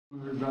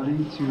Everybody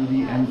to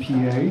the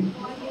NPA.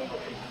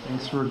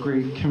 Thanks for a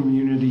great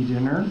community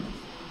dinner.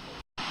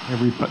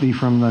 Everybody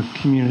from the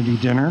community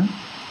dinner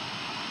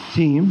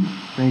team,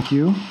 thank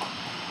you.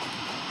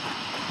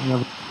 We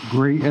have a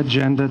great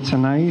agenda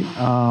tonight.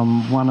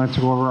 Wanted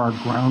to go over our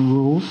ground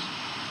rules.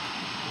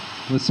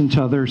 Listen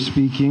to others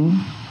speaking.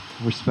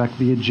 Respect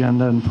the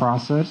agenda and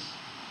process.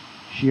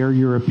 Share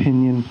your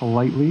opinion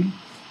politely.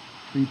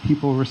 Treat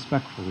people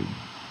respectfully.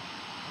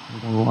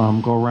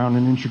 We'll go around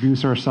and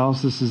introduce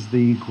ourselves. This is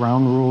the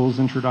ground rules,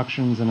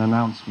 introductions, and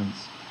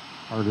announcements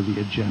part of the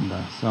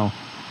agenda. So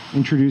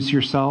introduce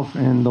yourself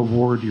and the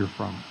ward you're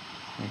from.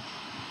 Thanks.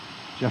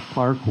 Jeff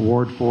Clark,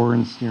 Ward 4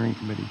 and Steering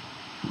Committee.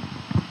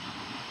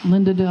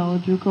 Linda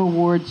Deladuca,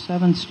 Ward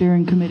 7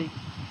 Steering Committee.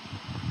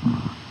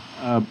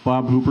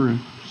 Bob Hooper,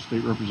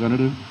 State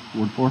Representative,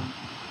 Ward 4.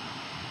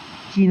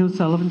 Gino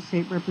Sullivan,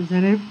 State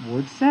Representative,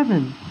 Ward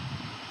 7.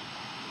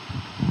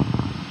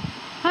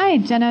 Hi,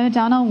 Jenna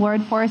O'Donnell,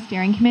 Ward 4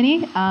 Steering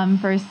Committee.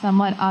 For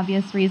somewhat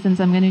obvious reasons,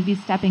 I'm going to be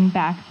stepping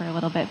back for a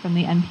little bit from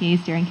the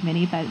NPA Steering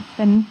Committee, but it's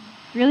been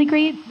really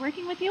great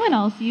working with you, and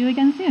I'll see you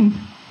again soon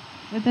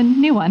with a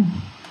new one.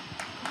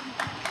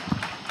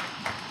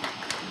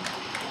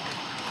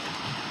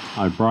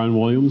 Hi, Brian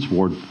Williams,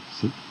 Ward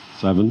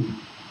 7.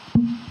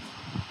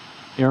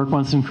 Eric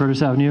Winston,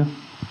 Curtis Avenue.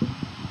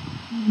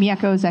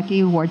 Miyako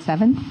Ozeki, Ward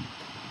 7.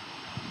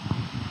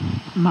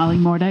 Molly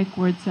Mordyke,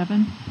 Ward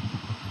 7.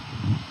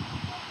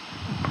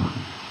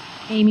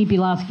 Amy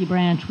Bilowski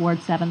Branch,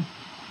 Ward 7.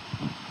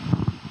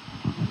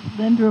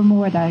 Linda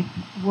Mordyke,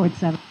 Ward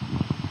 7.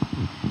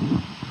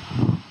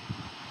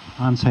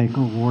 Hans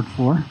Hakel, Ward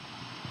 4.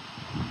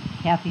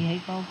 Kathy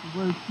Hakel,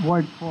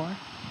 Ward 4.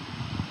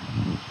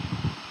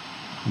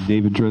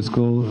 David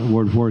Driscoll,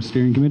 Ward 4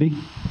 Steering Committee.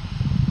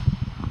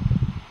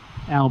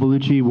 Al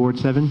Bellucci, Ward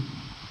 7.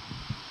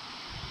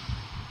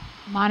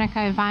 Monica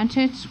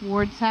Ivanchich,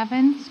 Ward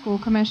 7, School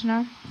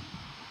Commissioner.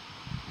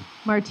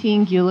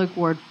 Martine Gulick,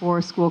 Ward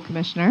 4, School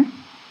Commissioner.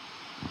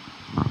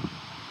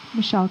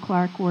 Michelle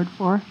Clark, Ward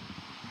 4.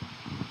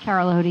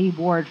 Carol Odie,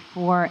 Ward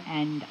 4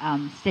 and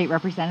State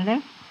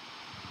Representative.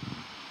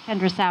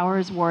 Kendra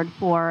Sowers, Ward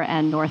 4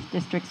 and North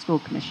District School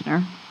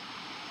Commissioner.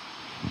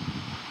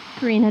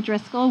 Karina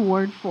Driscoll,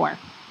 Ward 4.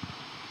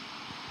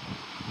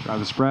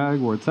 Travis Bragg,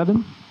 Ward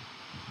 7.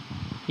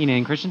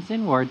 Keenan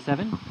Christensen, Ward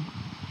 7.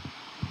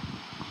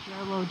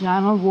 Cheryl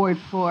O'Donnell, Ward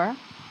 4.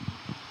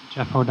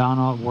 Jeff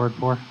O'Donnell, Ward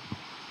 4.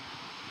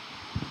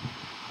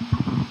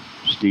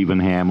 Stephen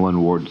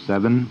Hamlin, Ward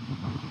 7.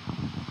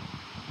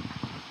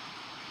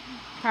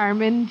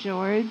 Carmen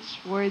George,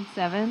 Ward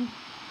 7.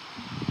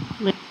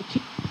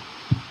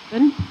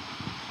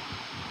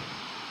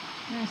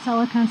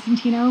 Maricela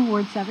Constantino,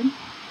 Ward 7.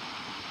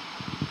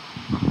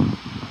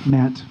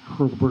 Matt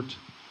Hurlbert,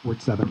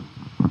 Ward 7.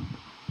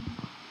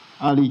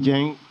 Ali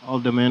Jang,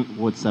 Alderman,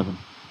 Ward 7.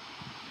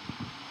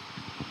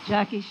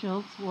 Jackie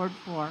Schultz, Ward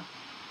 4.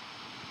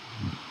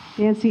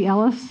 Nancy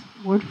Ellis,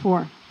 Ward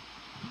 4.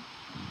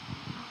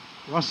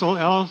 Russell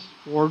Ellis,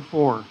 Ward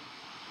 4.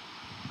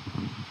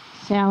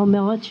 Sal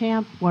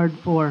Millichamp, Ward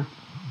 4.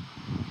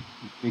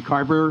 Lee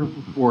Carver,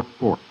 Ward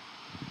 4.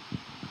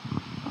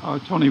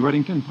 Tony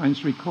Reddington, Pine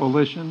Street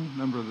Coalition,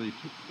 member of the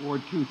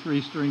Ward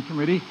 2-3 Steering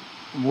Committee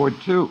from Ward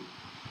 2.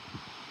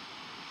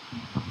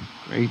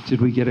 Great.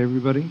 Did we get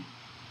everybody?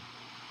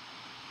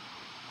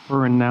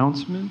 For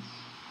announcements,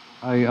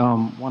 I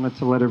wanted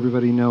to let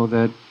everybody know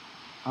that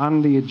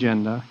on the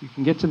agenda, you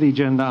can get to the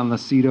agenda on the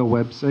CEDO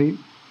website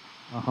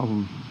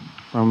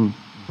from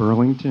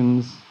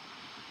Burlington's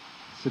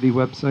city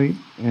website,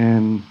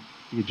 and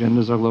the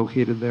agendas are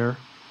located there.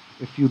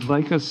 If you'd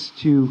like us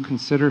to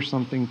consider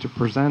something to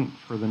present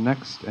for the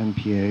next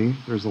NPA,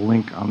 there's a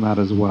link on that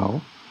as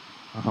well.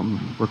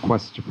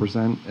 Request to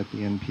present at the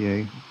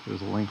NPA.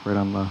 There's a link right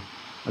on the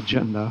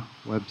agenda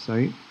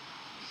website.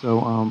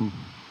 So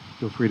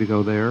feel free to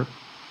go there.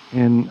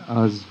 And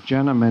as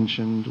Jenna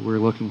mentioned, we're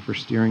looking for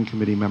steering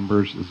committee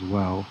members as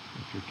well,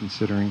 if you're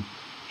considering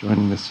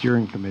joining the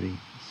steering committee.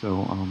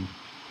 So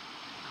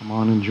come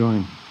on and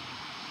join.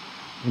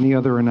 Any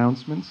other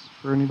announcements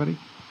for anybody?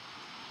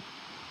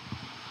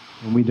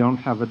 And we don't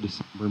have a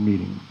December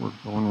meeting. We're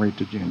going right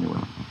to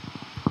January.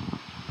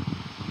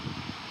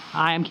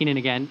 Hi, I'm Keenan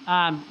again.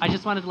 I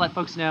just wanted to let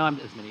folks know,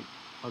 as many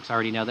folks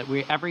already know, that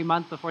we every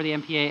month before the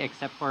NPA,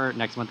 except for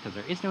next month because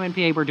there is no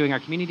NPA, we're doing our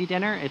community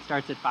dinner. It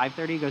starts at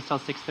 5:30, goes till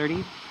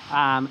 6:30.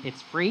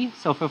 It's free,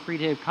 so feel free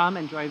to come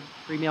and enjoy a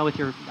free meal with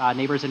your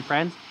neighbors and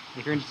friends.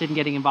 If you're interested in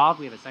getting involved,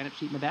 we have a sign-up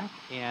sheet in the back,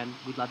 and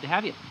we'd love to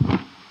have you.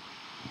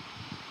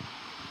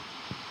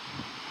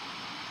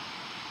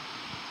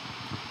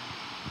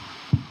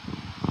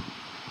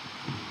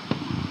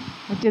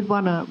 I did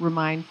want to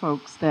remind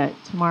folks that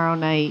tomorrow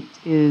night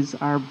is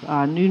our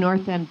new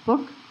North End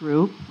book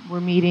group.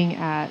 We're meeting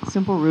at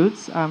Simple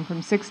Roots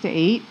from 6 to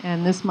 8,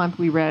 and this month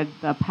we read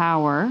The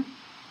Power.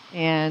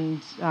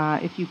 And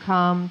if you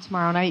come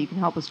tomorrow night, you can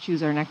help us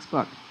choose our next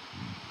book.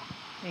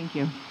 Thank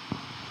you.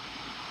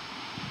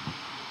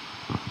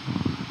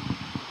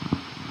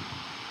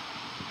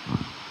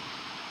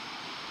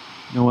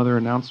 No other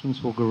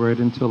announcements. We'll go right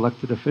into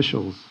elected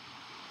officials.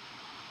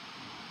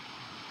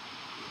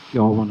 If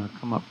y'all want to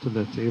come up to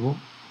the table.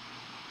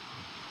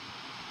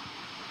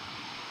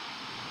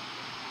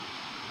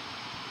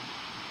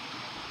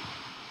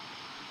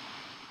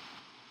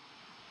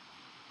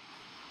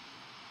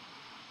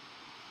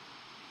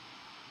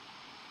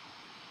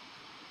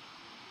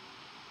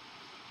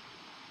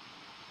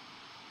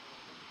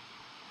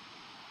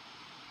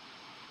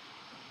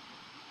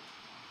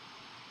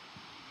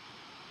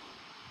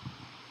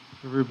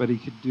 Everybody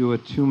could do a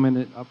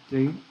 2-minute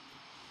update,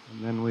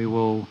 and then we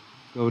will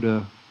go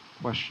to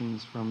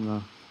questions from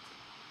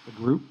the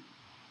group.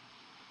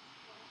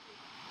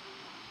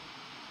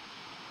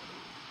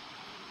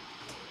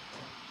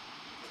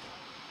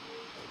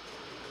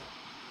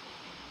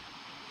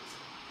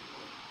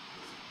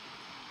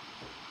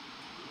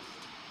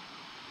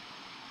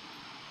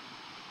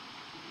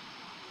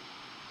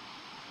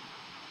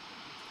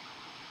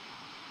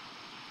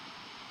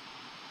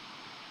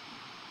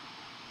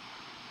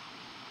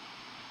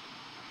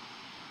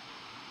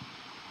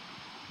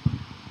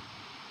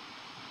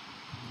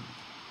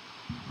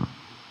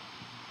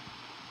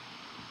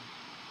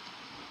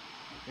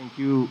 Thank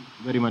you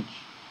very much.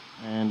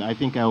 And I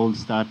think I will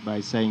start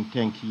by saying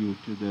thank you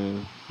to the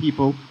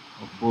people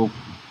of both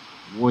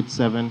Ward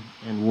 7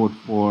 and Ward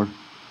 4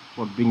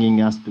 for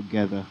bringing us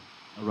together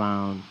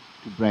around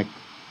to break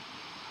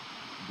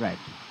bread,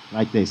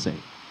 like they say.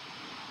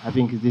 I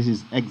think this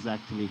is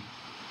exactly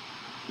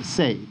to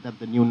say that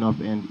the new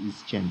North End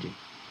is changing.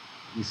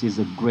 This is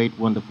a great,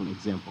 wonderful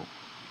example.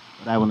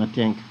 But I want to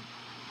thank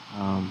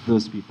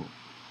those people.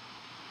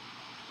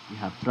 We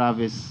have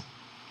Travis,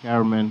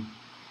 Carmen,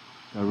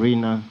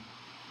 Karina,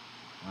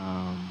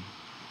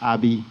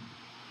 Abby,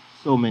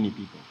 so many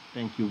people.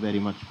 Thank you very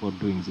much for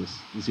doing this.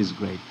 This is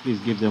great. Please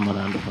give them a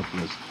round of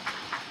applause.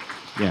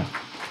 Yeah.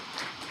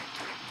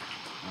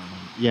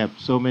 Yeah,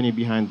 so many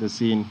behind the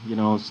scene. You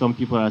know, some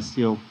people are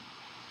still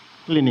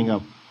cleaning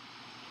up.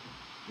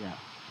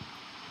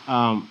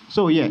 Yeah.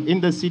 So yeah,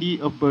 in the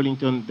city of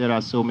Burlington, there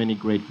are so many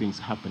great things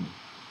happening.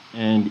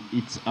 And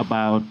it's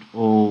about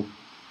all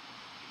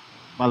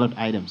ballot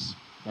items.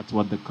 That's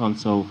what the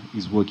council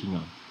is working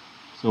on.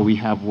 So we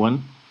have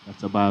one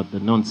that's about the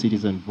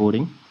non-citizen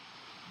voting.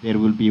 There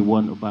will be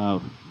one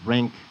about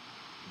rank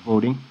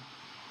voting.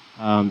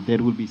 There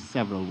will be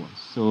several ones.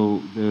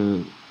 So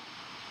the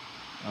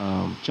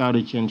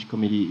Charter Change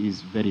Committee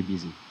is very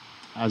busy.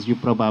 As you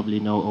probably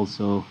know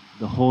also,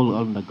 the hole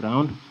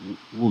underground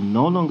will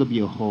no longer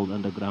be a hole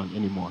underground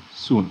anymore,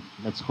 soon.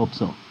 Let's hope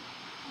so.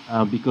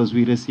 Because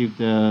we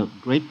received a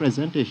great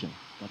presentation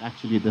that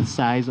actually the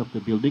size of the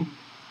building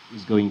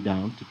is going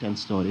down to 10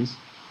 stories.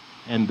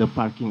 And the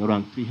parking,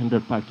 around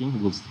 300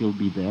 parking, will still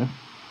be there.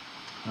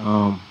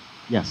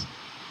 Yes,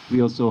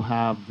 we also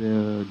have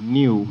the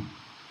new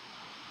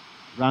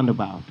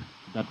roundabout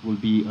that will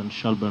be on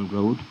Shelburne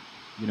Road,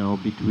 you know,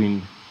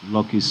 between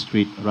Locust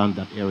Street, around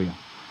that area.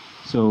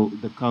 So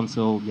the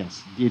council,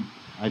 yes, did,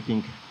 I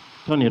think,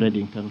 Tony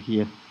Reddington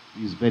here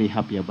is very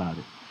happy about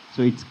it.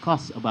 So it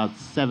costs about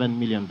 $7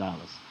 million.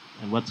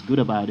 And what's good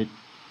about it,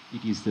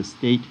 it is the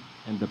state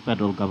and the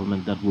federal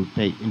government that will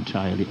pay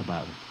entirely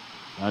about it.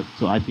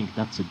 So I think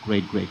that's a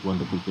great, great,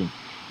 wonderful thing.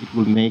 It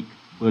will make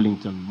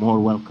Burlington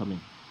more welcoming,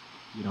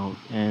 you know,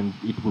 and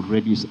it will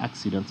reduce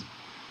accidents.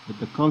 But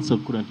the council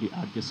currently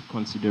are just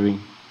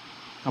considering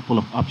a couple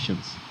of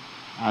options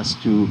as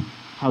to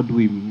how do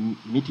we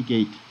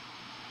mitigate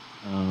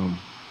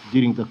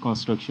during the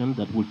construction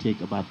that will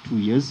take about 2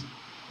 years.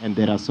 And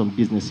there are some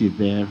businesses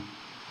there,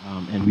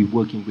 and we're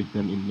working with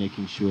them in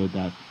making sure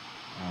that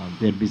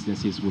their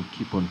businesses will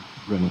keep on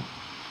running.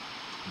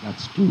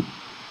 That's two.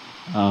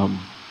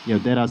 Yeah,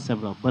 there are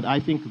several, but I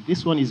think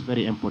this one is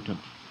very important,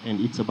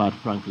 and it's about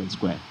Franklin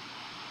Square.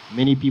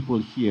 Many people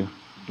here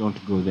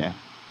don't go there,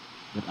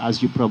 but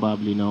as you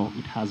probably know,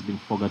 it has been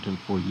forgotten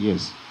for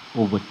years,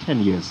 over 10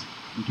 years,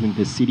 between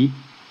the city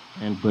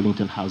and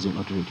Burlington Housing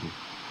Authority.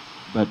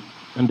 But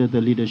under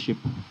the leadership,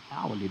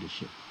 our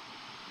leadership,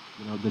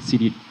 you know, the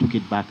city took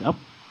it back up,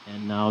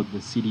 and now the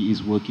city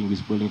is working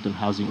with Burlington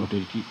Housing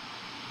Authority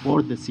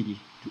for the city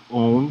to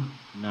own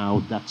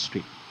now that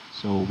street.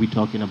 So we're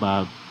talking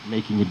about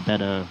making it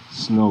better,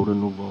 snow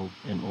removal,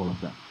 and all of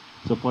that.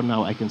 So for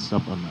now, I can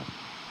stop on that.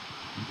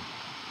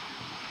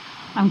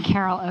 I'm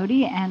Carol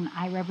Odie, and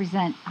I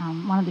represent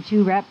one of the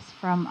two reps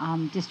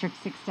from District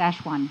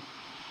 6-1,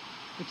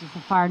 which is the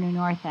far new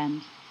north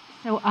end.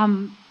 So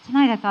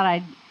tonight I thought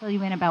I'd fill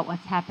you in about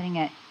what's happening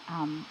at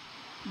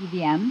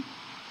UVM.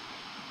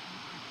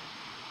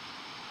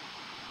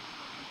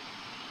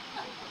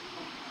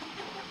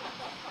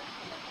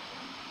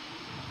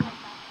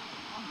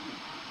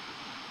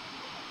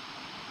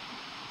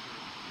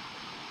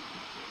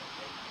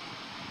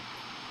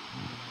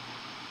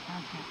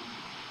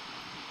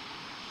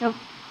 So,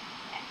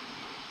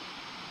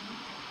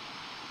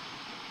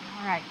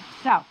 all right,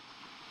 so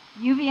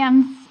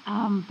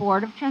UVM's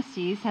Board of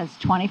Trustees has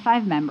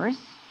 25 members.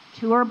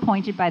 2 are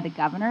appointed by the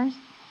governors,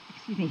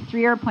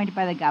 3 are appointed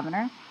by the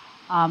governor.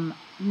 9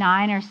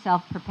 are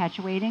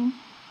self-perpetuating.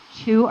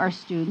 2 are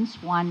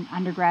students, 1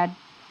 undergrad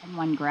and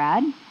 1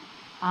 grad.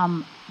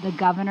 The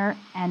governor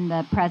and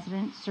the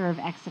president serve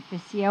ex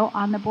officio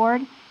on the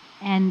board,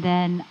 and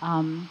then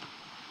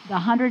the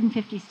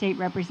 150 state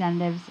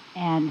representatives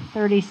and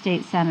 30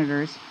 state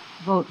senators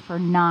vote for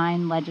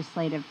 9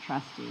 legislative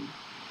trustees.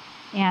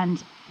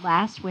 And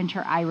last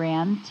winter, I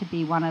ran to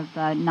be one of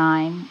the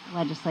 9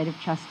 legislative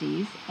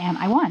trustees, and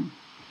I won.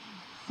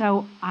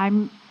 So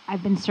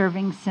I've been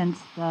serving since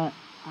the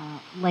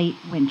late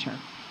winter.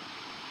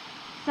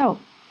 So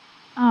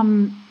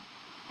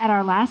at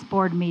our last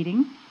board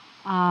meeting,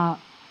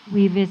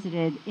 we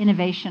visited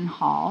Innovation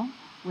Hall,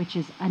 which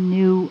is a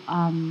new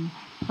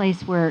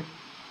place where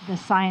the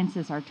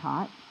sciences are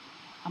taught,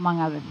 among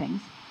other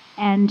things.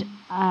 And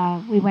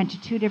we went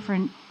to 2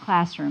 different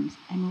classrooms,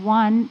 and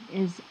one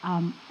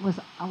was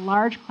a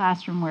large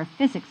classroom where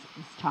physics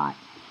is taught.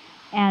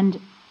 And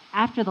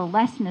after the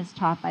lesson is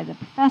taught by the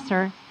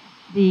professor,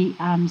 the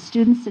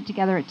students sit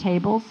together at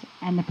tables,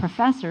 and the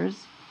professor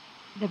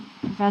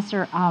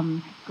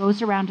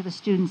goes around to the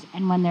students,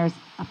 and when there's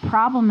a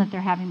problem that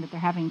they're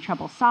having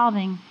trouble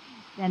solving,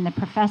 then the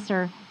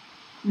professor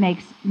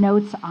makes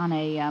notes on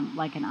a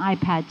like an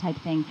iPad type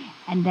thing,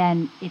 and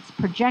then it's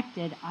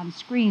projected on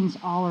screens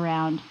all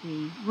around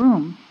the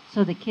room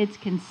so the kids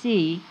can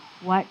see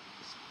what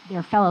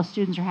their fellow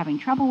students are having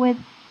trouble with,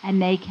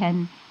 and they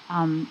can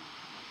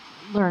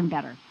learn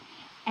better.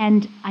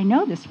 And I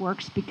know this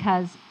works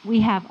because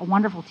we have a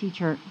wonderful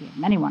teacher, we have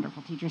many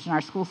wonderful teachers in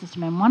our school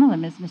system, and one of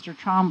them is Mr.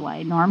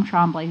 Tremblay, Norm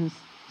Tremblay, who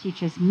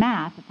teaches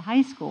math at the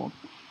high school.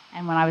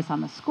 And when I was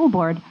on the school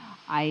board,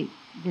 I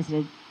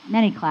visited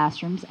many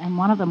classrooms, and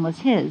one of them was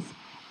his.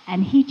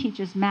 And he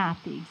teaches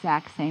math the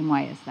exact same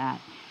way as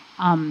that.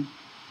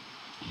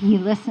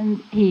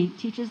 He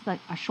teaches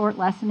a short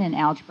lesson in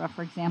algebra,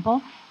 for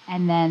example,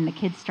 and then the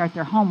kids start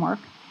their homework.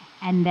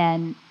 And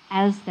then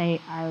as they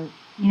are,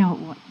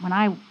 when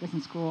I was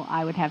in school,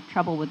 I would have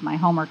trouble with my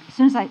homework. As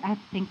soon as I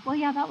think, well,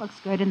 yeah, that looks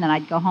good, and then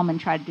I'd go home and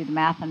try to do the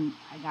math, and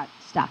I got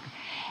stuck.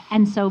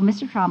 And so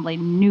Mr. Tremblay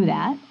knew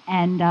that,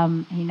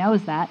 and he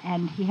knows that,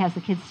 and he has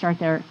the kids start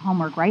their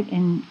homework right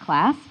in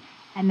class,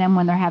 and then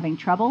when they're having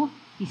trouble,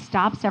 he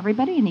stops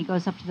everybody, and he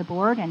goes up to the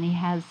board, and he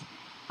has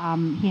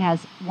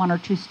 1 or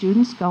 2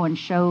 students go and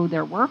show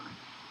their work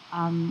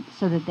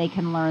so that they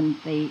can learn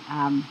the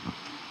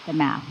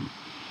math.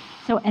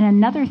 So, and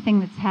another thing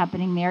that's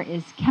happening there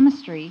is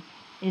chemistry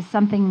is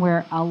something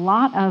where a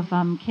lot of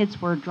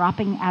kids were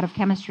dropping out of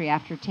chemistry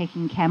after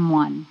taking Chem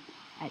 1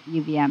 at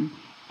UVM.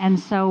 And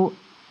so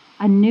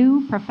a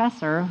new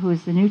professor, who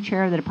is the new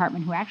chair of the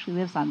department, who actually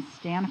lives on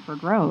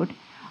Stanford Road,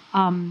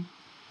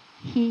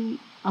 he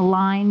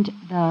aligned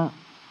the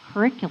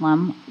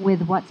curriculum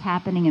with what's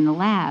happening in the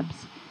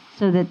labs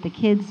so that the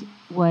kids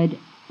would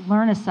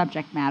learn a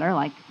subject matter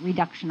like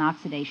reduction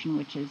oxidation,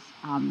 which is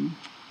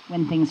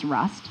when things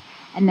rust,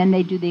 and then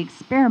they do the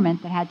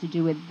experiment that had to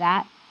do with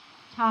that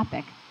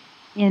topic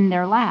in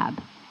their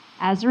lab.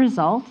 As a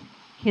result,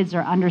 kids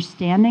are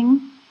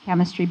understanding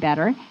chemistry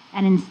better,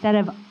 and instead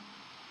of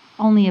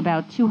only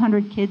about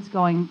 200 kids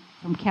going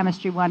from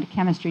Chemistry 1 to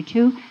Chemistry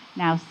 2,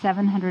 now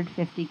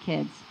 750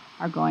 kids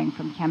are going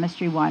from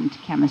Chemistry 1 to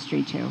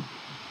Chemistry 2.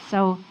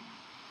 So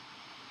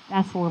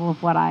that's a little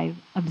of what I've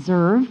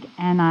observed,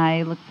 and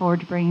I look forward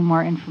to bringing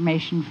more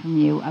information from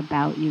you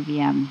about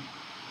UVM.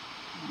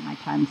 My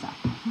time's up.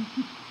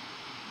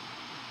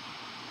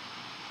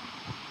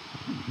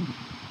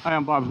 Hi,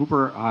 I'm Bob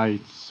Hooper. I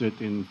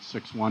sit in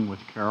 6-1 with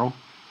Carol.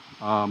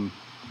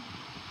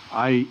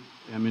 I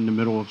am in the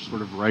middle of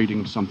sort of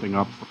writing something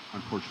up for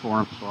Front Porch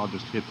Forum, so I'll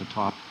just hit the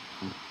top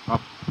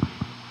up,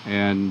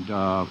 and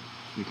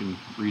you can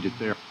read it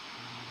there.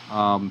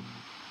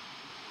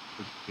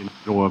 In the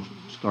middle of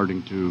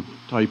starting to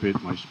type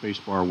it, my space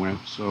bar went,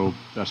 so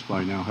Best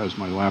Buy now has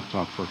my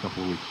laptop for a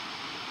couple of weeks.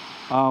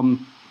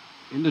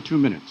 In the 2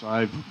 minutes,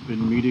 I've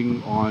been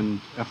meeting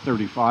on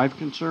F-35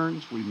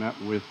 concerns. We met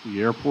with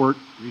the airport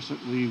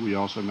recently. We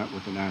also met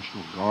with the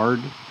National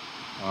Guard.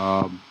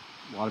 A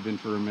lot of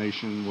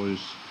information was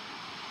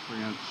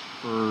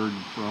transferred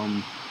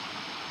from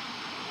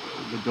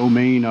the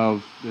domain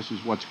of this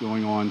is what's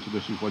going on to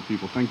this is what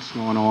people think is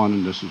going on,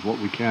 and this is what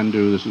we can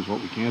do, this is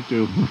what we can't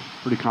do.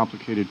 Pretty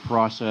complicated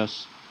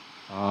process.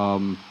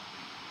 That's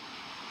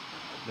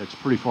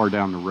pretty far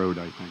down the road,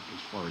 I think,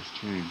 as far as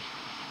change.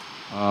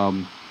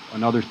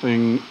 Another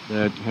thing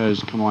that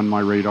has come on my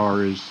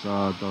radar is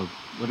the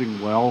Living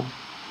Well,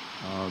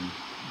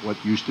 what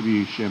used to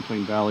be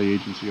Champlain Valley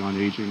Agency on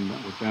Aging.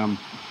 Met with them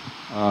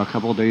a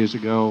couple of days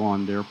ago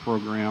on their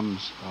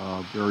programs,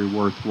 very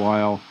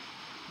worthwhile.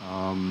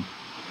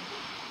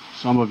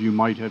 Some of you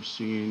might have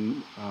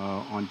seen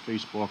on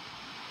Facebook,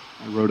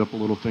 I wrote up a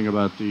little thing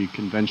about the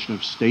Convention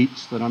of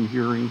States that I'm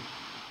hearing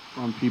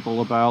from people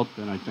about,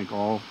 and I think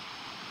all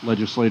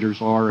legislators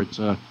are. It's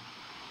a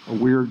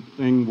weird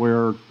thing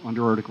where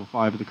under Article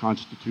 5 of the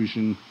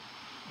Constitution,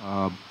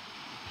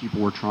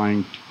 people were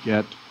trying to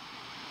get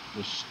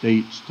the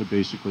states to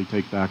basically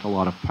take back a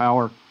lot of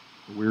power.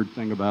 The weird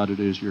thing about it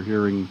is you're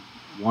hearing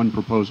one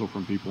proposal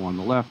from people on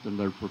the left and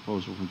their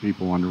proposal from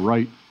people on the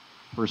right.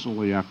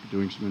 personally, after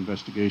doing some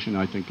investigation,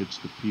 I think it's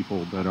the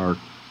people that are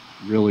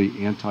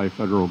really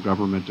anti-federal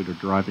government that are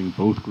driving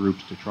both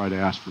groups to try to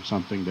ask for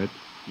something that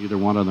neither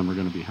one of them are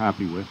going to be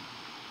happy with.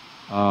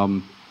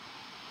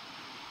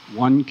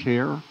 One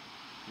Care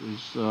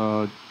is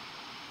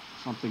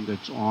something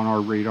that's on our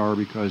radar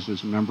because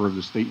as a member of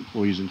the State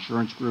Employees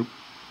Insurance Group,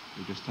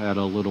 we just had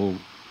a little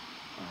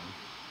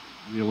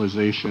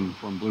realization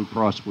from Blue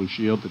Cross Blue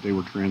Shield that they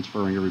were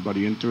transferring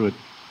everybody into it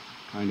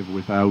kind of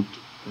without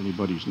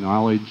anybody's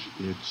knowledge.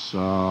 It's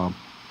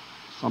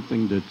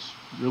something that's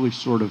really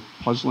sort of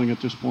puzzling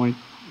at this point.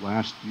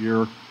 Last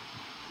year,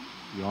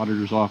 the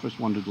auditor's office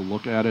wanted to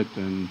look at it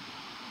and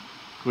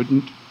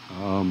couldn't.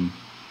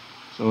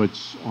 So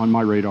it's on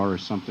my radar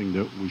as something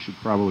that we should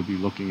probably be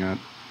looking at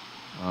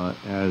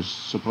as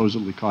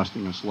supposedly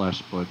costing us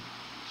less, but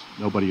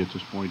nobody at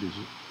this point is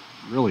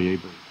really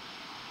able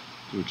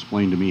to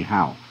explain to me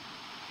how.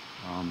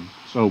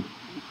 So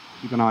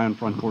keep an eye on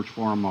Front Porch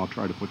Forum. I'll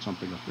try to put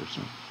something up there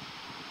soon.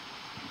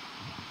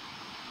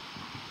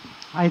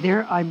 Hi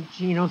there, I'm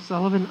Jean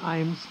O'Sullivan.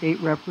 I'm State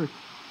Rep for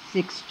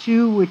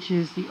 6-2, which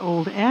is the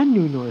old and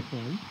new North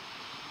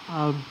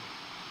End.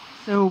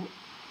 So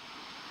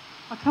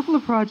a couple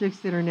of projects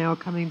that are now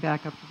coming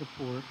back up to the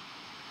fore.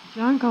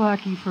 John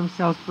Galacki from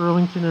South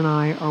Burlington and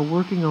I are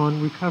working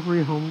on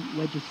recovery home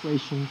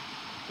legislation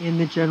in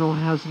the General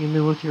Housing and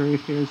Military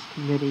Affairs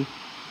Committee.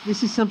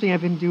 This is something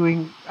I've been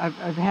doing.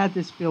 I've had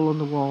this bill on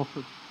the wall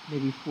for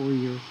maybe 4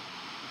 years,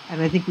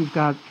 and I think we've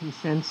got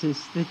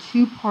consensus. The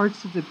two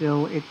parts of the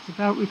bill, it's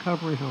about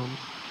recovery homes.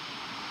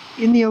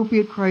 In the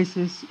opiate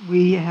crisis,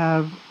 we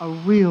have a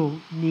real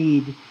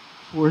need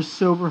for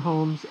sober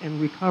homes and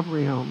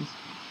recovery homes.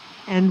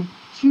 And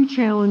two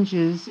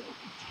challenges,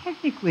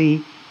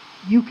 technically,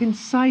 you can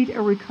cite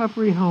a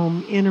recovery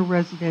home in a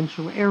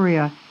residential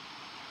area,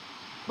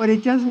 but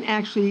it doesn't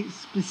actually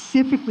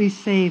specifically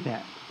say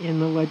that in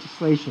the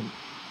legislation.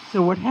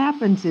 So what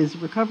happens is a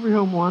recovery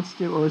home wants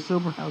to, or a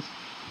sober house,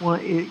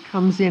 it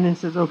comes in and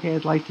says, okay,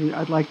 I'd like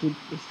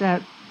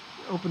to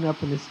open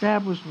up an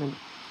establishment,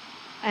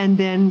 and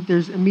then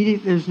there's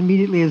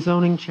immediately a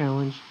zoning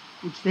challenge,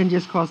 which then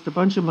just costs a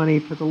bunch of money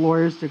for the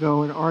lawyers to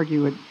go and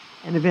argue it,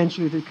 and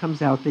eventually it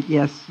comes out that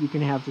yes, you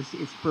can have this,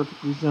 it's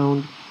perfectly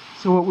zoned.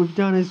 So what we've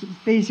done is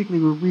basically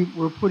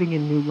we're putting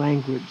in new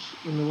language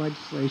in the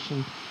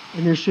legislation,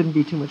 and there shouldn't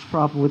be too much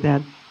problem with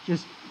that.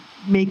 Just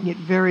making it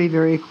very,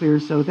 very clear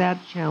so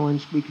that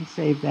challenge, we can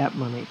save that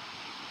money.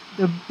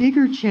 The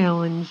bigger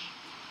challenge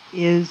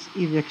is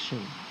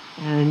eviction,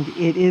 and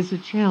it is a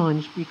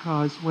challenge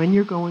because when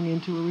you're going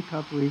into a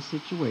recovery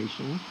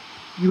situation,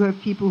 you have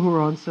people who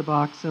are on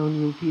Suboxone,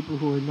 you have people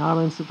who are not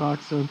on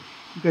Suboxone,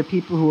 you've got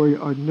people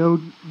who are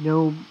no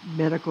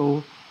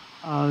medically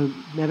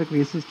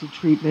assisted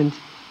treatment.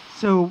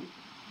 So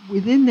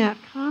within that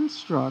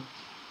construct,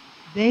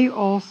 they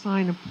all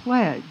sign a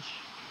pledge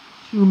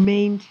to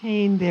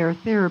maintain their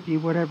therapy,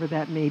 whatever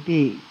that may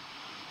be.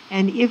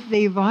 And if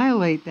they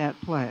violate that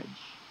pledge,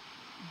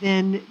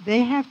 then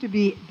they have to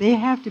be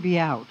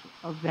out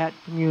of that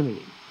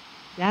community.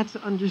 That's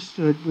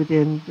understood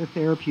within the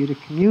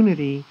therapeutic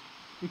community.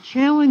 The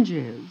challenge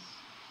is,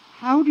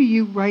 how do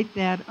you write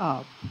that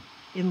up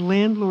in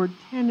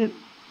landlord-tenant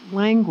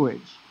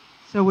language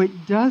so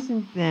it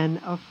doesn't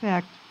then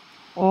affect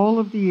all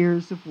of the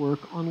years of work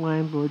on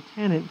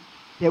landlord-tenant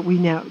that we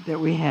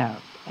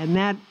have?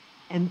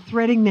 And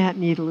threading that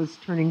needle is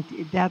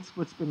that's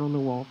what's been on the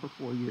wall for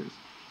 4 years.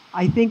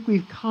 I think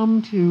we've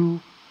come to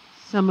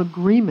some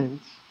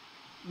agreement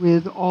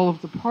with all of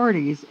the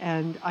parties,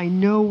 and I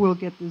know we'll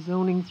get the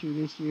zoning through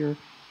this year.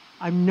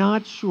 I'm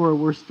not sure,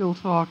 we're still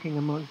talking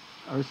amongst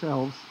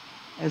ourselves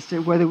as to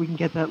whether we can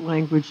get that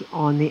language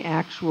on the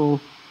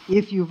actual,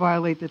 if you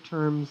violate the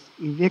terms,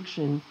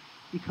 eviction,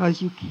 because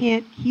you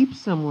can't keep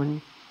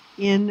someone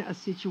in a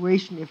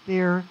situation if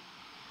they're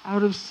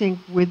out of sync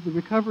with the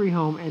recovery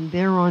home and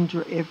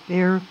if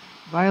they're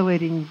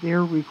violating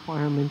their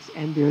requirements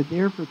and they're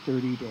there for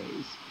 30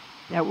 days.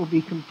 That will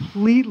be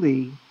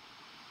completely,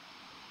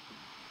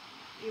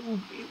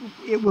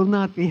 it will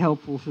not be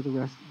helpful for the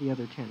rest of the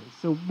other tenants.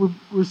 So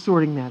we're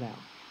sorting that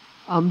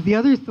out. The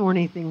other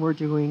thorny thing we're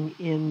doing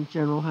in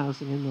general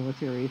housing and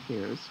military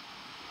affairs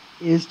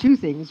is two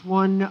things.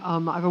 One,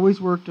 I've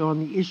always worked on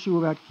the issue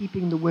about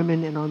keeping the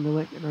women in our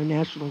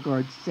National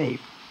Guard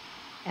safe.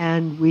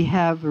 And we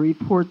have a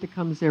report that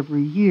comes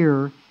every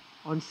year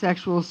on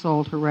sexual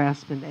assault,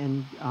 harassment,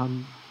 and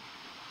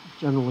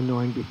general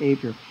annoying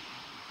behavior.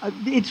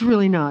 It's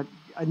really not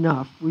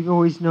enough. We've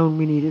always known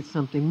we needed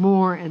something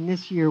more, and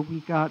this year we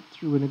got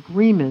through an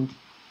agreement,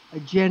 a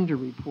gender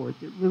report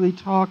that really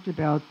talked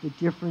about the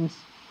difference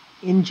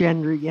in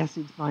gender. Yes,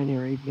 it's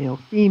binary,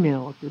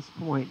 male-female at this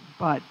point,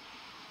 but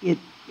it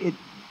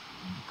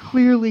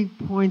clearly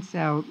points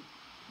out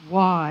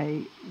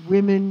why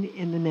women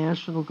in the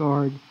National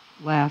Guard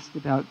last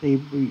about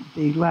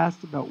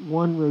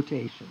one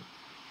rotation,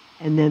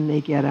 and then they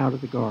get out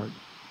of the Guard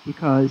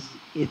because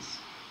it's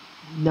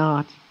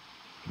not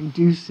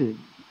conducive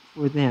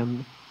for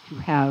them to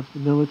have the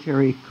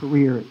military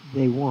career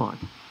they want.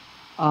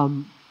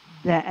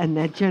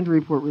 that gender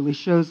report really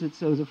shows it.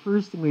 So the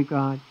first thing we've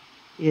got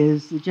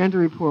is the gender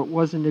report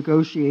was a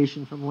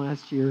negotiation from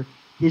last year.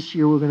 This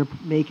year we're going to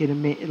make it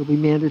it'll be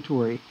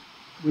mandatory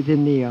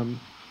within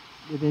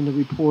the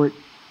report.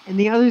 And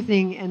the other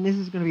thing, and this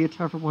is going to be a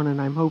tougher one, and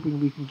I'm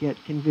hoping we can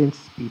convince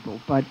people,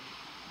 but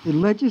the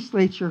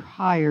legislature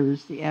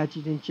hires the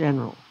adjutant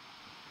general,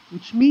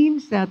 which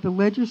means that the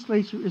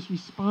legislature is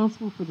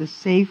responsible for the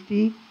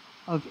safety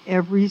of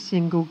every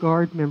single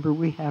guard member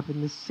we have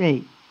in the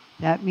state.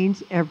 That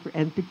means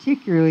and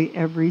particularly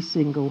every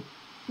single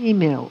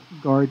female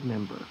guard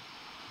member.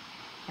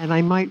 And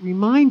I might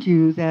remind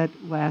you that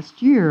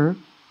last year,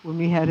 when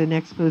we had an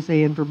expose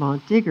in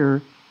Vermont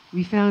Digger,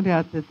 we found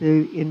out that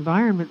the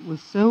environment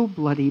was so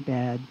bloody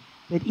bad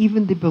that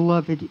even the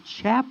beloved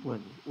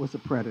chaplain was a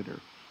predator.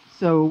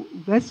 So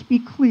let's be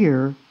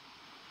clear,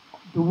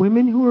 the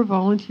women who are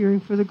volunteering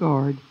for the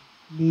Guard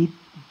need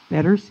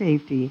better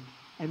safety,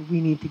 and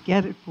we need to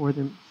get it for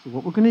them. So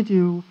what we're going to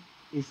do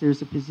is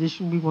there's a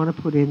position we want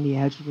to put in the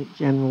Adjutant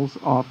General's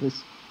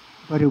office,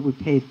 but it would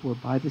be paid for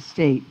by the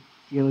state,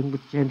 dealing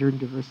with gender and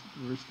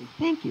diversity.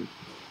 Thank you.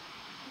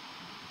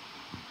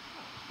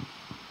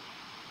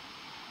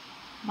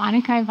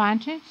 Monica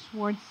Ivancic,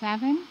 Ward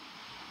 7.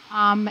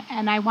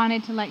 And I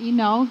wanted to let you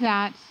know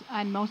that,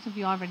 and most of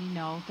you already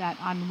know, that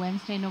on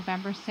Wednesday,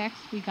 November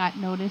 6th, we got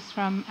notice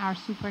from our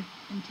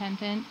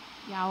superintendent,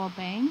 Yao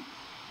Bang,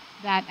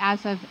 that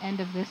as of end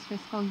of this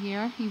fiscal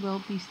year, he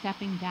will be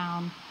stepping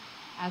down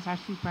as our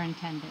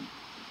superintendent.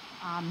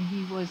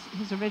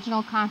 His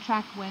original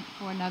contract went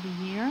for another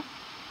year,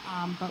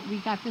 but we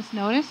got this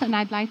notice, and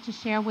I'd like to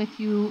share with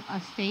you a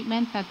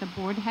statement that the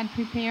board had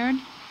prepared.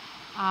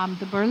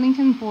 The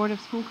Burlington Board of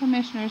School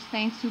Commissioners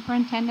thanks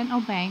Superintendent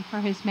Obang for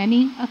his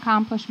many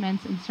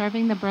accomplishments in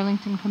serving the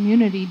Burlington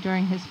community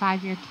during his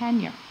 5-year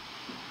tenure.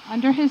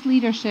 Under his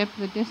leadership,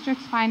 the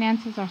district's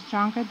finances are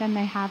stronger than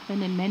they have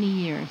been in many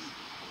years.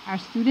 Our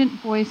student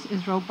voice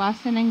is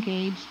robust and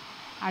engaged.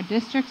 Our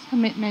district's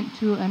commitment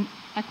to an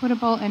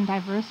equitable and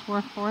diverse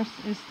workforce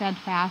is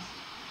steadfast.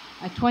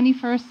 A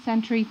 21st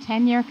century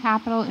 10-year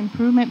capital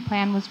improvement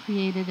plan was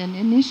created and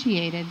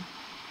initiated,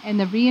 and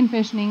the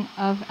re-envisioning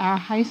of our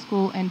high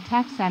school and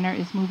tech center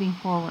is moving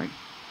forward.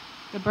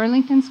 The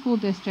Burlington School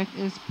District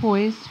is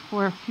poised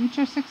for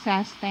future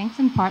success thanks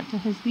in part to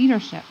his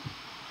leadership.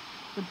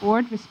 The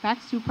board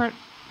respects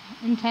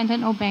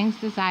Superintendent Obang's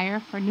desire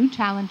for new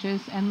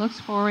challenges and looks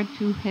forward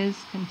to his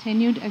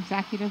continued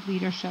executive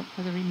leadership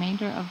for the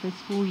remainder of the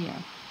school year.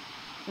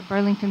 The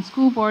Burlington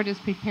School Board is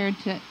prepared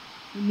to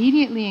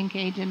immediately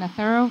engage in a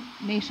thorough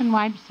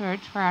nationwide search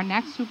for our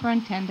next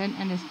superintendent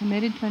and is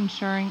committed to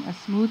ensuring a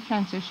smooth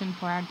transition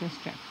for our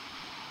district.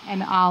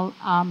 And I'll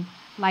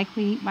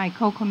likely, my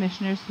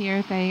co-commissioners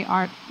here, they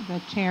are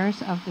the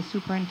chairs of the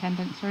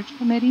superintendent search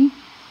committee.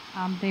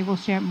 They will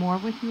share more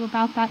with you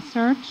about that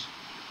search.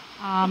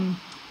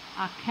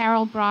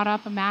 Carol brought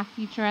up a math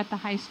teacher at the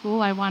high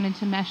school. I wanted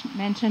to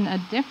mention a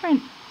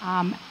different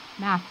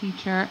math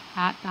teacher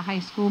at the high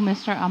school,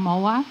 Mr.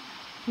 Amoa,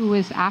 who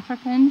is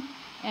African,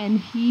 and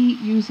he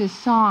uses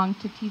song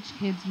to teach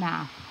kids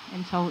math.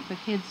 And so the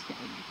kids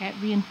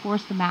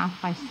reinforce the math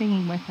by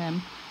singing with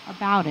him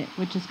about it,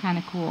 which is kind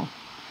of cool.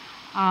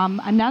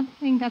 Another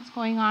thing that's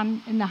going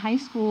on in the high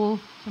school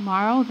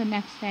tomorrow, the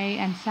next day,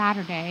 and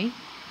Saturday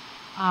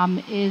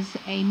is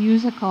a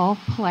musical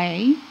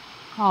play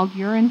called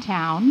You're in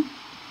Town.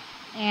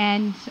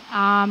 And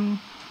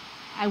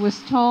I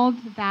was told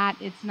that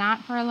it's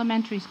not for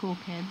elementary school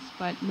kids,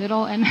 but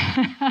middle and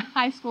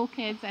high school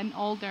kids and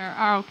older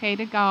are okay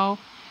to go.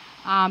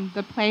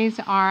 The plays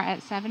are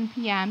at 7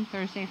 p.m.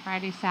 Thursday,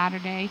 Friday,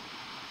 Saturday.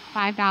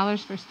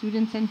 $5 for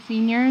students and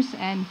seniors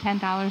and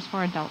 $10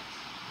 for adults.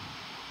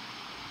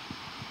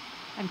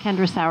 I'm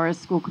Kendra Sowers,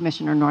 School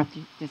Commissioner, North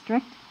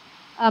District.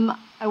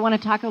 I want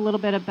to talk a little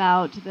bit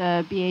about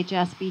the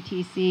BHS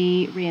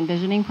BTC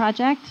re-envisioning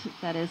project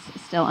that is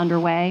still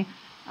underway.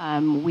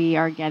 We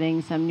are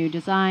getting some new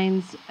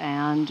designs,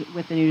 and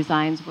with the new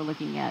designs, we're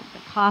looking at the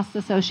costs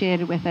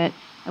associated with it.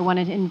 I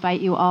wanted to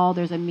invite you all.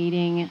 There's a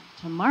meeting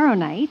tomorrow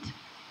night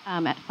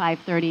at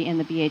 5:30 in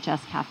the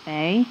BHS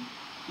Cafe,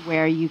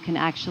 where you can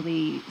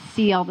actually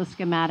see all the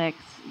schematics.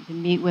 You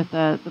can meet with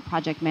the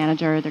project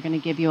manager. They're going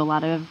to give you a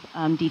lot of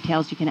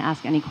details. You can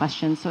ask any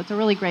questions. So it's a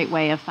really great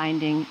way of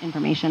finding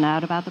information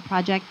out about the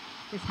project.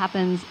 This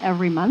happens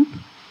every month.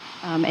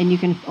 And you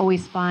can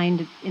always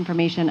find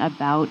information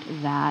about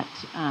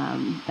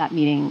that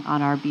meeting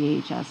on our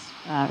BHS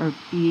or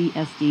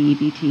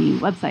BSDBT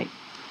website.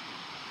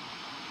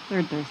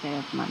 Third Thursday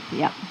of the month.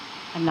 Yep.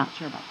 I'm not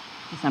sure about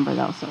December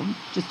though, so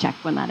just check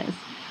when that is.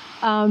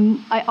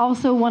 I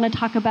also want to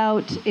talk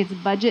about its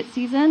budget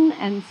season,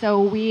 and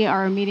so we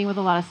are meeting with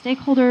a lot of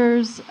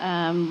stakeholders.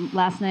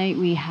 Last night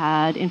we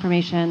had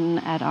information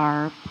at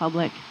our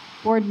public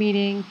board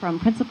meeting from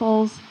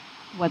principals,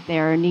 what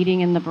they're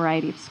needing in the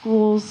variety of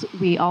schools.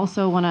 We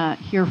also want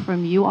to hear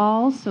from you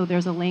all, so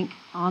there's a link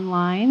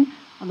online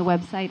on the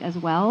website as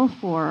well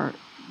for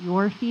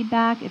your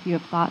feedback. If you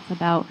have thoughts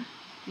about,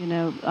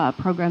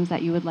 programs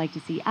that you would like to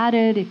see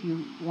added, if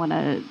you want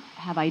to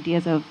have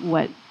ideas of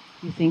what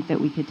you think that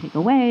we could take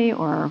away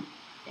or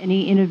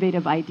any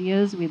innovative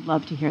ideas, we'd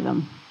love to hear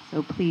them.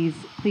 So please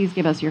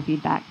give us your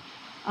feedback.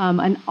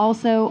 And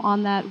also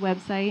on that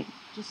website,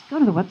 just go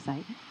to the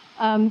website.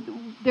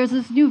 There's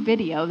this new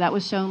video that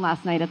was shown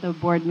last night at the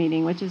board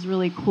meeting, which is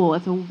really cool.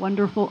 It's a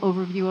wonderful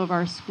overview of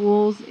our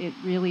schools. It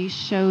really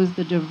shows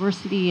the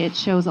diversity. It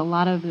shows a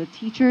lot of the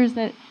teachers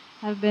that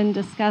have been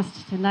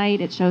discussed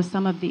tonight. It shows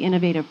some of the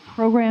innovative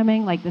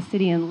programming, like the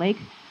City and Lake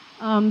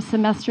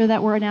semester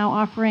that we're now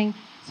offering.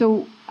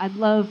 So I'd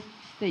love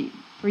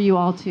for you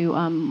all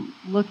to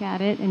look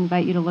at it,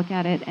 invite you to look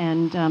at it,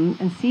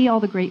 and see all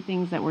the great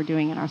things that we're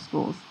doing in our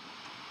schools.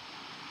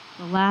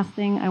 The last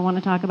thing I want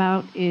to talk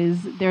about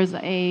is there's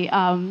a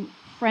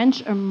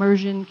French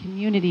immersion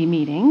community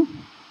meeting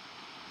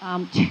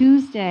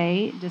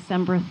Tuesday,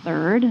 December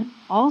 3rd,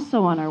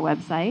 also on our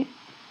website.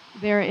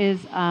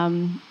 There's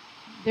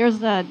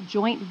a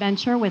joint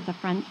venture with the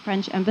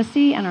French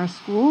Embassy and our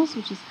schools,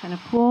 which is kind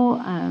of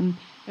cool.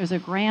 There's a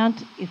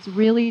grant. It's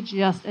really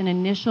just an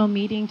initial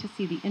meeting to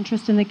see the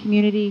interest in the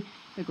community.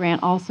 The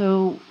grant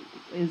also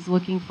is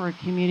looking for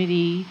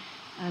community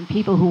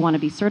people who want to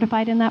be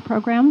certified in that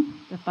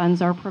program. The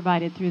funds are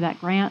provided through that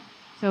grant.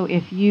 So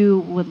if you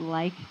would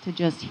like to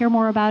just hear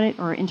more about it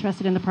or are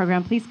interested in the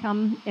program, please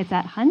come. It's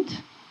at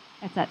Hunt.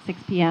 It's at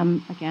 6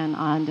 p.m. again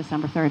on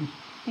December 3rd.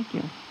 Thank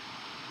you.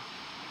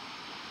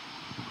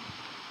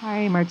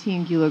 Hi,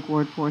 Martine Gulick,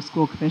 Ward 4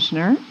 School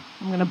Commissioner.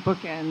 I'm going to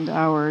bookend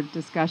our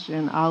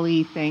discussion.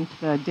 Ali thanked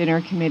the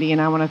dinner committee,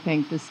 and I want to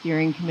thank the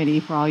steering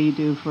committee for all you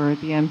do for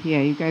the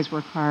NPA. You guys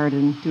work hard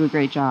and do a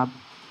great job.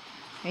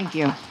 Thank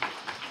you.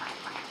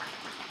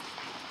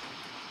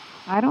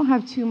 I don't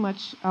have too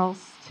much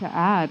else to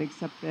add,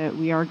 except that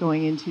we are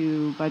going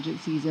into budget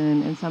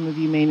season, and some of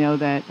you may know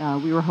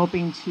that we were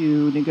hoping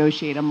to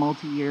negotiate a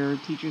multi-year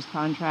teacher's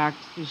contract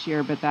this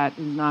year, but that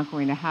is not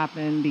going to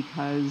happen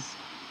because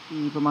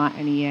the Vermont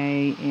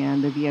NEA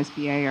and the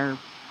VSBA are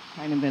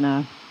kind of in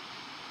a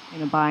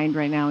bind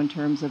right now in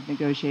terms of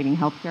negotiating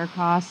healthcare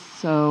costs.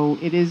 So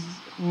it is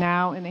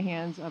now in the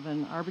hands of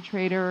an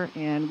arbitrator,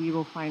 and we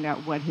will find out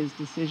what his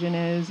decision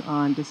is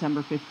on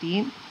December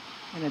 15th.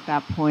 And at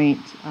that point,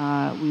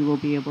 we will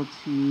be able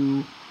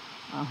to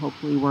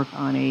hopefully work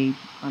on a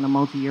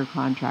multi-year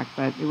contract.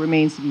 But it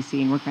remains to be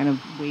seen. We're kind of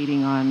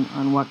waiting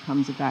on what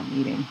comes of that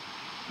meeting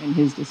and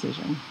his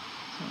decision.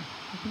 So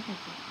I think that's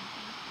it.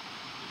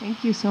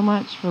 Thank you so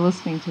much for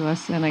listening to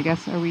us. And I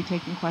guess, are we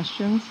taking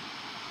questions?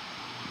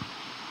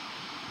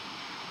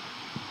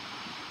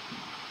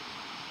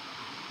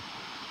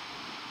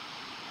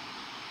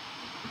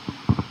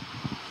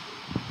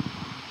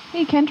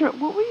 Hey, Kendra,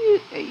 what were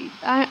you?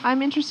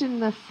 I'm interested in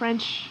the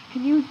French.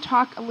 Can you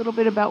talk a little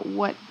bit about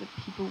what the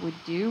people would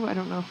do? I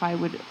don't know if I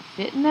would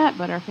fit in that,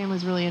 but our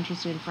family's really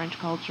interested in French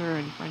culture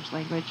and French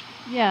language.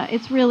 Yeah,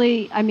 it's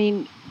really, I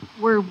mean,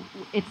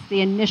 it's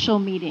the initial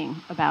meeting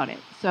about it.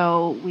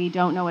 So we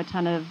don't know a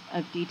ton of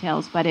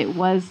details, but it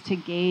was to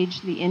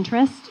gauge the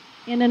interest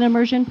in an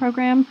immersion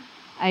program,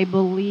 I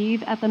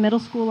believe, at the middle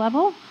school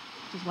level,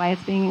 which is why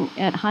it's being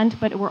at Hunt,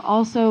 but we're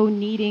also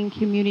needing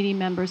community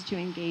members to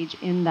engage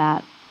in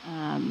that.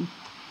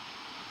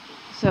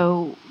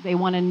 So they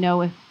want to know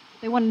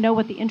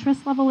what the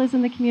interest level is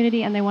in the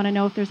community, and they want to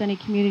know if there's any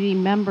community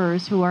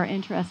members who are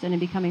interested in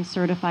becoming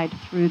certified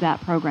through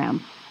that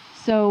program.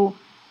 So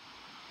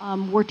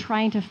we're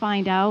trying to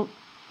find out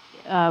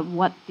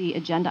what the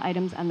agenda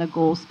items and the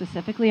goals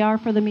specifically are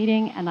for the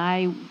meeting, and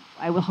I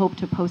will hope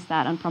to post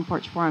that on Front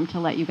Porch Forum to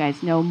let you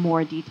guys know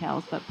more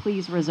details, but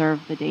please reserve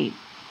the date.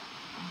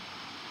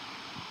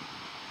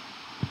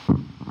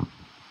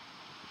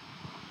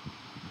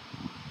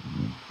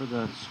 For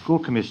the school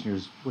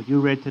commissioners, what you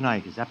read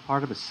tonight, is that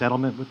part of a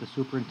settlement with the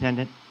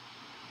superintendent?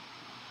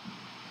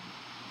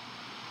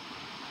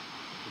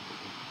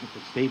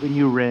 The statement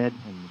you read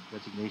and the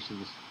resignation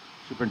of the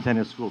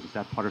superintendent of schools, is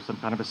that part of some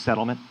kind of a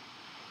settlement?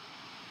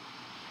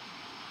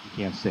 You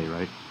can't say,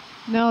 right?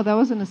 No, that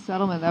wasn't a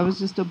settlement. That was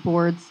just a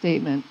board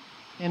statement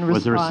in response.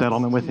 Was there a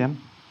settlement with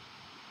him?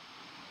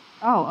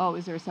 Oh,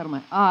 is there a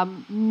settlement?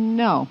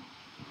 No,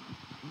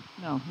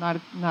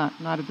 not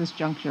at this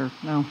juncture.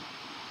 No.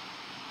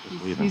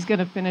 He's going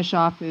to finish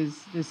off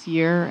this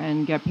year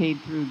and get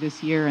paid through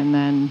this year, and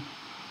then,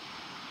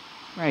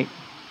 right.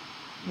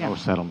 Yeah. No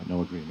settlement, no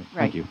agreement.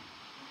 Right. Thank you.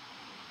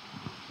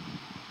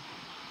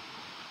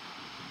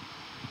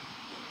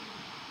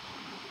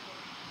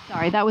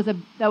 Sorry, that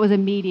was a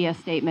media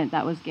statement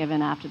that was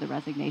given after the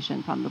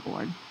resignation from the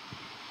board.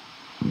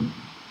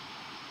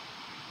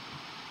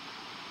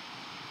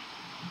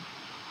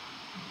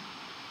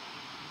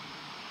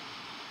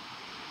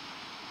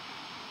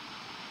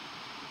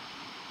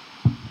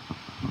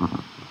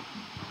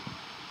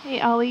 Hey,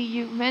 Ollie,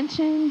 you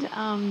mentioned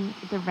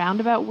the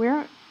roundabout.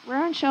 Where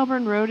on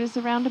Shelburne Road is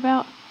the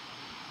roundabout?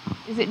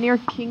 Is it near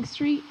King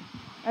Street?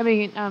 I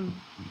mean,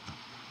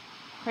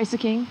 Christ the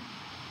King?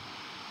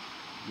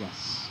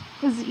 Yes.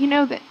 Because you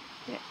know that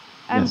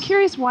I'm Yes.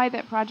 curious why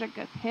that project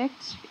got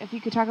picked. If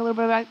you could talk a little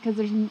bit about it, because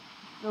there's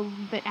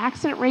the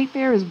accident rate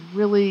there is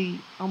really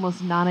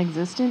almost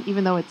non-existent,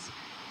 even though it's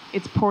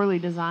it's poorly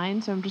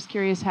designed. So I'm just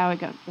curious how it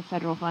got the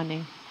federal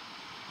funding.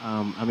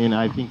 I mean,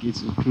 I think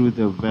it's through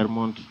the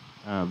Vermont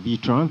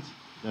VTrans,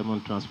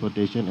 Vermont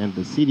Transportation, and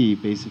the city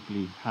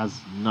basically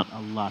has not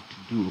a lot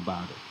to do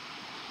about it.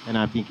 And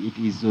I think it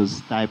is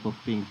those type of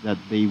things that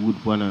they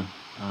would want to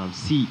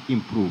see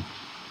improved,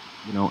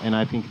 you know. And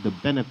I think the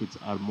benefits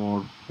are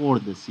more for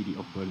the city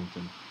of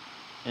Burlington.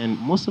 And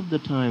most of the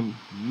time,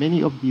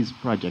 many of these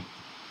projects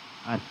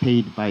are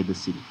paid by the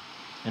city.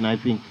 And I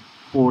think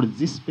for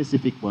this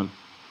specific one,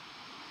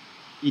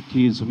 it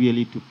is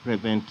really to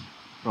prevent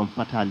from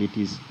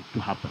fatalities to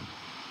happen,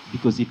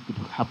 because it could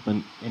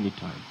happen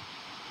anytime.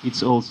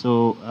 It's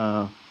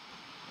also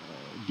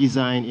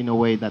designed in a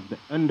way that the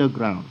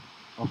underground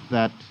of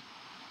that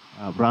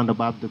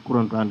roundabout, the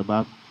current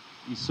roundabout,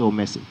 is so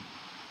messy.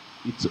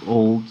 It's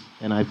old,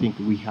 and I think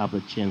we have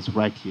a chance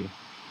right here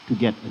to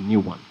get a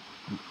new one,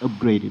 an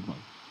upgraded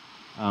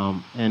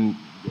one.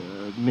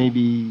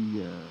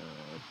 Maybe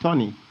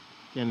Tony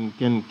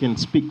can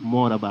speak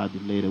more about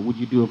it later. Would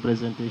you do a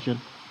presentation?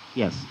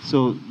 Yes.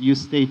 So you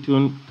stay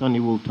tuned. Tony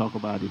will talk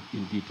about it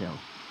in detail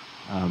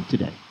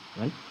today,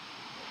 right?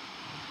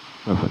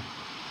 Perfect.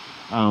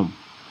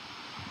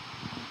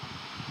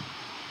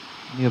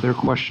 Any other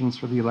questions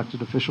for the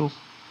elected officials?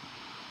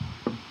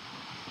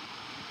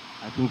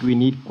 I think we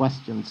need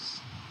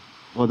questions.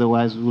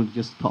 Otherwise, we'll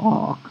just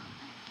talk.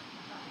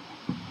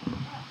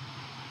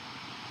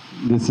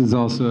 This is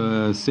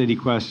also a city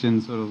question,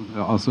 so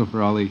also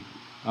for Ollie.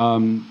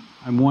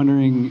 I'm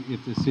wondering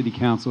if the city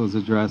council has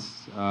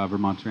addressed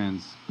Vermont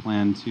Trans'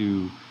 plan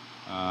to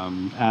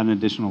add an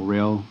additional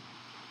rail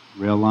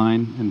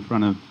line in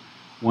front of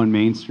 1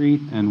 Main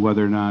Street, and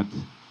whether or not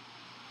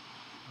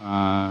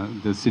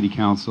the city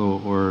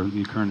council or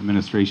the current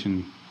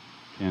administration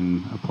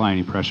can apply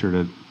any pressure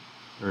to,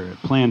 or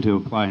plan to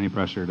apply any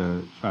pressure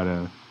to try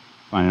to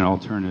find an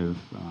alternative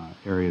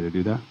area to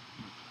do that.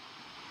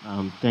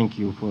 Thank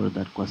you for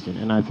that question.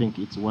 And I think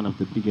it's one of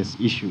the biggest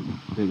issues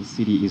the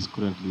city is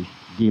currently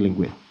dealing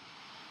with.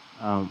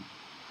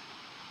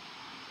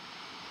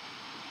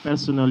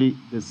 Personally,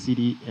 the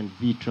city and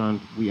VTrans,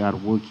 we are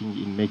working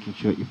in making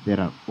sure if there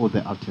are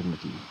other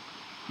alternatives.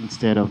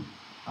 Instead of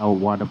our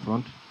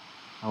waterfront,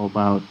 how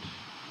about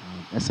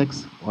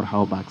Essex, or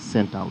how about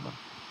St. Albert?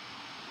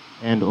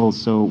 And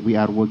also, we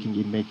are working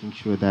in making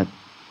sure that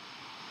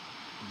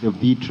the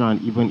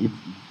VTrans, even if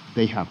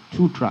they have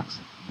 2 tracks,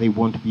 they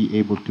won't be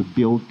able to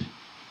build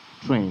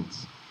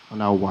trains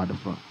on our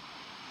waterfront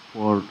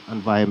for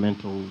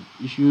environmental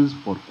issues,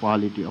 for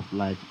quality of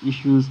life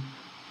issues,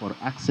 for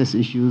access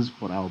issues,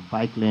 for our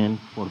bike lane,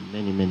 for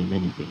many, many,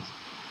 many things.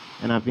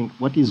 And I think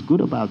what is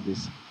good about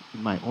this,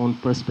 in my own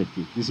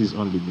perspective, this is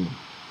only me.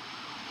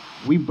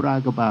 We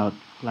brag about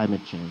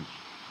climate change.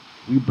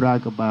 We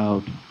brag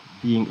about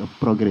being a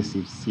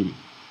progressive city.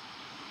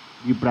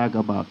 We brag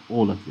about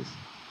all of this.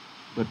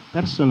 But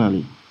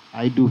personally,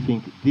 I do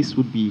think this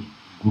would be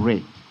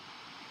great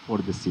for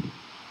the city.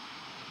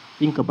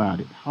 Think about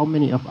it. How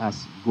many of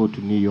us go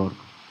to New York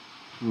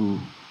through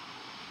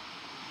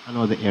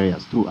another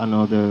areas, through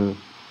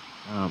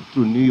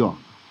New York?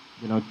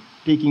 You know,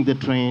 taking the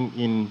train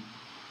in,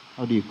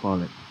 how do you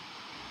call it?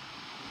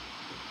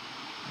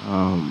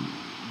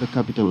 The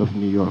capital of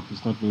New York.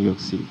 It's not New York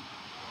City.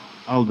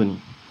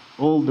 Albany.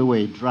 All the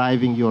way,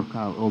 driving your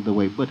car all the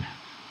way. But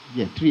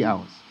yeah, 3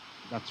 hours.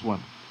 That's one.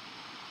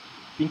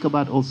 Think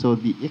about also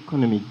the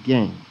economic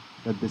gain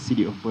that the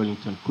city of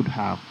Burlington could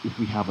have if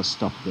we have a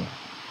stop there.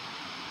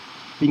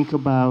 Think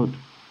about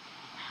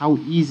how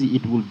easy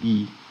it will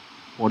be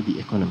for the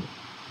economy,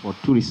 for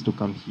tourists to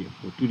come here,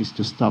 for tourists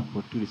to stop,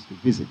 for tourists to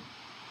visit.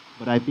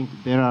 But I think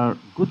there are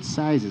good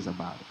sizes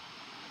about it.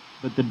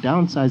 But the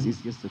downside is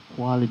just the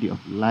quality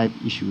of life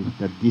issue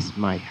that this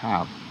might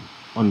have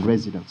on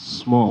residents,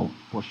 small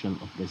portion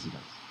of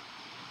residents.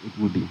 It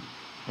will be.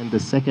 And the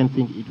second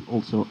thing, it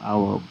also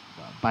our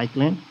bike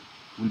lane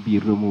will be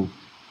removed,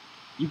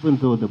 even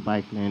though the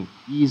bike lane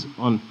is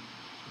on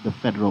the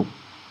federal,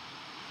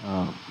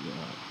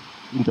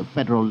 in the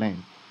federal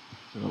lane.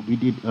 So we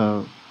did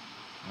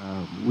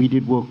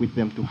work with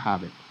them to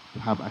have it, to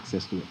have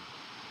access to it.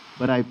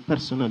 But I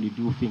personally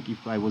do think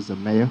if I was the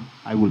mayor,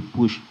 I will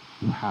push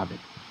to have it.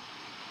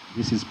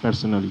 This is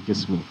personally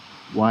just me.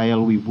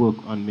 While we work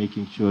on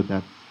making sure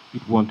that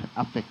it won't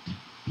affect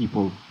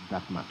people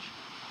that much.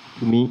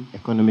 To me,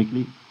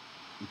 economically,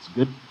 it's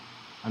good.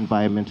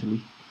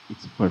 Environmentally,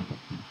 it's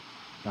perfect.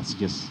 That's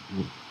just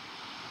me.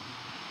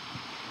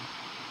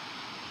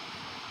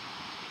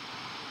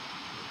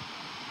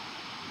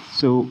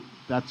 So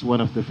that's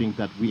one of the things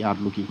that we are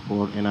looking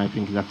for, and I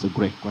think that's a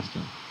great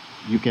question.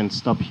 You can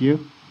stop here,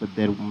 but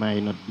there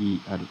may not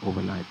be an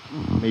overnight.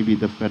 Maybe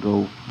the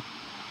federal.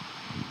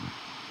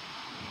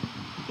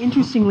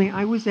 Interestingly,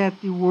 I was at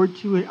the Ward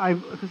 2,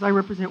 because I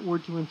represent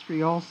Ward 2 and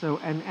 3 also,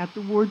 and at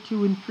the Ward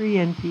 2 and 3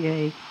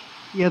 NPA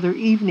the other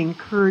evening,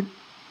 Kurt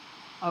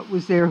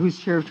was there, who's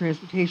chair of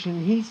transportation,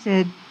 and he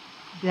said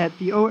that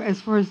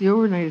as far as the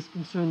overnight is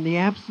concerned, the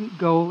absolute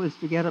goal is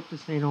to get up to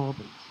St.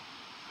 Albans.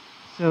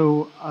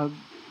 So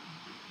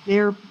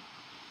the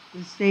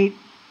state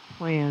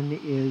plan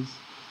is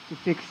to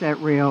fix that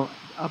rail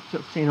up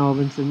to St.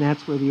 Albans, and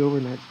that's where the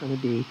overnight's going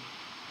to be.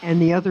 And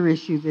the other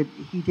issue that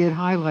he did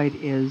highlight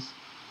is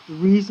the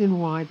reason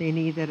why they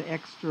need that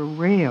extra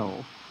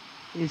rail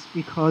is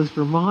because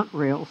Vermont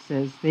Rail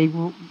says they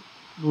won't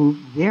move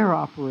their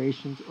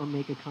operations or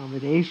make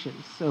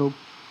accommodations. So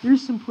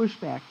there's some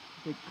pushback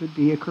that could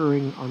be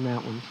occurring on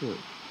that one too.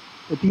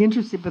 But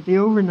the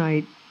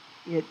overnight,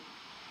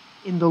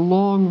 in the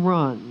long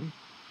run,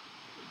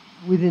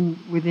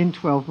 within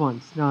 12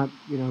 months, not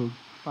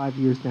 5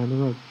 years down the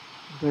road.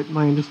 But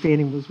my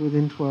understanding was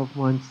within 12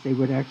 months they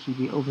would actually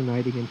be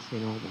overnighting in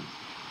St. Albans.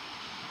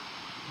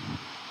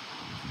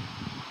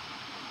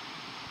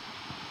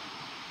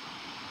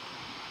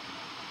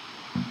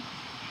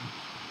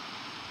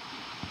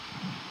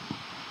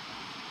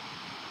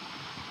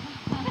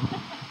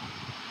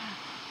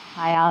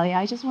 Hi, Ali.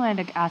 I just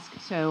wanted to ask,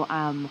 so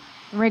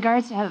in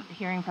regards to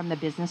hearing from the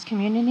business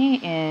community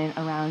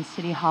around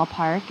City Hall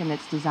Park and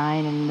its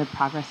design and the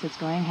progress that's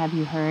going, have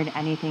you heard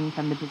anything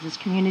from the business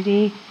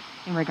community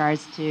in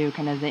regards to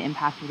kind of the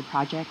impact of the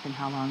project and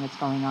how long it's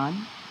going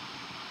on?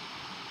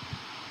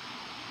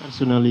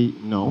 Personally,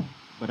 no.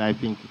 But I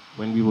think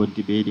when we were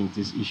debating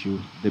this issue,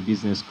 the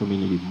business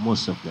community,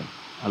 most of them,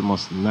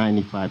 almost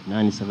 95,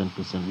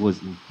 97%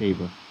 was in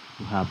favor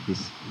to have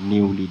this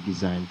newly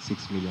designed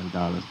 $6 million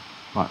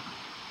park.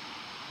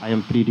 I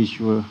am pretty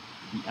sure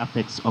the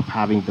effects of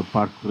having the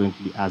park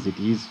currently as it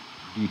is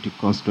due to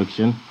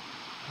construction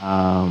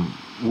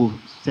will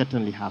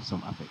certainly have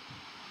some effect.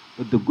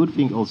 But the good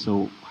thing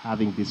also,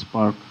 having this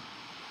park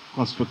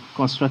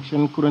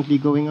construction currently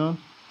going on,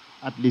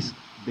 at least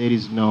there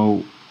is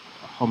no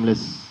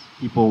homeless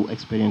people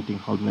experiencing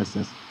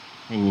homelessness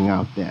hanging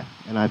out there.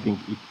 And I think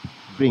it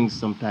brings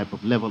some type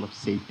of level of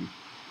safety,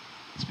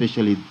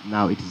 especially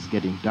now it is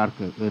getting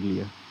darker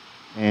earlier,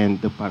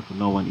 and the park,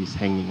 no one is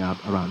hanging out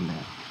around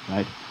there,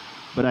 right?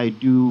 But I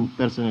do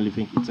personally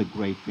think it's a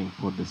great thing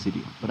for the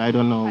city. But I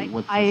don't know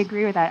what. I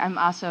agree with that. I'm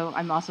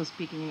also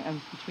speaking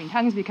between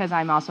tongues because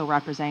I'm also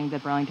representing the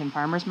Burlington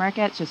Farmers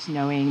Market, just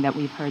knowing that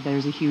we've heard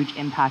there's a huge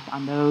impact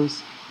on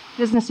those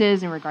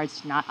businesses in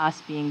regards to not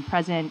us being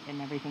present and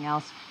everything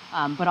else.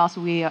 But also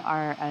we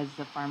are, as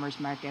the farmers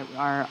market,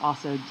 are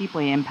also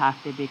deeply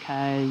impacted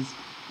because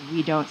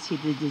we don't see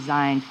the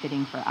design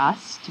fitting for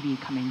us to be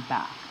coming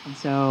back. And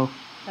so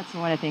that's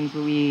one of the things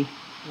that we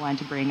wanted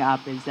to bring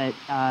up is that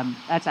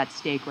that's at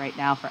stake right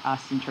now for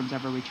us in terms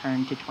of a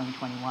return to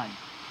 2021.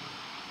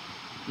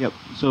 Yep.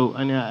 So,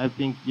 and I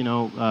think,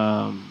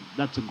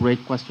 that's a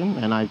great question.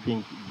 And I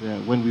think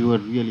when we were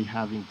really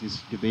having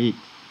this debate,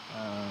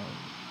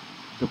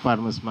 the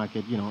farmers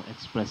market,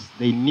 expressed,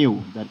 they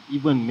knew that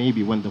even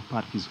maybe when the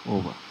park is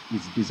over,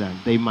 it's designed,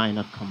 they might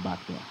not come back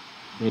there.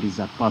 There is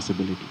that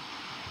possibility.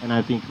 And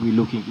I think we're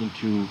looking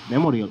into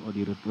memorial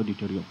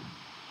auditorium.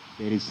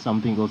 There is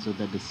something also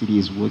that the city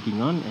is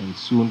working on, and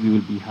soon we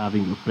will be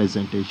having a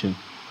presentation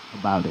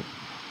about it.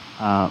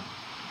 Yeah.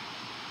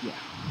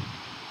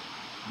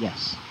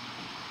 Yes.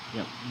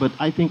 Yeah. But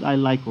I think I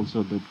like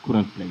also the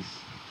current place,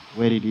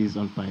 where it is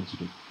on Pine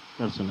Street,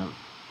 personally.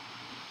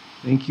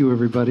 Thank you,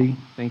 everybody.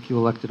 Thank you,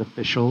 elected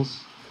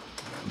officials.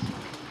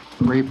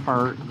 Great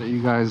part that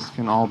you guys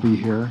can all be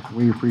here.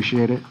 We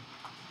appreciate it.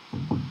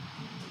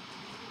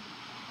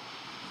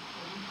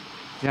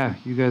 Yeah,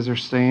 you guys are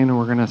staying, and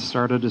we're going to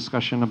start a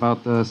discussion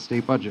about the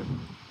state budget.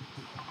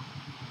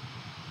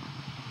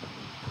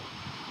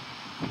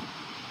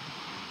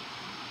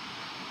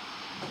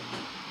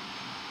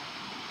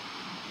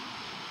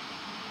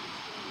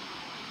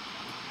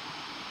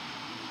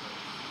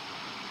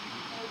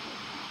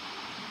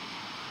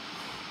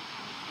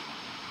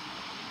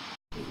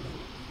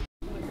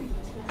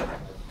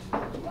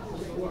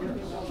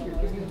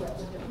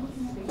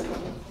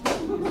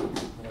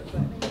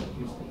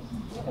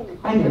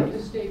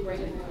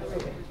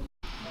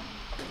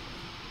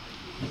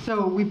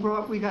 So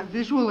we got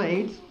visual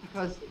aids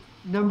because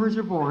numbers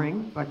are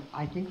boring, but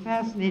I think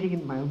fascinating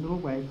in my own little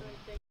way.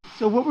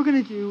 So what we're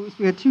going to do is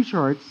we have two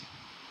charts,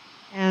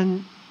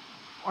 and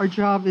our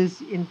job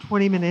is in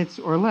 20 minutes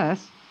or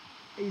less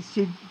is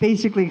to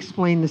basically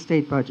explain the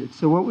state budget.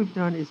 So what we've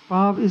done is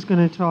Bob is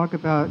going to talk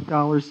about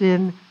dollars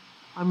in,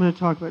 I'm going to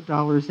talk about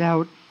dollars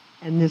out,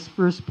 and this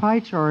first pie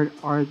chart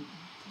are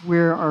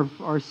where our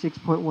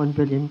 $6.1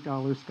 billion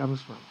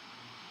comes from.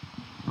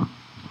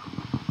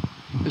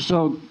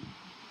 So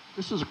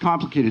this is a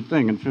complicated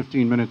thing, and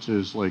 15 minutes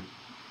is like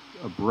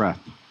a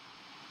breath.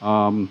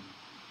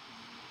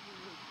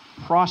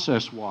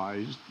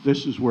 Process-wise,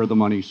 this is where the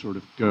money sort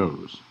of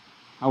goes.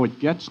 How it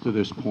gets to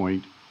this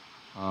point,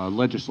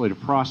 legislative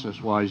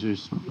process-wise,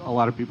 is a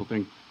lot of people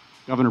think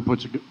governor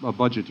puts a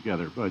budget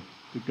together, but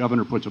the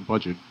governor puts a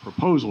budget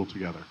proposal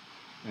together,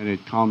 and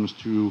it comes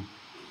to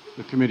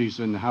the committees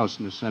in the House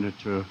and the Senate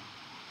to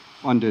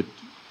fund it,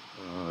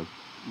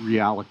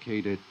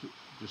 reallocate it,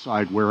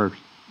 decide where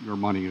your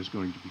money is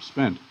going to be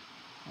spent.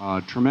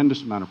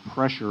 Tremendous amount of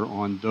pressure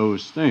on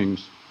those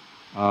things.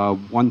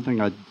 One thing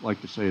I'd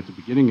like to say at the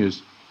beginning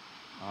is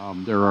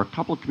there are a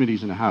couple of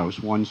committees in the House.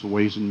 One's the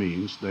Ways and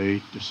Means.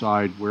 They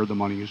decide where the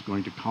money is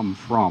going to come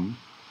from.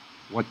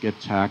 what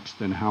gets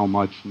taxed and how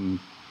much and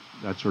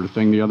that sort of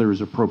thing. The other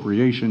is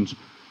appropriations,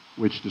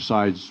 which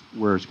decides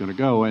where it's going to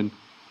go. And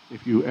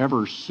if you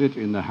ever sit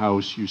in the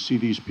House, you see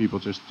these people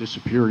just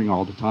disappearing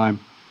all the time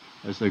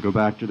as they go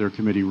back to their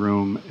committee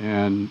room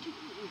and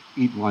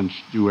eat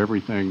lunch, do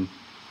everything.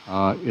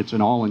 It's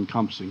an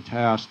all-encompassing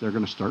task. They're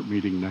going to start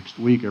meeting next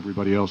week.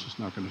 Everybody else is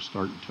not going to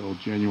start until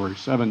January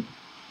 7th.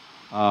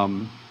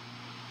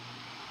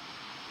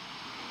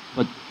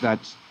 But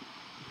that's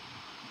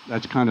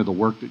kind of the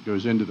work that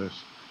goes into this.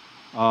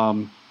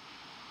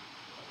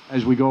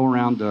 As we go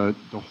around the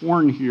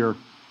horn here,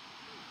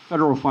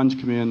 federal funds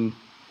come in.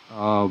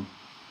 A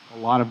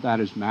lot of that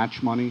is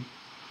match money,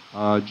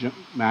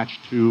 match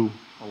to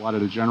a lot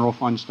of the general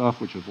fund stuff,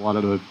 which is a lot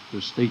of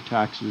the state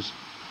taxes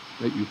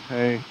that you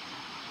pay,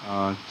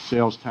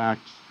 sales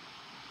tax,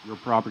 real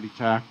property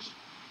tax,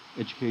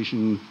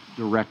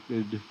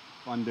 education-directed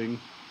funding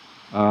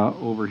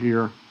over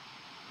here.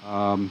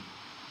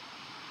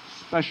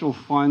 Special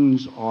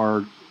funds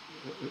are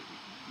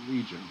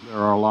legion. There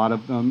are a lot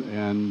of them,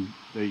 and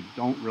they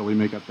don't really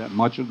make up that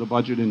much of the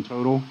budget in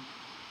total.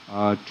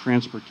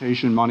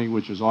 Transportation money,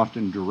 which is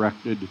often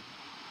directed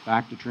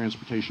back to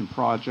transportation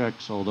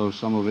projects, although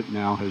some of it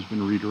now has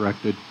been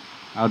redirected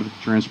out of the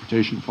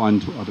transportation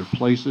fund to other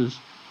places.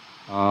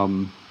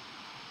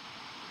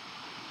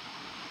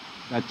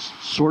 That's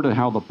sort of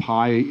how the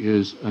pie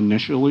is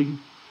initially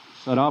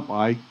set up.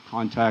 I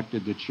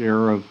contacted the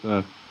chair of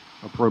the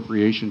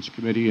Appropriations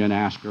Committee and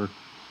asked her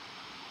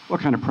what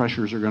kind of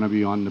pressures are going to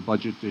be on the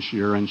budget this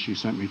year, and she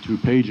sent me 2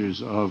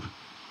 pages of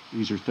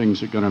these are things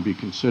that are going to be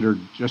considered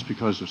just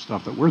because of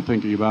stuff that we're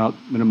thinking about.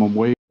 Minimum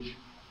wage.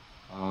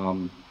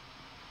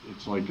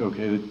 It's like,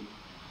 okay,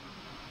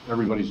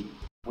 everybody's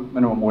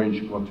minimum wage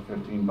should go up to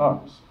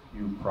 $15.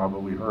 You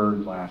probably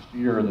heard last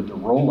year that the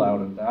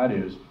rollout of that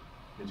is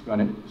it's going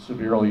to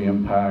severely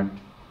impact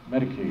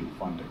Medicaid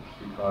funding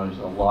because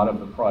a lot of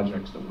the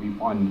projects that we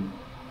fund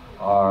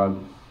are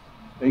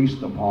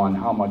based upon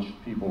how much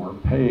people are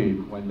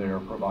paid when they are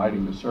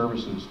providing the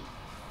services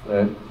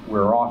that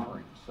we're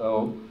offering.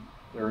 So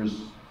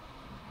there's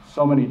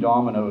so many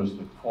dominoes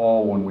that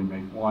fall when we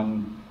make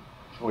one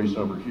choice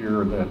over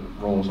here that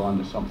rolls on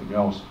to something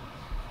else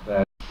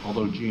that,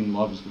 although Jean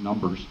loves the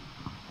numbers,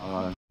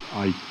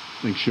 I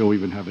think she'll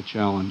even have a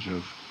challenge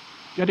of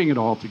getting it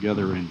all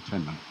together in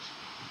 10 minutes.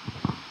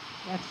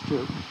 That's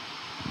true.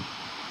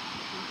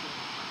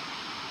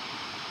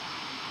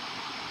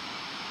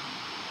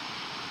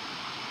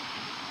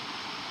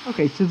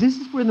 Okay, so this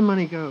is where the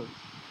money goes.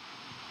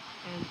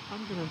 And I'm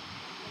going to...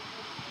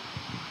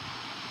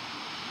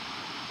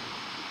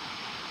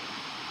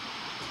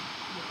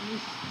 Let me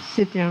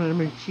sit down and I'm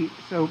going to cheat.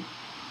 So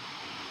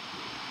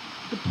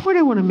the point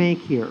I want to make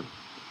here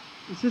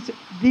is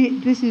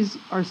this is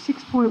our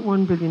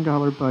 $6.1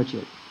 billion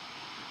budget.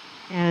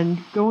 And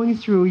going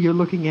through, you're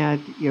looking at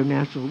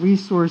natural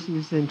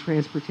resources and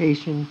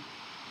transportation,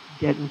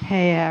 Debt and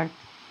Pay Act,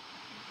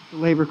 the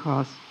labor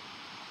costs.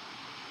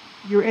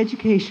 Your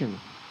education,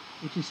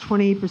 which is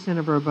 28%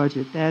 of our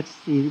budget, that's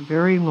the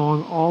very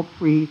long, all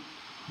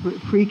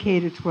pre-K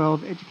to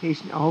 12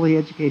 education, all the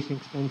education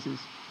expenses.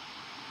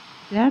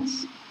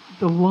 That's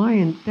the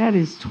line, that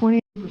is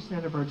 28%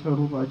 of our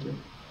total budget.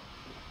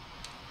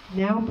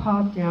 Now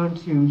pop down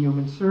to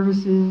human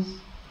services,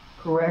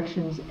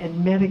 corrections,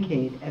 and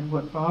Medicaid. And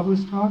what Bob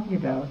was talking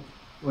about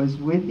was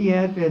with the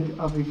advent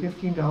of a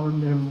 $15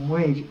 minimum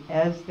wage,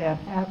 as that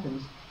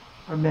happens,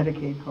 our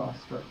Medicaid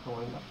costs start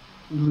going up.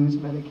 We lose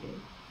Medicaid.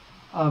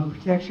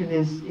 Protection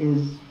is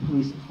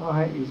police and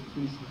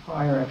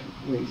fire, actually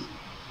police.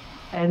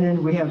 And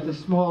then we have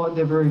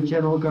the very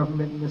general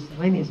government and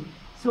miscellaneous.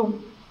 So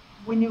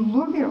when you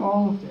look at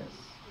all of this,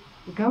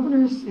 the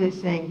governor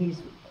is saying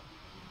he's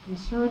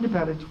concerned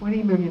about a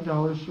 $20 million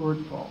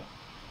shortfall.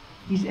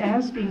 He's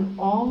asking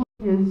all of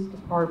his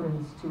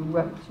departments to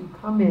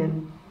come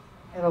in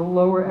at a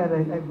lower,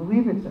 I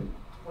believe it's a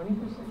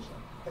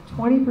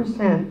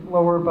 20%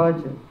 lower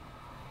budget.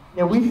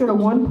 Now we've got a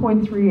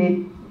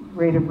 1.38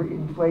 rate of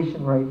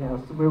inflation right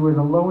now, so we're in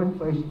a low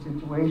inflation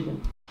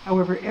situation.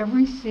 However,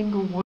 every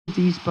single one of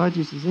these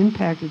budgets is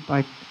impacted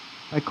by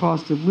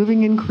cost of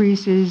living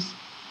increases,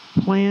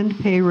 planned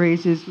pay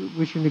raises,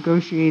 which are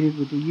negotiated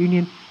with the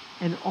union,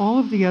 and all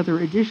of the other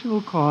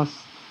additional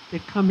costs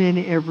that come in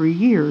every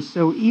year.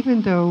 So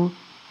even though,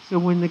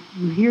 when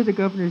you hear the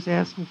governor's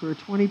asking for a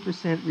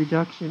 20%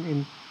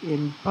 reduction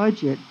in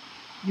budget,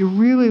 you're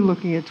really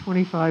looking at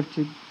 25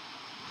 to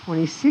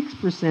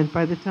 26%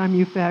 by the time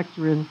you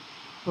factor in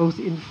both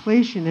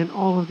inflation and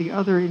all of the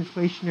other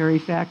inflationary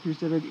factors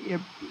that are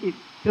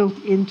built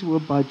into a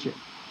budget.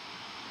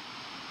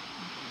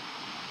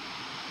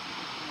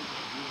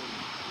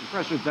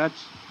 Impressive.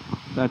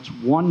 That's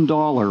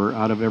 $1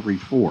 out of every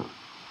 4.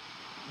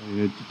 I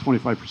mean,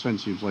 25%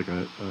 seems like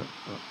a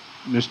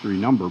mystery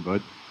number,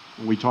 but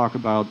when we talk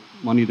about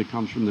money that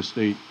comes from the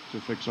state to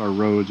fix our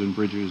roads and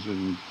bridges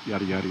and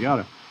yada, yada,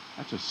 yada,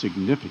 that's a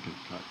significant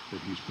cut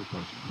that he's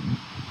proposing.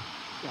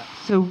 Yeah.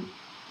 So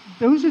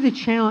those are the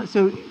challenges.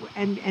 So,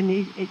 and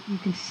you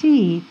can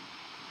see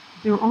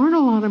there aren't a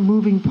lot of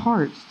moving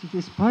parts to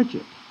this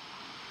budget.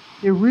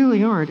 There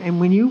really aren't. And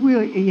when you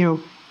really,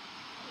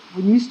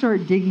 when you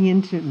start digging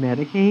into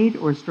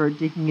Medicaid or start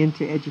digging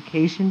into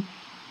education,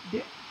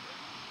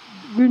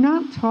 we're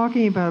not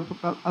talking about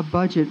a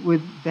budget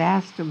with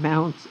vast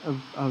amounts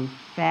of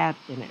fat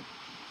in it.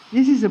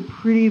 This is a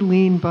pretty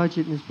lean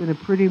budget, and it's been a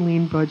pretty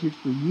lean budget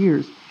for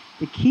years.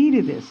 The key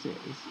to this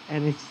is,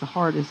 and it's the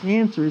hardest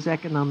answer, is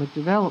economic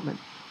development.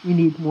 We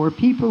need more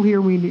people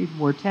here, we need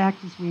more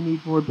taxes, we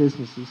need more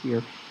businesses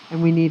here,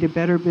 and we need a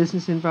better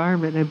business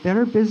environment. And a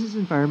better business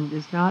environment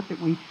is not that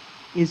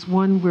is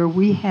one where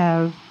we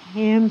have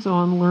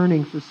hands-on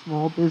learning for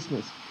small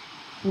business.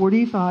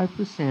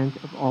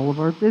 45% of all of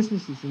our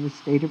businesses in the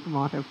state of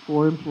Vermont have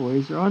 4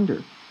 employees or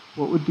under.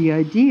 What would be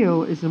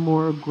ideal is a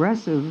more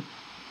aggressive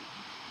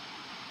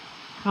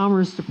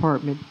Commerce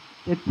Department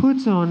that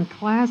puts on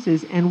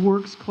classes and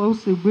works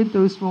closely with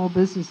those small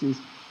businesses,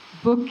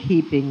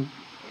 bookkeeping,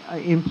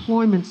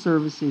 employment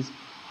services,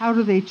 how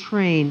do they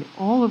train,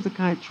 all of the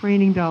kind of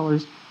training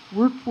dollars,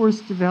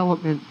 workforce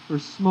development for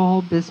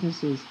small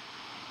businesses.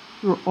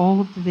 Through all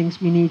of the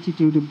things we need to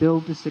do to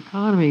build this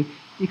economy,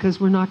 because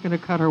we're not going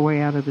to cut our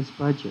way out of this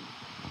budget.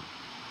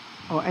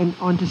 Oh, and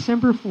on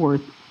December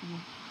 4th,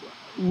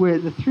 where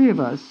the 3 of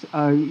us,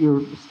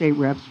 your state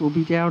reps, will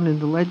be down in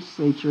the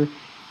legislature.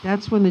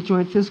 That's when the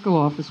Joint Fiscal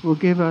Office will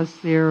give us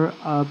their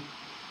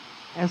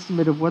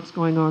estimate of what's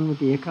going on with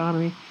the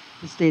economy.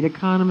 The state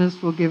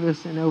economist will give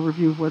us an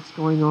overview of what's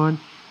going on,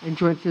 and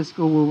Joint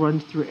Fiscal will run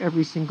through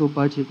every single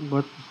budget and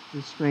what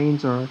the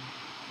strains are.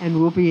 And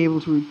we'll be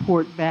able to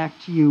report back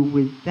to you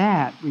with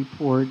that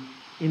report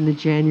in the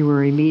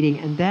January meeting.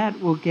 And that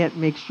will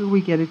make sure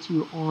we get it to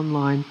you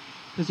online,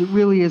 because it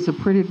really is a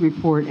printed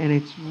report and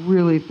it's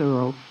really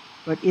thorough.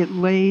 But it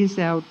lays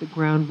out the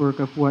groundwork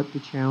of what the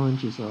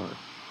challenges are.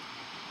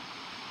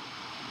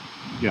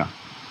 Yeah.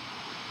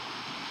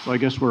 So I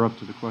guess we're up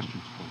to the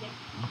questions.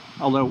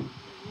 Although,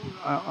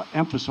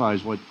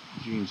 emphasize what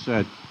Jean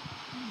said.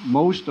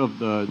 Most of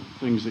the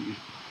things that you,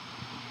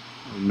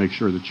 make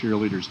sure the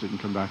cheerleaders didn't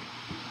come back.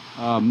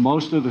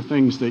 Most of the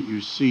things that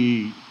you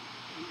see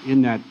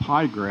in that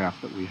pie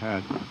graph that we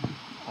had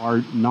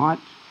are not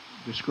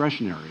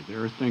discretionary.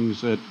 There are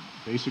things that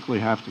basically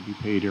have to be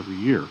paid every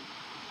year.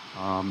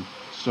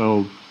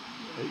 So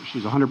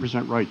she's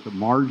 100% right. The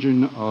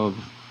margin of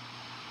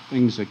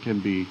things that can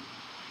be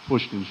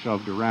pushed and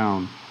shoved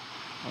around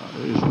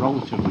is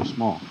relatively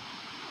small.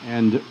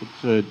 And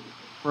to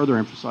further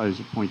emphasize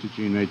the point that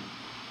Jean made,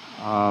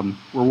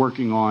 we're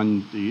working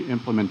on the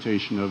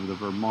implementation of the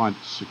Vermont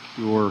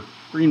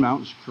Green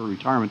Mountain Secure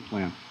Retirement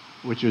Plan,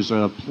 which is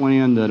a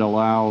plan that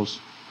allows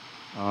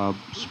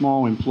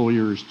small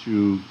employers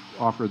to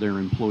offer their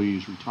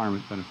employees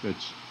retirement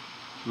benefits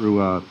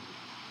through a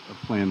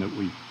plan that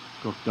we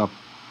cooked up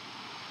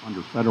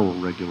under federal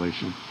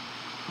regulation.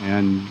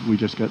 And we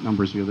just got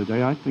numbers the other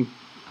day. I think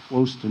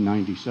close to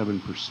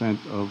 97%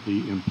 of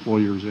the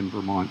employers in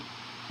Vermont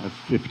have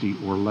 50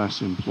 or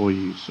less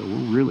employees. So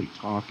we're really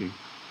talking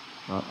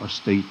a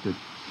state that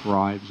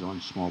thrives on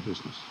small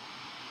business.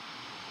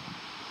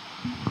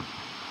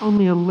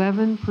 Only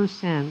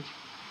 11%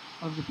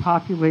 of the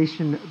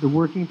population, the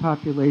working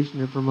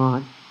population of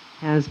Vermont,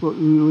 has what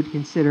we would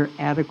consider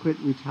adequate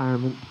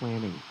retirement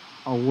planning.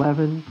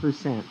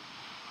 11%.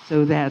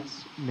 So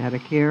that's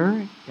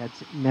Medicare,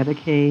 that's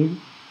Medicaid,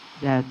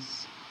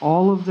 that's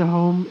all of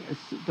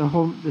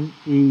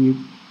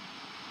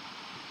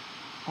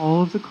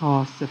all of the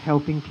costs of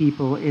helping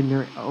people in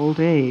their old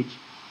age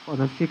on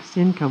a fixed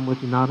income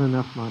with not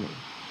enough money.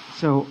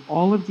 So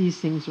all of these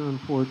things are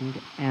important,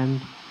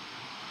 and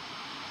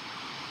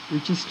they're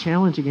just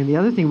challenging. And the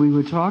other thing we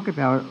would talk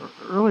about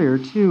earlier,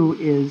 too,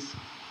 is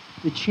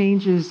the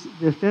changes,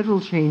 the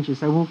federal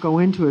changes. I won't go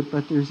into it,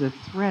 but there's a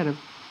threat of,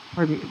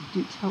 pardon me,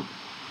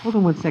 hold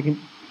on one second.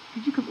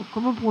 Could you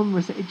come up one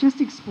more second? Just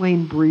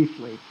explain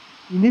briefly.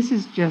 I mean, this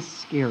is just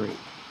scary.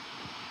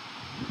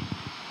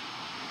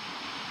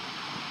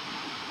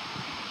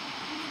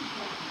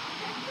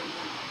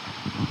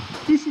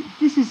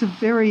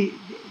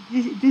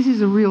 This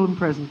is a real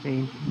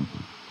presentation.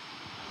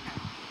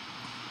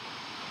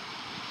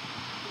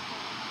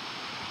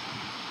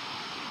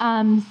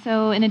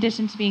 So in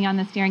addition to being on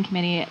the steering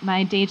committee,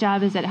 my day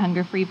job is at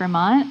Hunger Free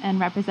Vermont, and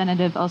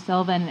Representative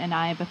O'Sullivan and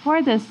I,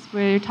 before this,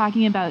 were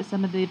talking about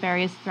some of the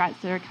various threats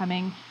that are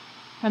coming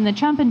from the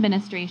Trump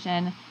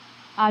administration.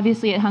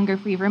 Obviously, at Hunger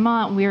Free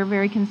Vermont, we're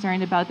very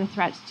concerned about the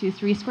threats to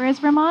 3 Squares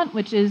Vermont,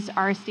 which is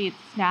our state's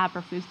SNAP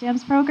or food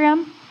stamps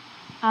program.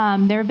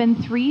 There have been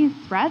 3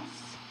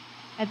 threats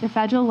at the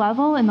federal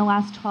level in the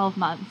last 12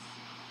 months.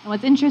 And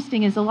what's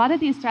interesting is a lot of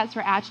these threats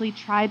were actually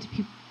tried to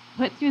be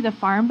put through the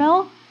Farm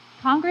Bill.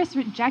 Congress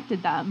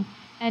rejected them,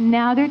 and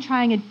now they're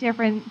trying a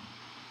different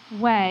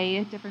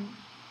way,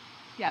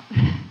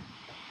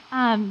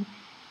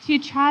 to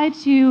try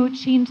to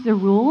change the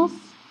rules.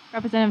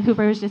 Representative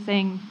Hooper was just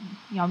saying,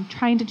 I'm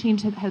trying to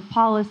change his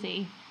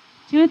policy.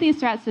 2 of these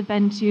threats have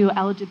been to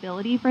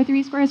eligibility for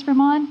 3 Squares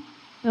Vermont.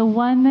 The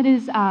one that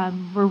is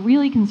we're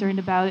really concerned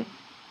about,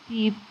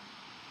 the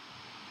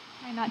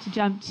try not to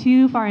jump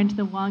too far into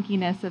the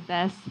wonkiness of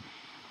this,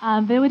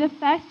 but it would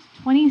affect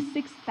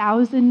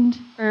 26,000,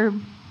 or,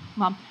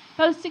 well,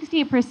 about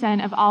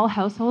 68% of all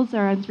households that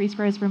are in 3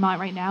 Squares, Vermont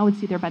right now would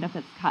see their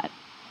benefits cut.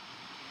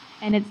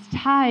 And it's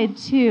tied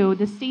to,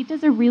 the state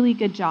does a really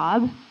good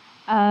job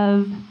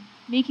of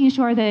making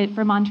sure that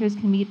Vermonters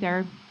can meet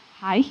their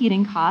high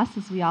heating costs,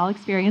 as we all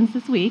experienced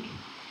this week,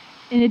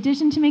 in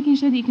addition to making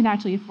sure that you can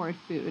actually afford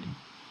food.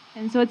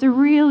 And so it's a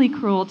really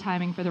cruel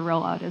timing for the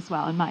rollout as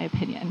well, in my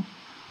opinion.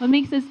 What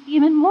makes this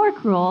even more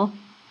cruel,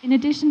 in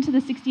addition to the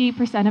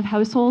 68% of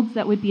households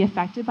that would be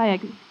affected by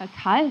a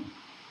cut,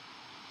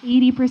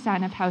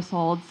 80% of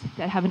households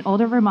that have an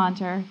older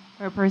Vermonter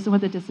or a person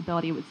with a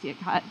disability would see a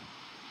cut.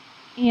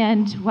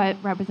 And what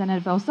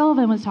Representative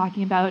O'Sullivan was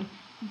talking about,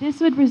 this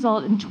would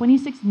result in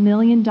 $26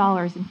 million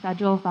in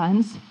federal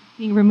funds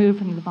being removed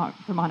from the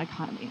Vermont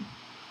economy.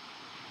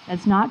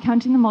 That's not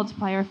counting the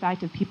multiplier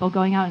effect of people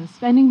going out and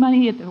spending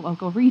money at their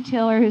local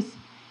retailers.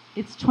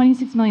 It's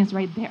 26 million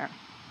right there.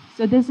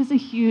 So this is a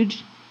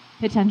huge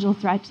potential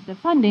threat to the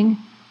funding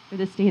for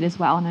the state as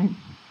well. And I'm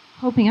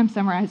hoping I'm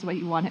summarized what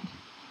you wanted.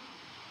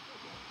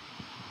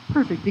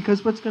 Perfect,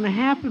 because what's going to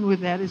happen with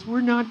that is we're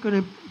not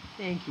going to,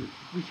 thank you.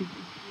 We should,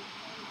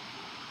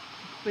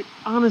 but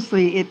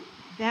honestly,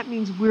 that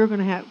means we're going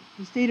to have,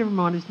 the state of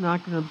Vermont is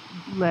not going to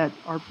let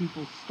our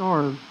people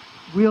starve.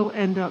 We'll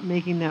end up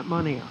making that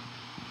money up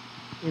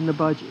in the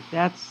budget.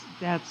 That's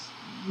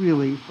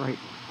really frightening.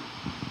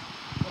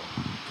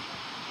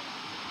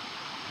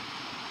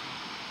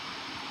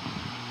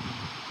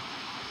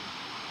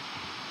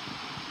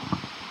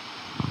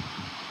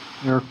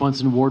 Eric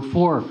Munson, Ward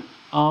 4.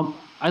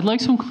 I'd like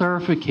some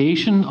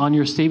clarification on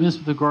your statements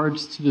with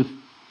regards to the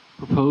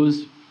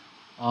proposed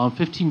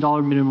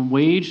 $15 minimum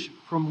wage.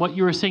 From what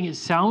you were saying, it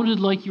sounded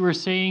like you were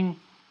saying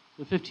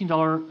the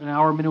 $15 an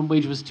hour minimum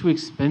wage was too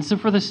expensive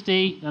for the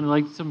state, and I'd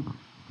like some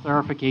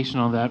clarification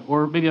on that.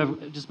 Or maybe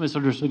I've just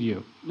misunderstood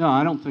you. No,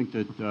 I don't think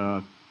that,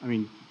 I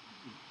mean,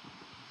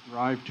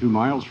 drive 2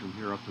 miles from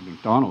here up to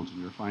McDonald's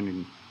and you're finding,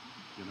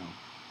 you know,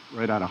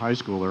 right out of high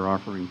school, they're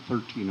offering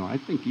 13, or I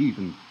think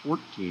even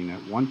 14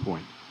 at one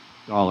point,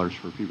 dollars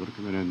for people to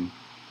come in and,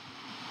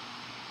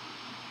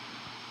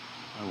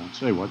 I won't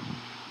say what.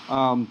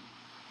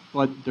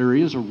 But there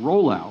is a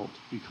rollout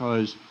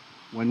because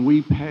when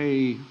we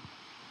pay,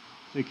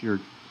 take your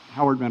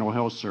Howard Mental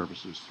Health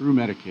Services through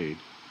Medicaid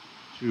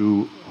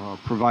to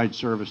provide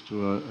service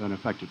to an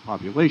affected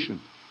population,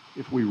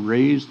 if we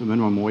raise the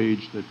minimum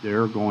wage that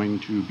they're going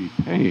to be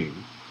paying,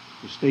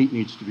 the state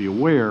needs to be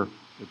aware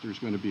that there's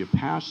going to be a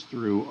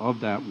pass-through of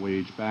that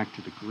wage back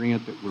to the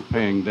grant that we're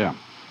paying them.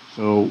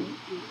 So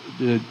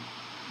the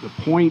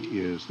point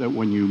is that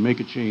when you make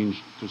a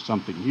change to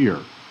something here,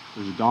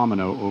 there's a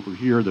domino over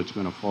here that's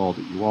going to fall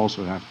that you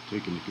also have to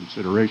take into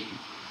consideration.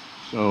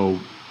 So,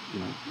 you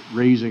know,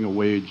 raising a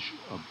wage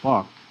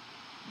 $1,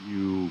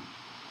 you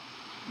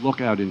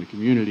look out in the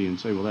community and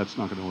say, well, that's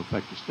not going to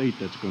affect the state,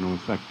 that's going to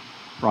affect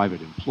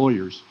private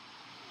employers.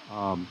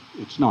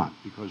 It's not,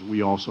 because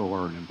we also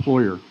are an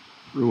employer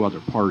through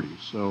other parties.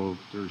 So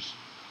there's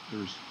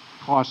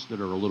costs that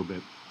are a little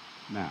bit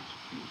masked.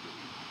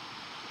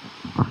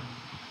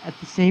 At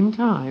the same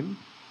time,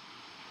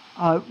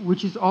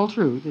 which is all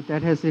true,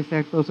 that has the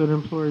effect both on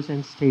employers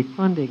and state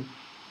funding,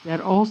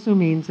 that also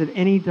means that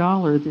any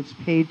dollar that's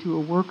paid to a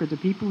worker, the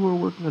people who are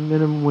working on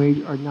minimum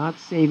wage are not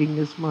saving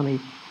this money.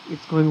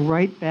 It's going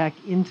right back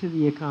into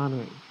the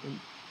economy. And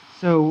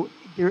so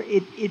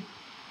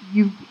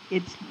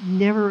it's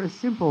never a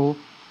simple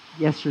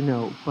yes or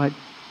no, but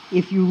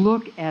if you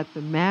look at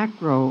the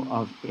macro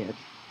of it,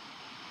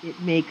 it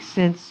makes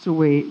sense to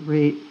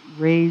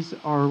raise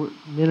our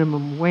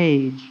minimum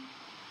wage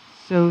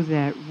so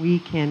that we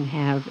can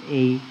have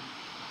a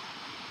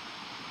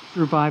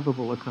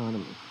survivable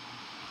economy.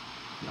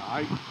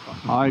 Yeah,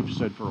 I've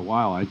said for a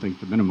while, I think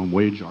the minimum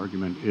wage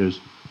argument is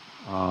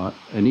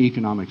an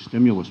economic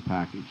stimulus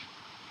package,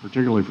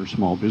 particularly for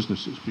small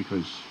businesses,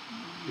 because,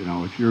 you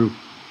know, if you're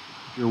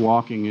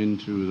walking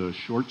into the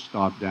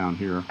shortstop down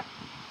here,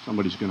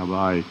 somebody's going to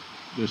buy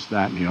this,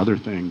 that, and the other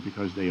thing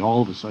because they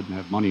all of a sudden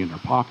have money in their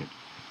pocket,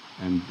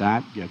 and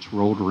that gets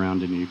rolled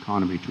around in the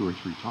economy 2 or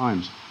 3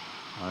 times.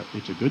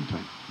 It's a good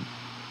thing.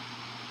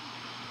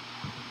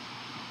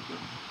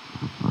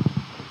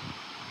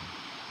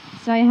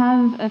 So I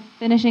have a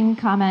finishing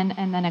comment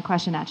and then a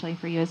question actually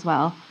for you as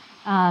well.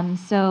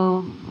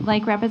 So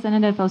like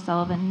Representative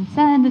O'Sullivan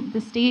said,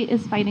 the state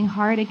is fighting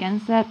hard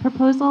against that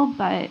proposal,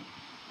 but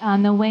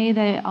the way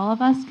that all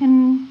of us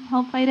can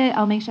help fight it,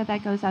 I'll make sure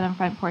that goes out on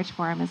Front Porch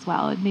Forum as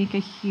well. It would make a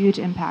huge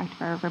impact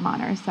for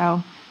Vermonters.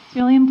 So it's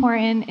really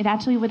important. It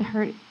actually would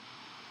hurt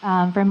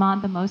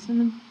Vermont the most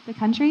in the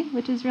country,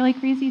 which is really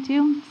crazy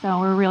too. So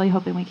we're really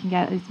hoping we can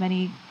get as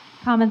many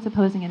comments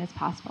opposing it as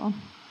possible.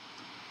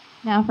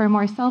 Now, for a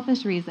more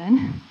selfish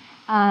reason,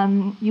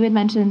 you had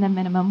mentioned the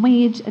minimum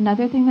wage.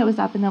 Another thing that was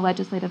up in the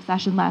legislative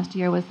session last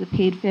year was the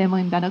paid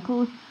family and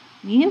medical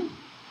leave.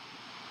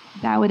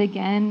 That would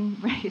again,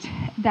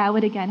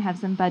 have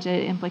some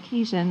budget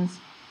implications.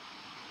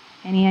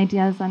 Any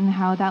ideas on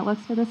how that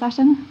looks for the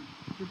session?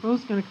 they're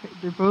both going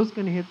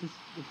to hit the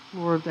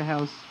floor of the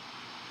House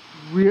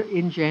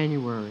in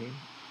January.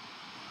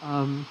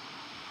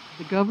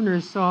 The governor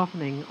is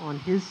softening on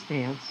his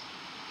stance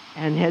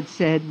and had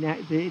said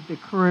the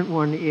current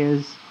one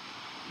is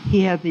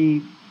he had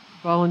the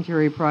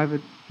voluntary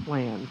private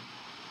plan,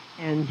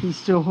 and he's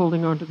still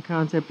holding on to the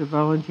concept of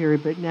voluntary,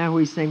 but now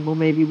he's saying, well,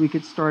 maybe we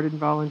could start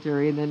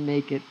involuntary and then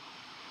make it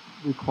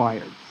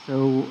required.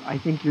 So I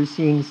think you're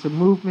seeing some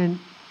movement.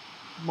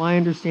 My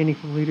understanding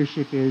from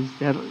leadership is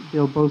that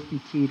they'll both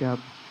be teed up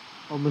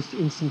almost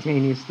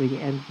instantaneously,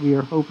 and we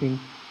are hoping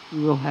we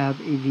will have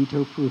a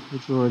veto-proof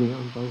majority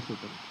on both of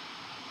them.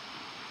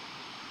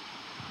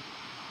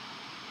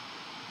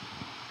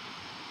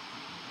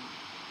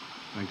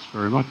 Thanks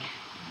very much.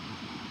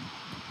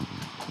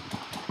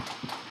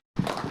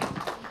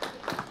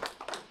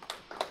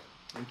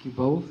 Thank you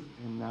both.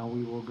 And now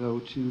we will go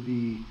to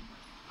the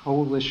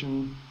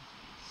coalition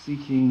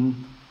seeking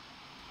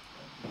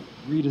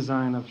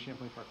redesign of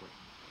Champlain Parkway.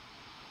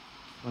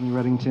 Lenny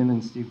Reddington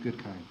and Steve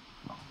Goodkind.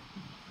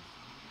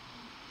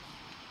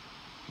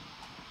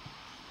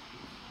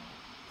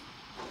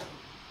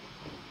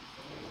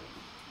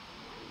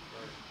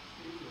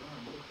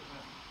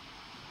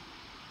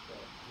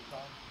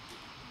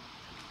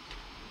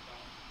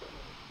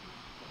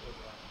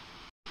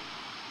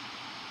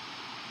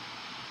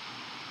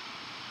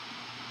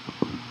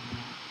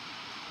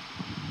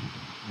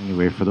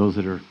 Anyway, for those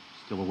that are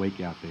still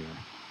awake out there,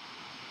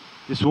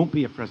 this won't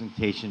be a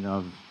presentation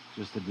of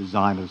just the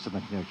design of the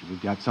Southern Connector.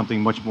 We've got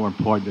something much more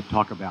important to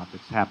talk about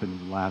that's happened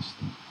in the last,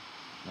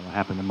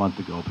 happened a month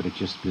ago, but it's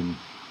just been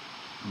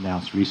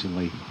announced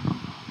recently.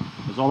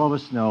 As all of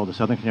us know, the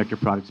Southern Connector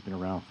project's been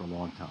around for a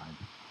long time.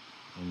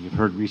 And you've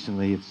heard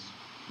recently it's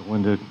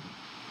going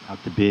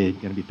out to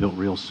bid, going to be built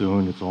real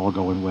soon. It's all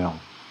going well.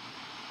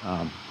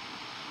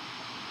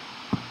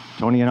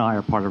 Tony and I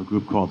are part of a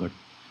group called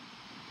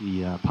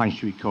the Pine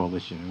Street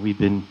Coalition, and we've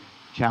been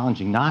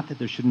challenging, not that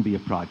there shouldn't be a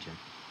project,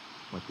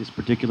 but this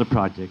particular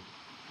project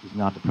is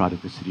not the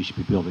project the city should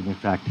be building. In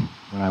fact,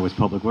 when I was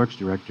Public Works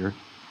Director,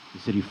 the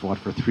city fought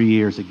for 3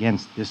 years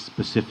against this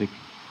specific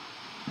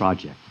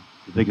project.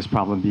 The biggest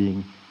problem being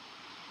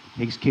it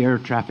takes care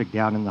of traffic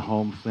down in the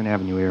Home, Flint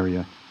Avenue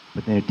area,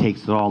 but then it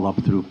takes it all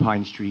up through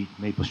Pine Street,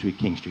 Maple Street,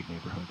 King Street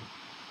neighborhood.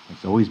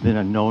 It's always been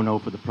a no-no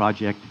for the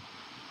project.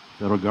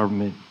 The federal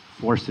government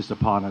forced this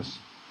upon us.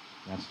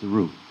 That's the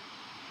route.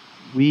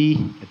 We,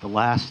 at the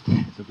last,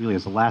 really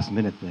as a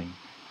last-minute thing,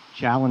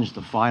 challenged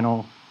the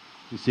final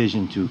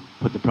decision to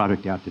put the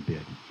project out to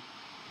bid.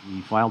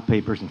 We filed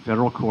papers in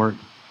federal court.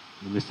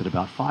 We listed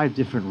about 5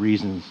 different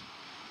reasons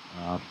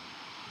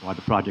why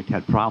the project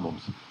had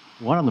problems.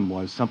 One of them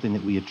was something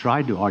that we had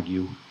tried to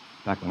argue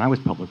back when I was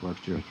Public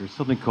Works Director,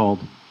 something called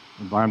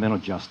environmental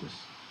justice.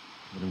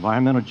 What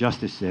environmental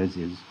justice says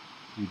is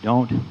you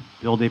don't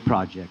build a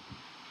project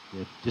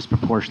that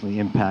disproportionately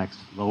impacts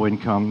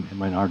low-income and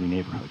minority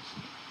neighborhoods.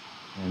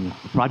 And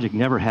the project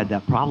never had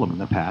that problem in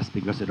the past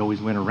because it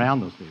always went around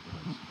those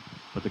neighborhoods.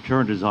 But the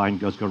current design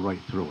does go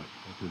right through it,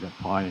 through that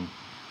Pine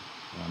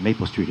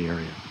Maple Street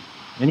area.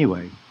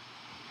 Anyway,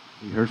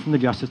 we heard from the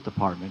Justice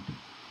Department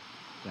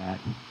that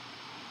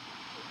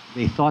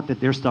they thought that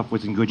their stuff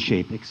was in good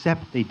shape,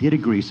 except they did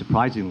agree,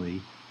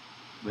 surprisingly,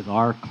 with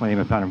our claim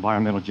about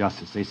environmental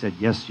justice. They said,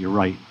 yes, you're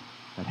right,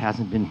 that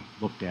hasn't been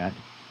looked at,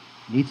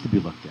 needs to be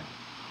looked at.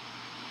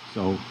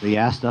 So they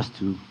asked us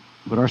to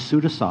put our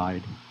suit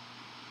aside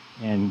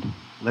and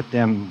let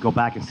them go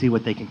back and see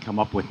what they can come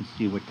up with and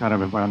see what kind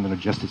of environmental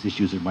justice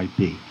issues there might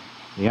be.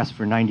 They asked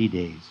for 90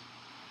 days.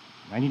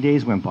 90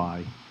 days went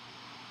by.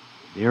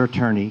 Their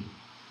attorney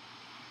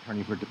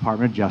for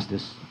Department of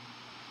Justice,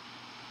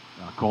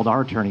 called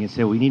our attorney and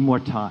said, we need more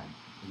time.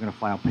 We're going to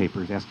file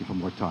papers asking for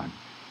more time.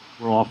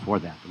 We're all for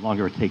that. The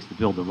longer it takes to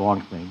build the wrong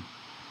thing,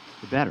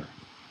 the better.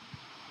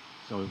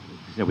 So they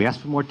said, we asked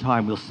for more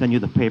time, we'll send you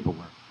the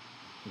paperwork.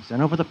 We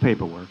sent over the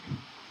paperwork.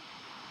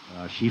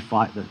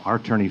 Our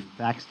attorney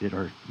faxed it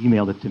or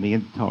emailed it to me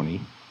and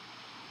Tony.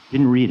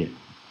 Didn't read it.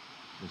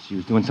 She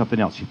was doing something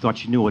else. She thought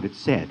she knew what it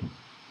said.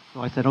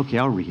 So I said, okay,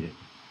 I'll read it.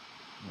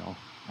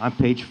 On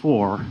page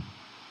 4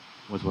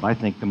 was what I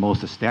think the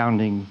most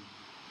astounding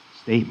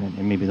statement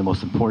and maybe the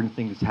most important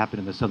thing that's happened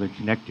in the Southern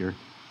Connector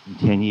in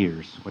 10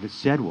 years. What it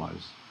said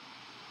was,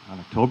 on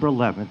October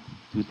 11th,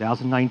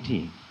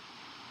 2019,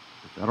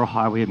 the Federal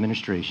Highway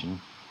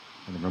Administration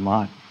and the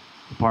Vermont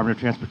Department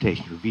of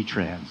Transportation, or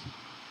VTrans,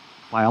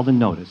 filed a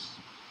notice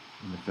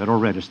in the Federal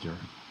Register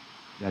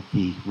that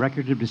the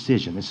record of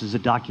decision, this is a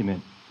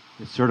document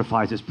that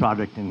certifies this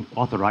project and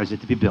authorizes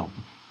it to be built.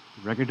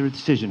 The record of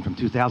decision from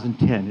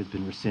 2010 has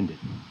been rescinded.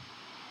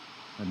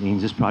 That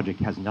means this project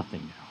has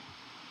nothing now.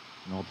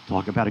 And all the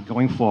talk about it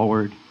going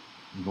forward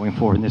and going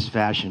forward in this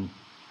fashion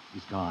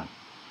is gone.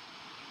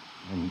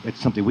 And it's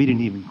something we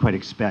didn't even quite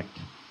expect.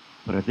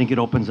 But I think it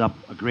opens up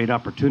a great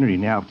opportunity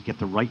now to get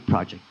the right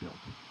project built.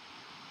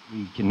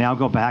 We can now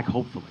go back,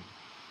 hopefully,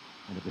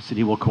 and if the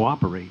city will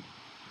cooperate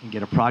and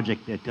get a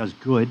project that does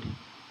good,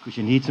 because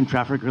you need some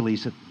traffic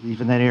relief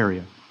in that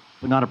area,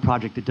 but not a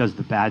project that does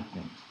the bad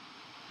things.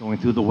 going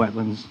through the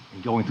wetlands,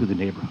 and going through the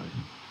neighborhood.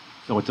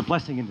 So it's a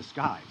blessing in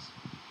disguise.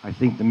 I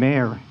think the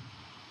mayor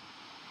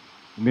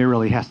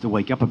really has to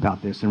wake up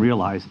about this and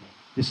realize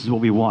this is what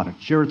we want. And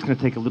sure, it's going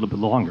to take a little bit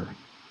longer,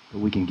 but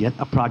we can get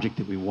a project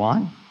that we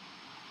want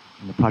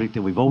and the project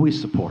that we've always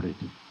supported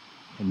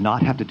and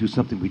not have to do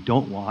something we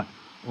don't want,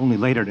 only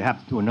later to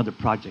have to do another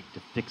project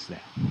to fix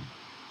that.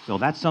 So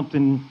that's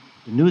something,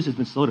 the news has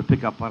been slow to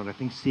pick up on it. I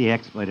think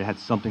CX might have had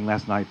something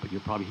last night, but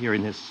you're probably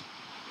hearing this,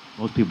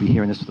 most people be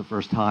hearing this for the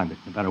first time. But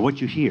no matter what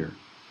you hear,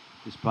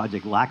 this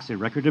project lacks a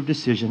record of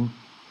decision,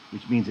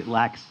 which means it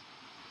lacks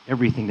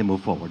everything to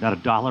move forward. Not a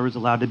dollar is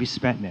allowed to be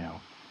spent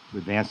now to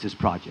advance this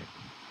project.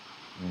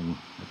 And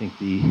I think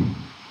the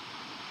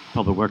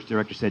Public Works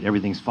Director said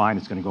everything's fine,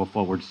 it's going to go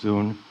forward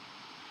soon.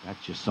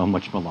 That's just so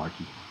much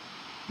malarkey.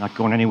 Not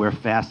going anywhere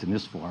fast in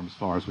this form as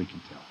far as we can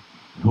tell.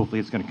 And hopefully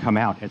it's going to come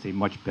out as a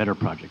much better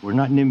project. We're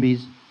not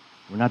NIMBYs,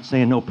 we're not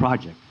saying no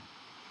project,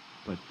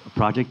 but a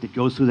project that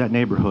goes through that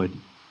neighborhood,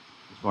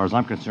 as far as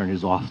I'm concerned,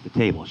 is off the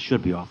table,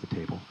 should be off the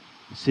table.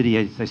 The city,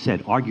 as I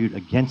said, argued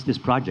against this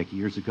project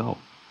years ago.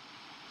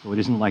 So it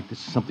isn't like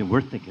this is something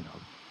we're thinking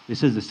of.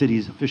 This is the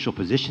city's official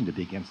position to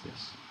be against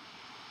this.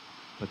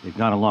 But they've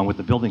gone along with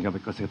the building of it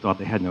because they thought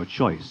they had no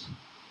choice.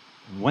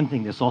 And one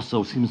thing this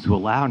also seems to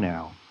allow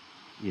now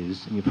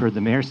is, and you've heard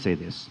the mayor say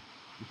this,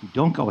 if we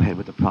don't go ahead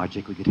with the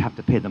project, we could have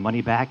to pay the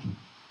money back,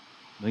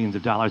 millions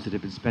of dollars that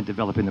have been spent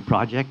developing the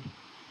project.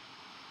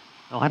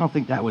 Well, I don't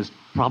think that was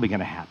probably going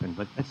to happen,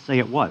 but let's say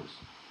it was.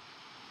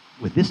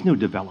 With this new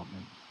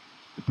development,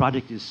 the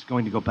project is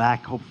going to go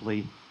back,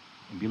 hopefully,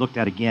 and be looked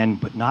at again,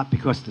 but not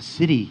because the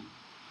city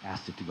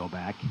asked it to go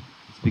back.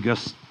 It's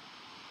because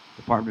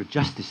the Department of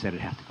Justice said it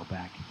has to go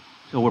back.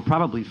 So we're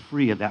probably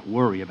free of that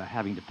worry about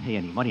having to pay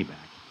any money back.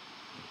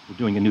 We're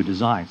doing a new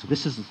design. So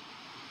this is,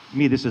 to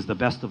me, this is the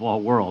best of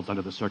all worlds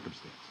under the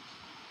circumstances.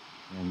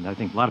 And I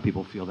think a lot of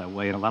people feel that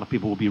way, and a lot of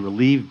people will be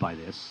relieved by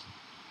this.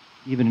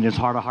 Even in his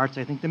heart of hearts,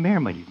 I think the mayor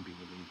might even be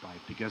relieved by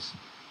it, because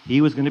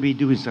he was going to be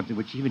doing something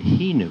which even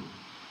he knew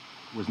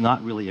was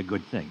not really a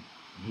good thing.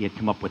 He had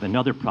come up with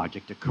another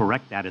project to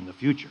correct that in the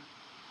future.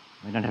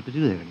 Might not have to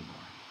do that anymore.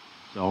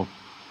 So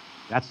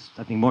that's,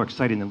 I think, more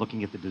exciting than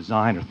looking at the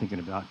design or thinking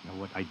about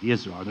what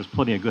ideas there are. There's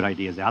plenty of good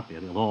ideas out there.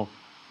 They'll all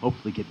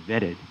hopefully get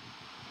vetted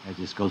as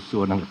this goes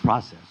through another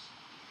process.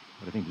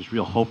 But I think there's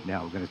real hope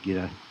now. We're going to get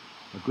a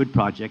good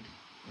project,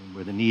 and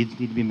where the needs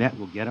need to be met,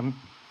 we'll get them.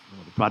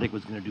 The project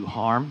was going to do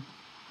harm,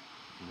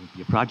 there won't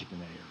be a project in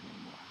that area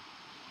anymore.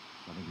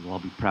 So I think we'll all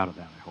be proud of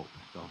that, I hope.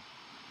 So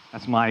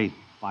that's my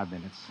 5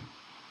 minutes.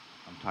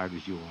 I'm tired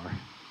as you are.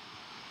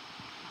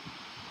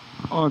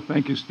 Oh,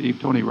 thank you, Steve.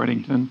 Tony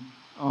Reddington.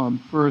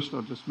 First,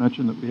 I'll just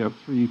mention that we have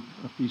 3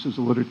 pieces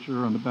of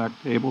literature on the back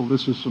table.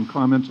 This is some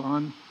comments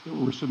that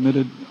were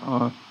submitted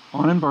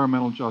on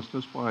environmental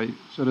justice by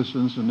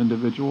citizens and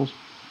individuals.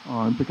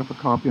 And pick up a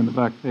copy on the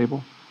back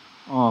table.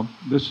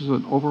 This is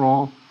an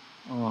overall,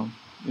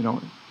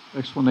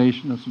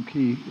 explanation of some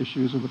key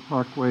issues of the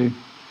parkway.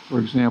 For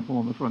example,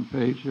 on the front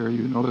page here,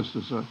 you notice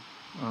there's a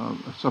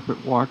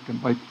separate walk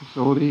and bike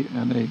facility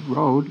and a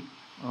road.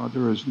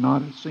 There is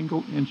not a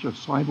single inch of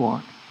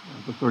sidewalk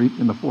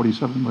in the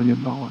 $47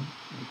 million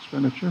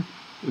expenditure.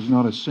 There's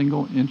not a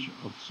single inch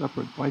of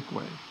separate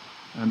bikeway.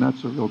 And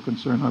that's a real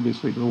concern,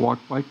 obviously, to the Walk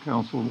Bike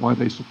Council, and why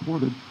they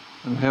supported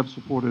and have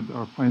supported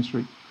our Pine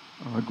Street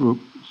group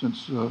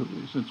since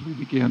we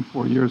began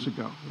 4 years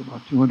ago. We're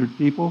about 200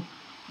 people,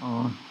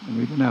 and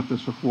we've been at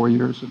this for 4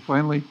 years. And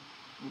finally,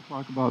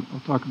 I'll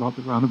talk about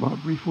the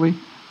roundabout briefly.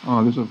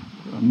 There's a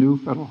new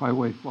federal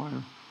highway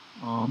flyer.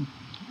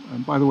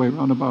 And by the way,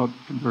 roundabout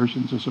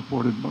conversions are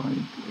supported by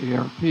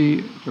ARP,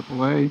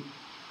 AAA,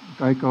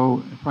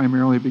 Geico,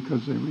 primarily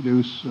because they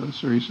reduce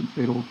serious and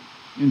fatal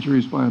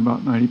injuries by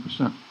about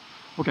 90%.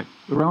 Okay,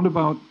 the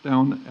roundabout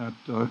down at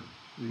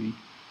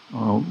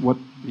what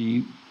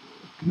the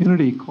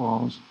community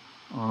calls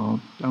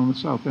down the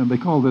south end, they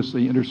call this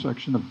the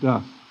intersection of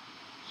death.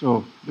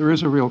 So there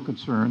is a real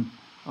concern.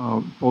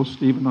 Both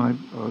Steve and I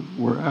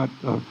were at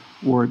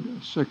Ward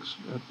 6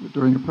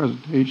 during a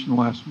presentation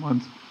last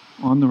month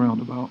on the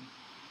roundabout.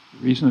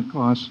 The reason it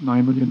costs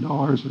 $9 million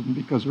isn't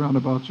because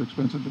roundabouts are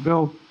expensive to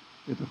build.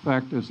 The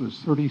fact is there's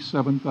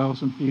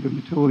 37,000 feet of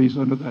utilities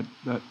under that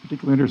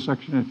particular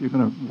intersection. And if you're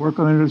going to work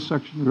on an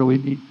intersection, you really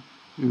need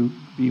to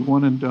be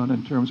one and done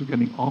in terms of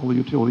getting all the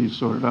utilities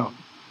sorted out.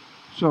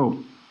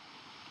 So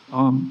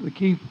the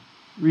key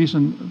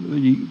reason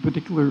the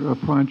particular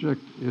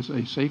project is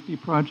a safety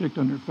project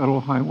under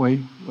federal highway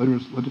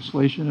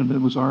legislation, and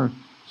it was our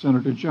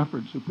Senator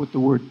Jeffords who put the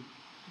word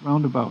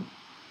roundabout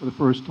for the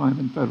first time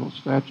in federal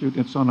statute.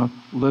 It's on a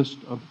list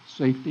of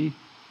safety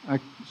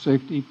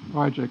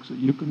projects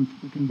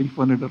that can be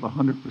funded at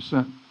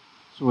 100%.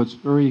 So it's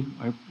very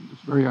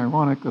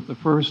ironic that the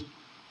first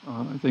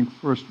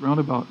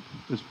roundabout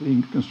that's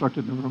being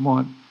constructed in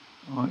Vermont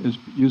is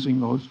using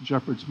those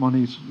Jeffords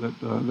monies,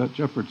 that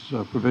Jeffords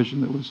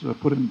provision that was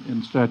put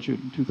in statute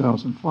in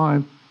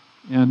 2005,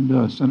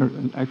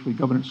 and actually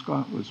Governor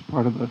Scott was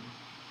part of the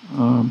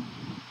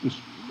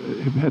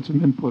had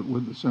some input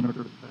with the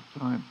senator at that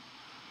time.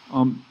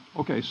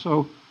 Okay,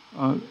 so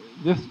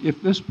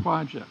if this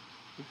project,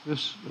 if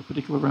this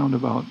particular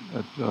roundabout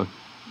at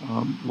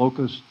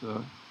Locust,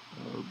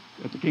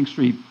 at the King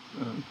Street,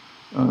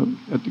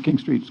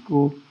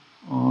 School,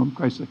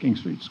 Christ the King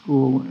Street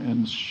School,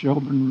 and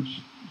Shelburne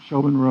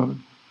Road,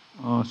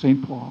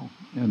 St. Paul,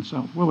 and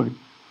South Willard,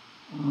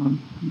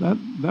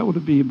 that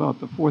would be about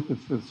the fourth or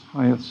fifth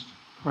highest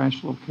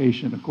crash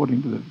location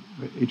according to the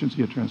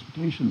Agency of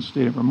Transportation in the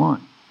state of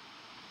Vermont.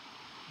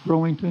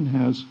 Burlington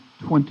has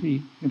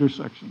 20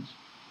 intersections.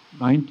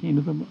 19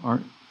 of them are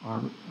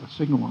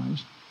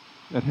signalized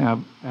that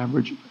have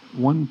average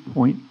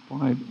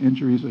 1.5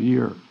 injuries a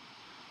year.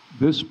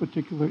 This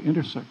particular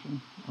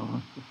intersection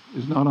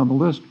is not on the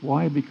list.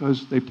 Why?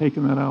 Because they've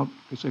taken that out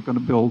because they're going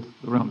to build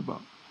the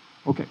roundabout.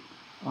 Okay.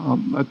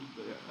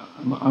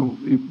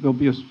 There'll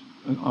be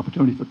an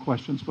opportunity for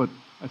questions, but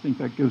I think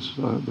that gives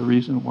the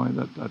reason why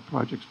that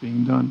project's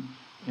being done.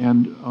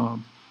 And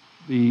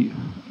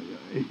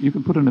you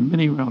can put in a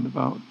mini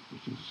roundabout,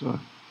 which is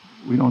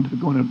we don't have to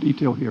go into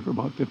detail here, for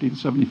about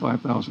 $50,000 to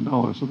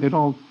 $75,000. So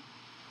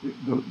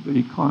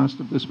the cost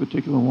of this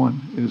particular one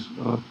is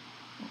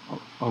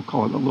I'll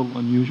call it a little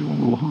unusual, a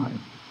little high.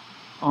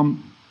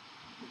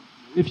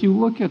 If you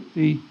look at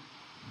the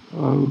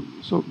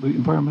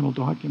environmental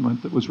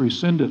document that was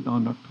rescinded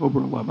on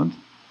October 11th,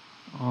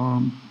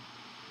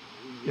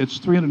 it's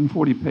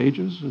 340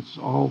 pages. It's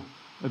all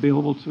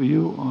available to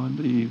you on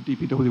the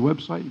DPW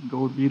website. You can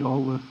go and read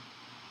all the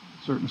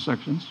certain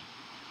sections.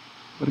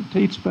 But it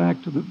dates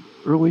back to the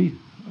early,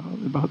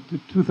 about the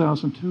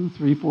 2002,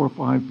 3, 4,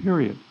 5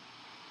 period.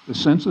 The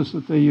census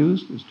that they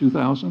used is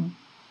 2000.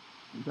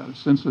 We've got a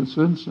census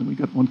since, and we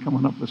got one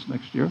coming up this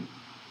next year.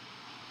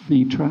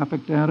 The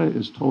traffic data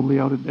is totally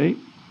out of date.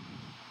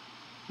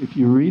 If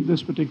you read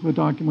this particular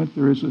document,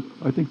 there is,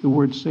 I think the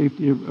word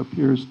safety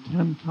appears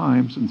 10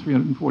 times in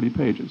 340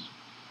 pages.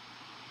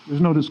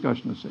 There's no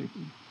discussion of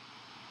safety.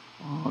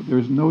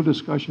 There's no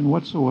discussion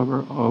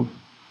whatsoever of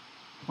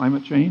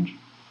climate change,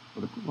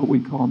 or what we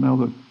call now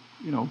the,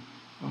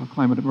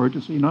 climate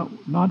emergency.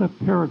 Not a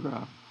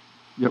paragraph.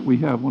 Yet we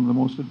have one of the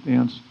most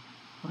advanced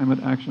climate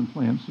action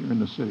plans here in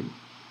the city.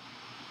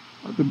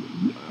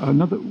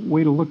 Another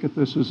way to look at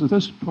this is that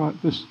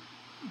this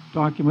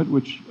document,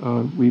 which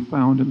we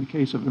found in the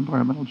case of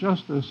environmental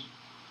justice,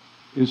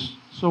 is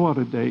so out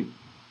of date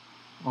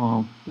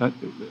that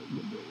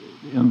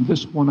and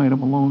this one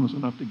item alone is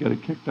enough to get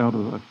it kicked out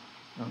of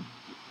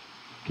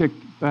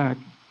kicked back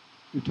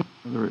to take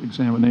another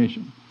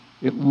examination.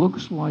 It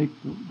looks like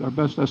our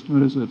best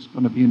estimate is that it's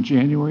going to be in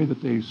January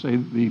that they say,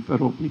 the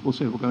federal people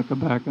say we're going to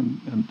come back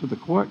and to the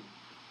court,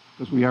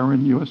 because we are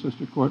in U.S.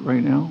 District Court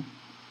right now.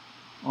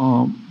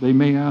 They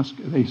may ask,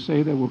 they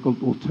say that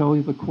we'll tell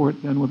you the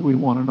court then whether we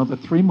want another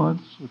 3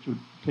 months, which would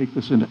take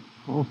this into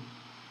April.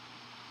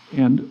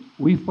 And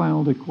we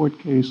filed a court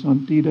case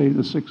on D-Day,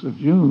 the 6th of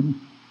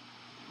June.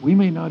 We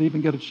may not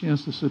even get a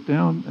chance to sit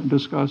down and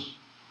discuss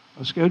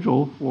a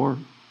schedule for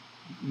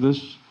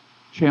this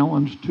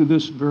challenge to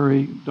this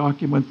very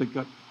document that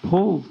got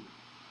pulled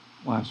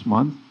last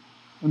month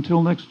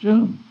until next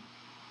June.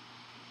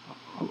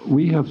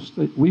 We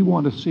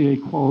want to see a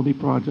quality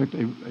project,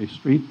 a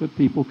street that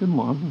people can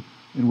love,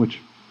 in which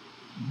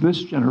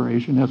this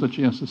generation has a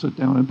chance to sit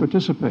down and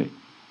participate.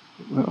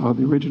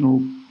 The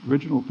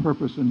original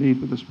purpose and need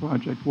for this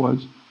project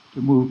was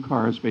to move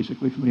cars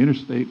basically from the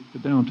interstate to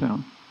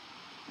downtown,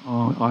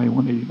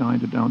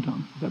 I-189 to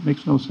downtown. That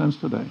makes no sense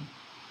today.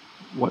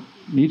 What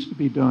needs to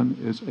be done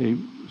is a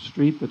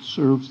street that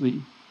serves the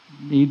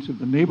needs of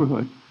the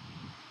neighborhood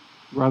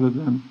rather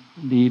than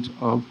the needs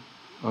of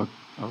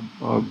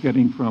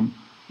getting from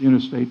the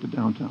interstate to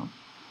downtown.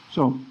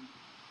 So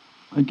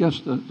I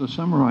guess to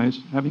summarize,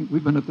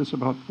 we've been at this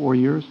about 4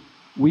 years,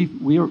 we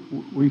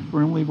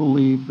firmly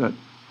believe that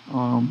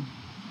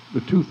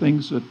the two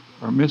things that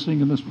are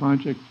missing in this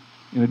project,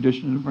 in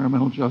addition to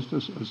environmental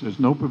justice, is there's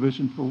no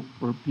provision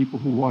for people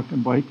who walk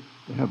and bike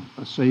to have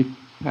a safe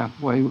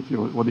pathway,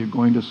 whether you're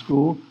going to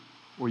school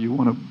or you're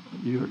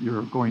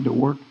going to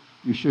work.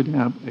 You should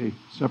have a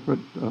separate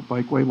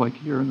bikeway like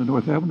here in the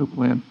North Avenue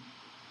plan.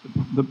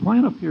 The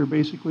plan up here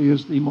basically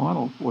is the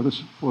model for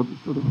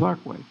the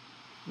parkway.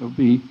 There'll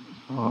be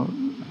a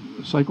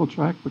cycle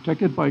track,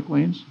 protected bike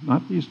lanes,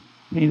 not these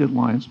painted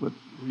lines, but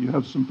you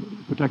have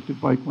some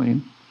protected bike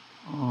lane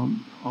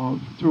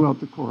throughout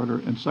the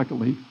corridor, and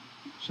secondly,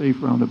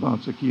 safe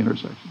roundabouts at key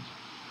intersections.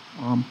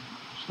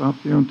 Stop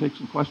there and take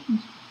some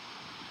questions.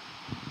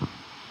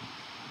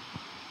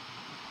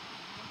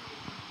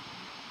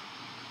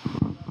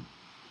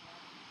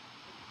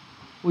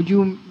 Would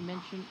you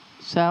mention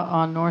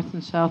on North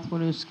and South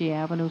Winooski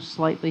Avenue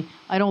slightly?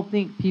 I don't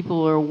think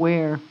people are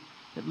aware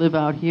that live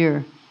out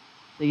here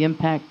the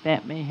impact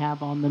that may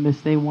have on them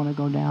if they want to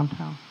go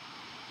downtown.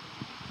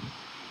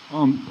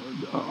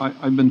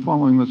 I've been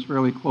following this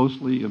fairly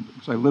closely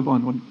because I live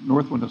on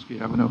North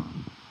Winooski Avenue.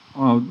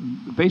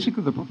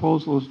 Basically, the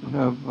proposal is to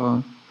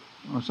have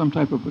some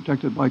type of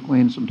protected bike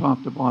lanes from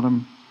top to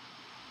bottom,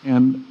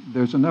 and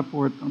there's an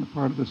effort on the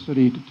part of the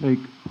city to take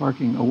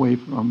parking away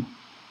from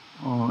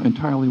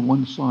entirely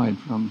one side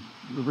from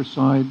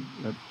Riverside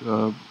at,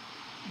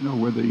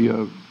 where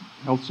the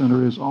health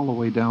center is, all the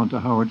way down to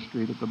Howard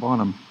Street at the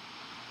bottom.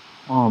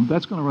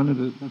 That's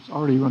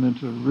already run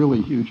into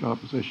really huge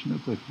opposition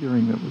at the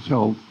hearing that was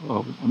held,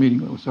 a meeting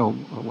that was held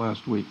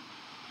last week.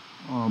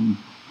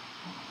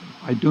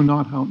 I do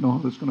not know how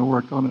this is going to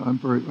work out.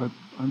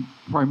 I'm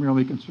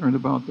primarily concerned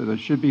about that there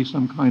should be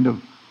some kind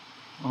of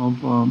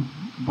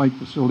bike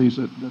facilities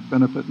that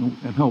benefit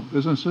and help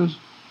businesses.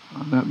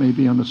 That may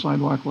be on the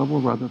sidewalk level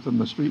rather than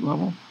the street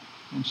level.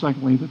 And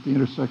secondly, that the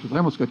intersections, I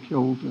almost got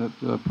killed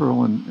at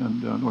Pearl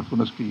and North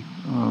Winooski.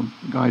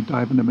 The guy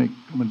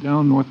coming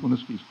down North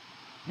Winooski's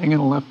hanging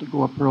a left to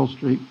go up Pearl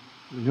Street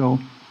to the hill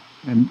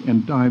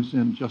and dives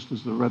in just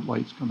as the red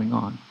light's coming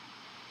on.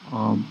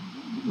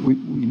 We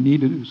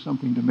need to do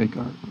something to make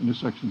our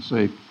intersections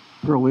safe.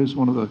 Pearl is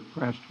one of the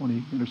crash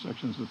 20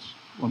 intersections that's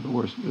one of the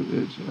worst.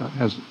 It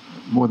has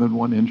more than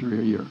one injury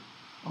a year.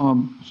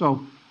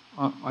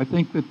 I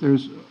think that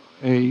there's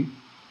an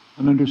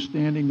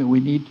understanding that we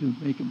need to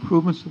make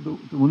improvements to the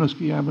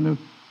Winooski Avenue.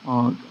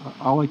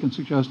 All I can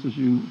suggest is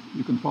you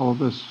can follow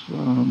this.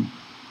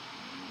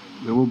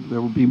 There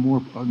will be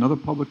another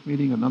public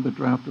meeting, another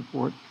draft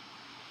report.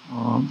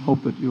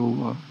 Hope that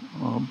you'll.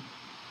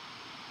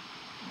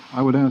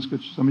 I would ask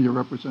that some of your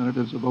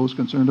representatives, of those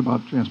concerned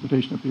about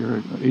transportation up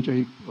here,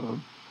 AJ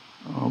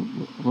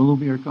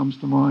Lumiere comes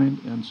to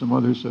mind, and some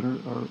others that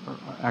are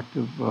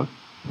active.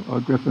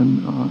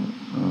 Griffin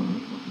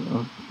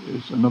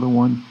is another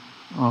one,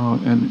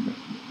 and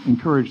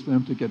encourage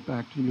them to get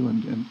back to you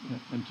and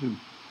to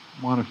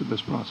monitor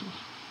this process.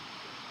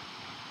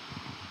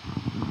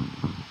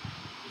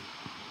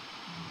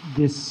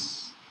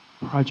 This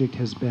project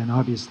has been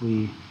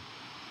obviously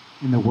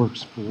in the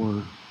works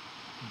for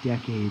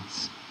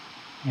decades,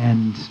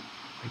 and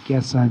I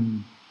guess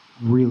I'm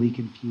really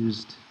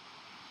confused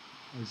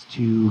as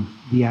to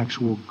the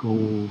actual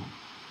goal.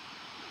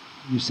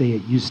 You say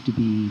it used to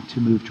be to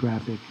move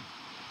traffic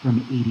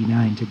from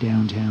 89 to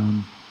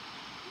downtown.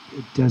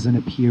 It doesn't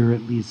appear,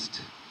 at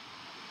least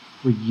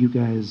for you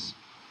guys,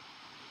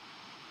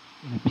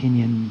 an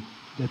opinion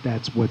that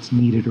that's what's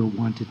needed or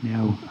wanted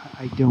now.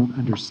 I don't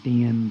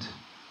understand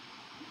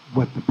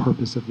what the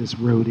purpose of this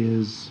road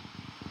is.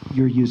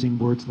 You're using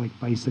words like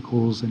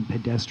bicycles and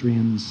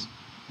pedestrians,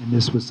 and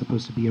this was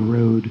supposed to be a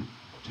road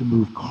to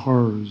move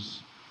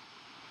cars.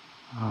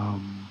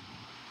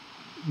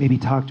 Maybe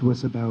talk to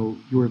us about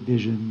your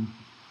vision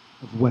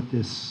of what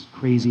this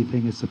crazy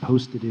thing is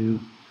supposed to do,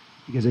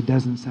 because it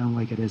doesn't sound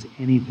like it has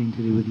anything to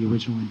do with the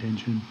original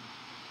intention.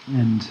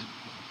 And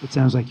it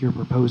sounds like you're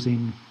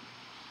proposing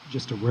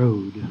just a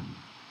road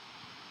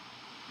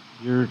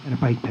and a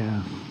bike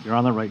path. You're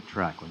on the right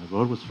track. When the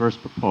road was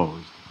first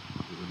proposed,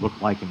 it would look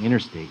like an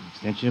interstate, an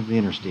extension of the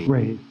interstate.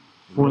 Right.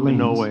 4 lanes.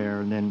 Nowhere,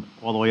 and then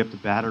all the way up to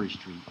Battery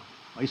Street,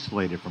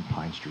 isolated from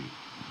Pine Street.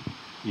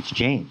 It's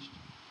changed,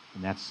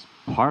 and that's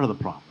part of the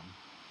problem.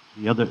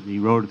 The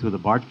road through the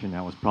barge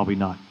canal was probably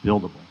not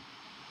buildable.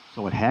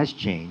 So it has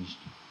changed,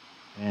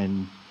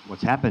 and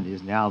what's happened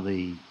is now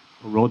the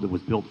road that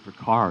was built for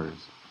cars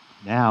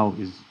now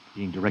is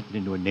being directed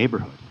into a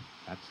neighborhood.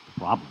 That's the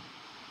problem.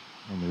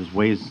 And there's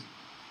ways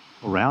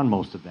around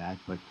most of that,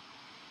 but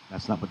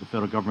that's not what the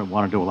federal government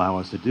wanted to allow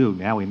us to do.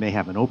 Now we may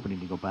have an opening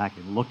to go back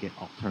and look at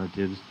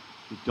alternatives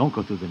that don't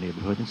go through the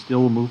neighborhood and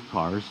still will move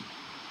cars,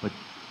 but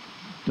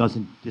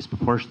doesn't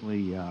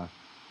disproportionately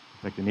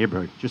affect the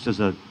neighborhood. Just as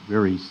a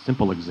very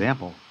simple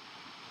example,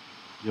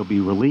 there'll be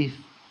relief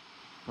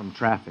from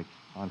traffic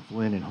on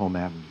Flynn and Home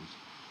Avenues.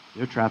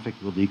 Their traffic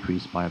will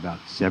decrease by about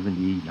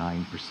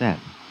 79%.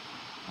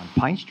 On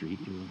Pine Street,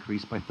 it will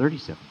increase by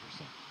 37%.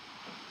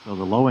 So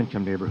the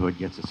low-income neighborhood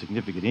gets a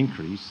significant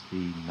increase.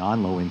 The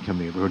non-low-income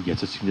neighborhood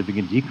gets a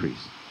significant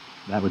decrease.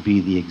 That would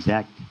be the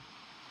exact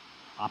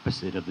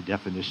opposite of the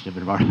definition of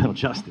environmental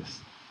justice.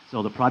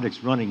 So the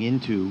project's running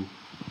into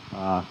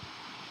a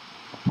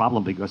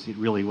problem because it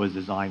really was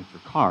designed for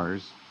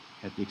cars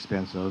at the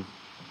expense of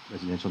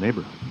residential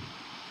neighborhood.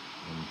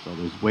 And so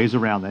there's ways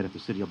around that if the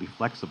city will be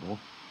flexible.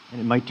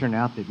 And it might turn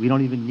out that we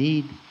don't even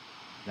need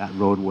that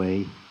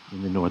roadway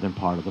in the northern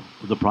part of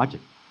the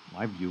project.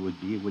 My view would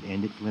be it would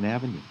end at Flynn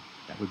Avenue.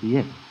 That would be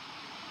it.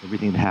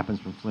 Everything that happens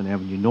from Flynn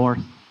Avenue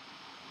north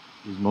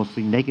is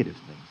mostly negative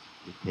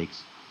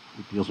things.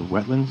 It deals with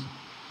wetlands,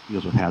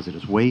 deals with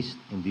hazardous waste,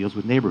 and deals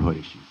with neighborhood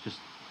issues. Just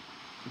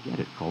forget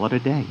it. Call it a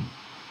day.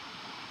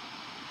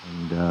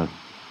 And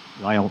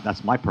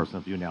that's my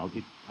personal view now.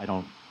 I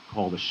don't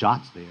call the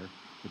shots there.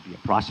 It'd be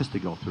a process to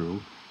go through,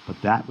 but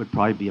that would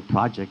probably be a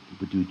project that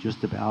would do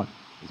just about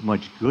as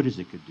much good as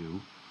it could do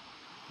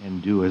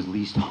and do as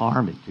least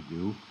harm it could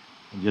do.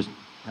 And just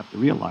have to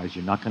realize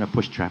you're not going to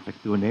push traffic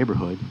through a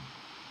neighborhood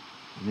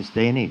in this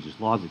day and age. There's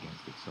laws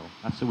against it. So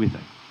that's what we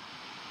think.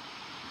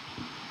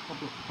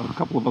 A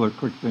couple of other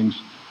quick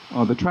things.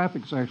 The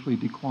traffic's actually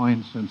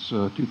declined since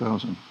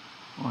 2000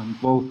 on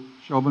both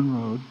Shelburne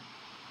Road,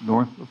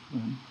 north of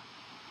Flynn,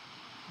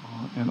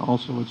 and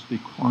also it's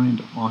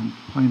declined on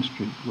Pine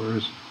Street,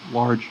 whereas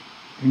large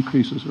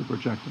increases are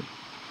projected.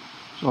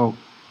 So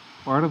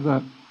part of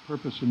that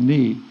purpose and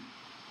need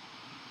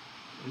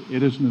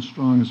It isn't as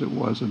strong as it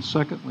was. And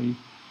secondly,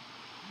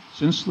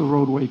 since the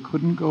roadway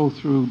couldn't go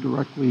through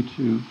directly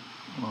to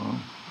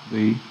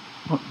the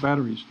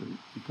Battery Street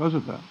because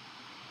of that,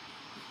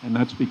 and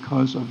that's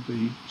because of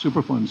the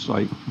Superfund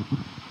site,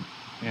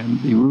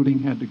 and the routing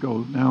had to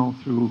go now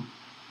through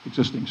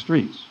existing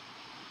streets.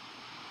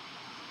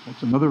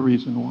 That's another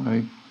reason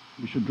why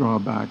we should draw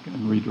back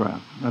and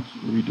redraft. That's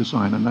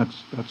redesign, and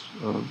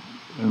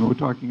and we're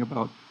talking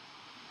about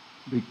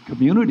the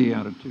community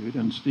attitude.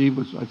 And Steve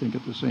was, I think,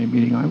 at the same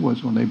meeting I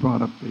was when they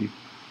brought up the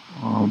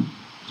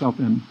South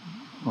End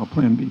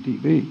Plan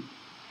BTB.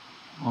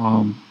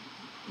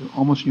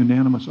 Almost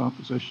unanimous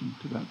opposition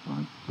to that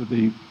time, to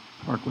the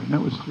Parkway, and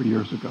that was 3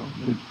 years ago.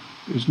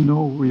 There's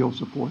no real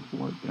support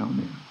for it down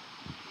there.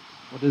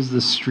 What is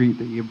the street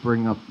that you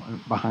bring up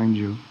behind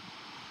you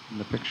in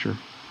the picture?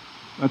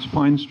 That's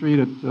Pine Street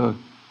at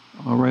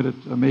right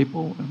at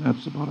Maple, and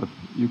that's about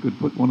you could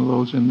put one of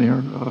those in there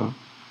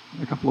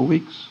in a couple of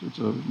weeks. It's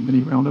a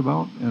mini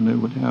roundabout, and it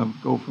would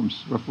go from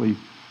roughly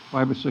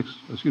 5 or 6.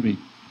 Excuse me,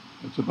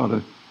 it's about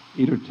a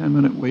 8 or 10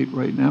 minute wait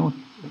right now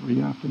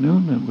every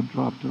afternoon, and would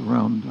drop to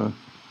around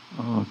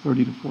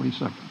 30 to 40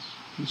 seconds.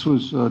 This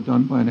was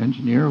done by an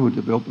engineer who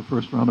built the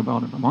first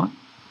roundabout in Vermont.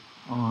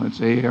 It's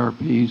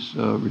AARP's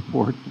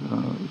report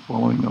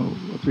following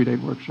a 3-day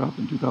workshop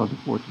in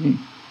 2014,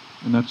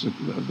 and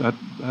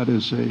that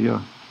is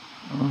a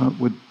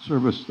would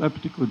service that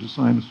particular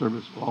design to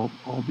service all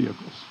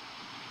vehicles.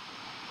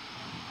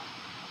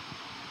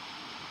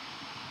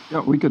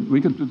 Yeah, we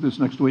could do this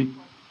next week.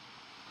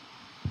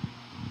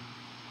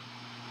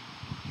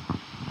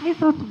 I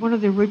thought one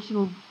of the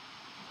original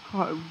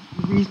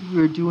reasons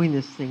we were doing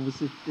this thing was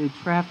the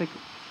traffic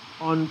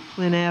on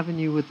Flynn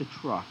Avenue with the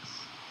trucks.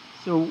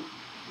 So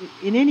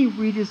in any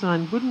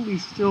redesign, wouldn't we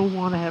still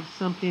want to have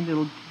something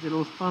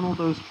that'll funnel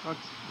those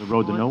trucks? The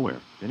road to nowhere,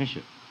 finish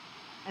it.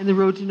 And the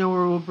road to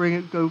nowhere will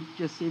go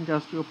just the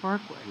Industrial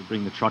Parkway. You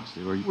bring the trucks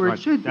there. Where it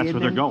should be. That's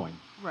where they're going.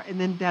 Right, and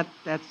then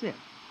that's it.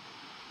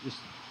 Just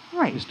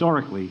right.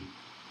 Historically,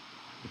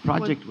 the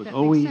project was that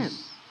always, makes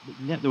sense.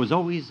 there was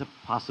always a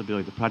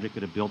possibility the project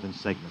could have built in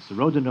segments. The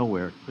road to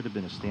nowhere could have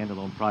been a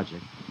standalone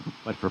project,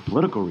 but for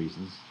political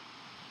reasons,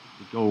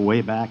 to go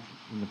way back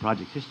in the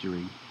project's history,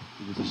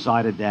 it was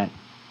decided that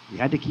we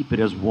had to keep it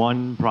as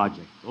one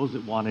project. Those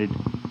that wanted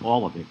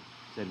all of it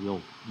said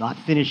we'll not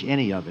finish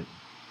any of it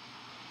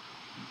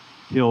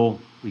till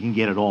we can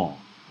get it all.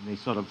 And they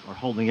sort of are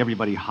holding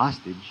everybody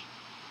hostage,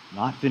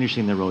 not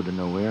finishing the road to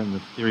nowhere. And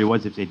the theory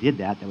was if they did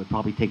that, that would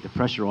probably take the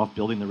pressure off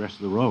building the rest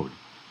of the road.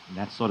 And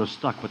that sort of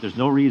stuck, but there's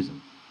no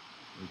reason.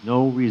 There's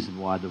no reason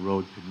why the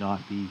road could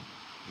not be,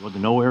 road to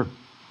nowhere,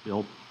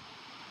 built,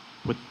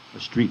 put a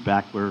street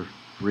back where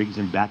Briggs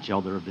and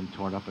Batchelder have been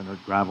torn up and are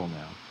gravel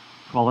now.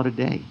 Call it a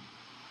day.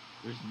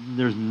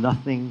 There's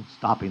nothing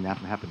stopping that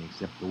from happening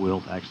except the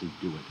will to actually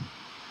do it.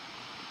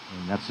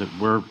 And that's it.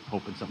 We're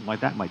hoping something like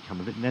that might come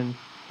of it. And then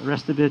the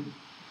rest of it,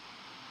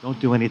 don't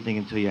do anything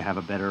until you have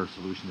a better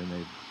solution than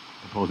they're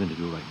proposing to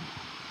do right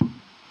now.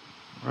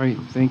 All right,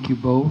 thank you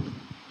both.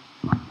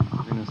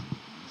 We're going to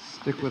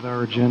stick with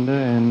our agenda,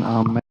 and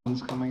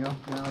Madeline's coming up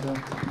now to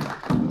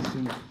give us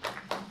an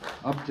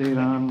update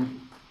on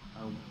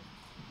our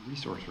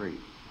resource rate.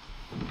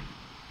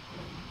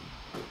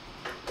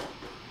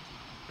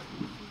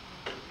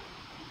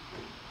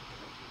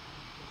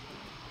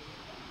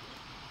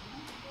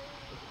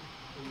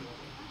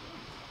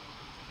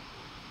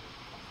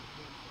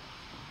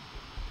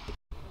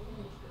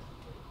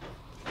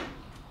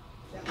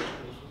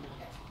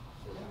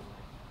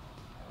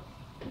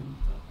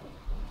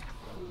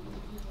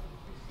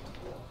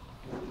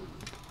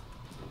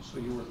 So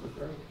you work with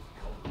Eric?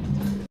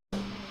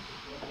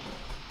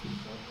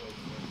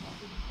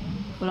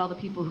 What all the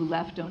people who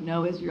left don't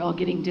know is you're all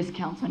getting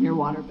discounts on your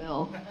water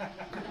bill.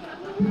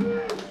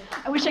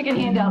 I wish I could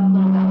hand out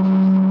little vouchers.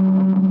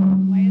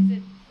 Why is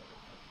it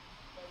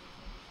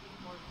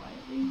more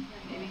quietly?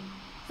 Maybe.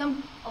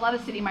 A lot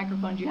of city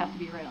microphones you have to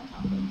be right on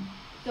top of.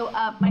 So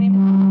my name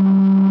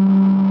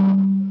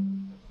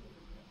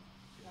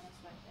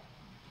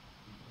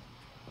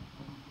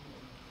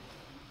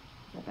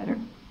is that better?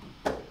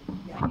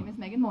 My name is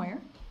Megan Moyer.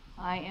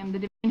 I am the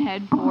division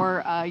head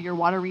for your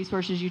water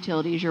resources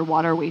utilities, your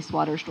water,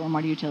 wastewater,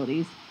 stormwater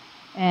utilities.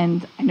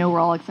 And I know we're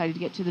all excited to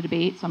get to the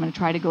debate, so I'm going to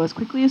try to go as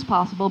quickly as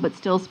possible, but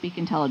still speak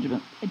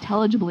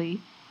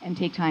intelligibly and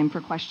take time for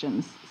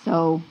questions.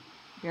 So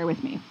bear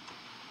with me.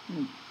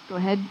 Go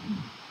ahead.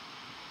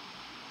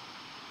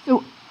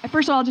 So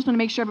first of all, I just want to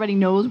make sure everybody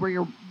knows where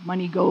your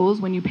money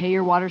goes when you pay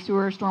your water,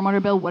 sewer,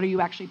 stormwater bill. What are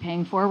you actually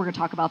paying for? We're going to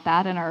talk about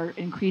that and our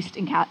increased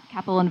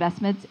capital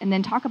investments, and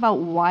then talk about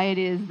why it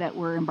is that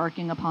we're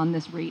embarking upon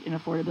this rate and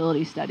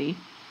affordability study.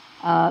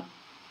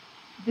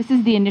 This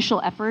is the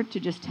initial effort to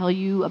just tell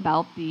you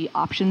about the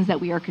options that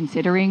we are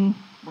considering.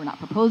 We're not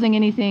proposing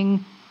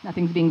anything.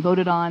 Nothing's being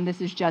voted on. This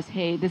is just,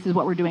 hey, this is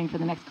what we're doing for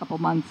the next couple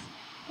months,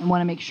 and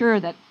want to make sure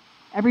that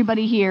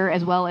everybody here,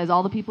 as well as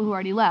all the people who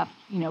already left,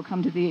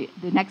 come to the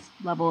next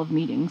level of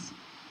meetings.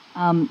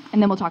 And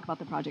then we'll talk about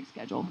the project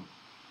schedule.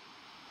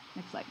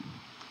 Next slide.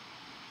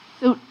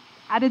 So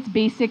At its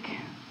basic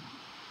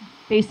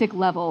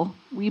level,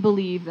 we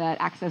believe that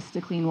access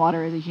to clean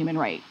water is a human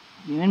right.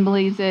 The UN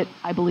believes it,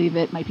 I believe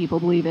it, my people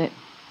believe it.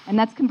 And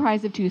that's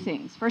comprised of two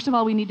things. First of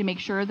all, we need to make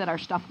sure that our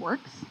stuff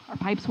works. Our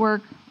pipes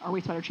work, our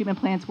wastewater treatment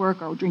plants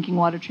work, our drinking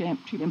water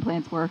treatment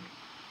plants work.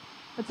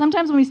 But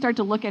sometimes when we start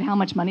to look at how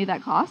much money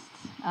that costs,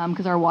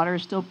 because our water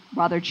is still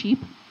rather cheap,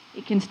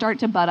 it can start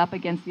to butt up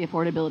against the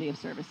affordability of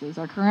services.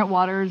 Our current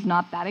water is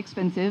not that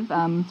expensive.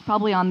 It's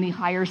probably on the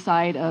higher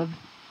side of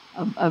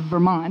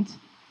Vermont.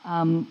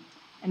 And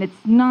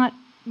it's not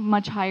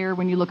much higher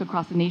when you look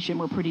across the nation.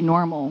 We're pretty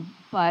normal.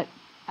 But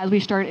as we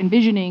start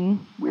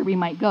envisioning where we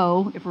might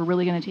go, if we're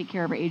really going to take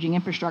care of our aging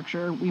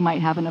infrastructure, we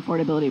might have an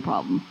affordability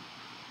problem.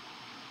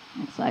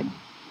 Next slide.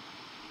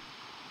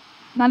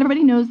 Not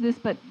everybody knows this,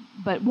 but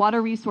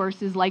water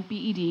resources like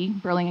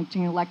BED,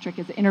 Burlington Electric,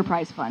 is an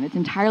enterprise fund. It's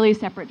entirely a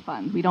separate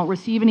fund. We don't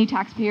receive any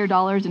taxpayer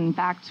dollars, and in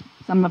fact,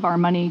 some of our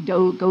money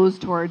goes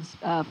towards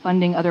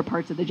funding other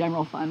parts of the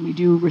general fund. We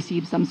do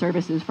receive some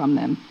services from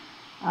them.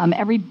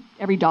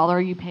 Every dollar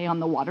you pay on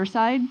the water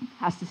side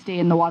has to stay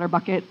in the water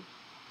bucket,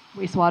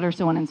 wastewater,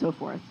 so on and so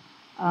forth.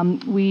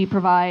 We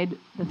provide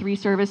the 3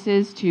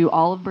 services to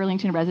all of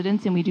Burlington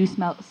residents, and we do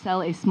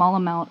sell a small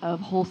amount of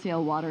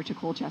wholesale water to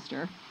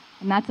Colchester.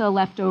 And that's a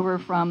leftover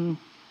from,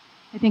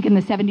 I think, in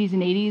the 70s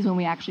and 80s when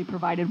we actually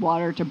provided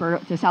water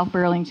to South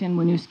Burlington,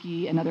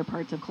 Winooski, and other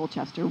parts of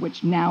Colchester,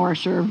 which now are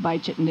served by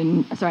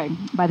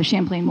by the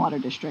Champlain Water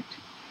District.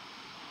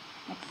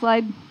 Next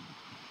slide.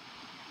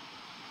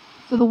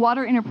 So the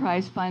Water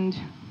Enterprise Fund,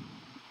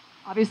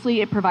 obviously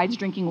it provides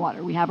drinking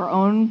water. We have our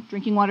own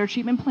drinking water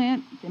treatment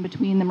plant. It's in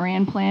between the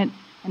Moran plant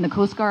and the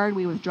Coast Guard.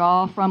 We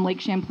withdraw from Lake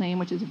Champlain,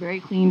 which is a very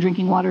clean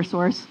drinking water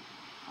source.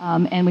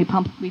 And we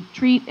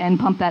treat and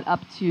pump that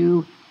up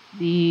to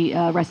the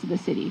rest of the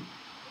city.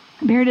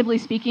 Comparatively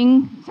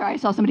speaking, sorry, I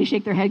saw somebody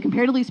shake their head.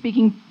 Comparatively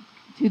speaking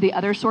to the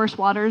other source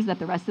waters that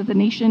the rest of the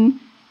nation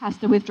has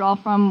to withdraw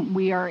from,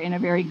 we are in a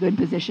very good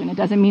position. It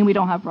doesn't mean we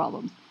don't have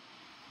problems.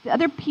 The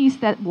other piece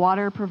that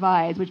water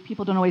provides, which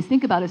people don't always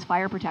think about, is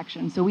fire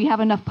protection. So we have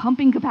enough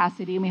pumping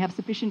capacity and we have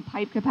sufficient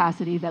pipe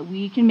capacity that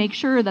we can make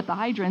sure that the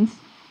hydrants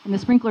and the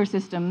sprinkler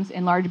systems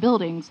in large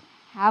buildings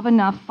have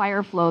enough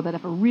fire flow that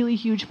if a really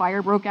huge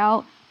fire broke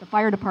out, the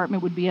fire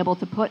department would be able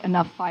to put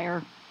enough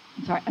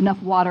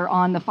water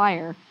on the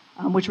fire,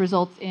 which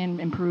results in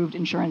improved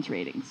insurance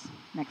ratings.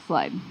 Next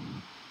slide.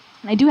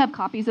 And I do have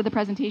copies of the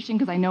presentation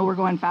because I know we're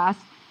going fast.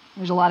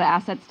 There's a lot of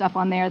asset stuff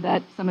on there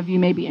that some of you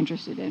may be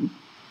interested in.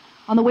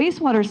 On the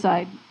wastewater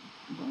side,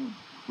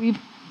 we've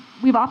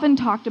often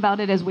talked about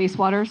it as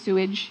wastewater,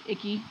 sewage,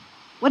 icky.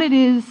 What it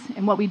is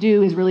and what we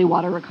do is really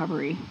water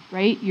recovery,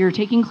 right? You're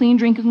taking clean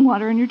drinking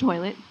water in your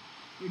toilet,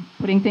 you're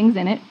putting things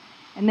in it,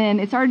 and then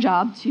it's our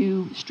job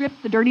to strip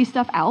the dirty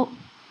stuff out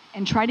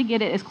and try to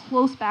get it as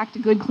close back to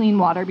good clean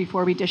water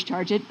before we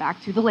discharge it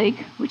back to the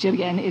lake, which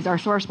again is our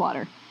source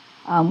water.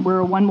 We're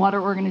a one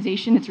water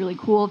organization. It's really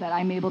cool that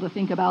I'm able to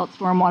think about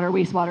stormwater,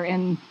 wastewater,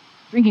 and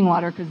drinking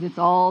water because it's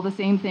all the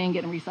same thing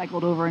getting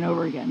recycled over and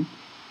over again.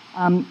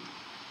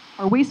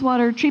 Our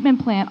wastewater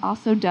treatment plant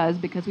also does,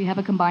 because we have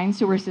a combined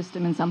sewer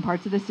system in some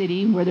parts of the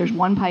city where there's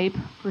one pipe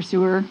for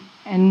sewer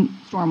and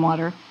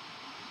stormwater.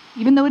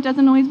 Even though it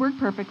doesn't always work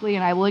perfectly,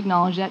 and I will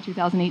acknowledge that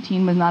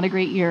 2018 was not a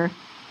great year,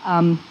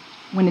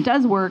 when it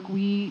does work,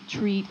 we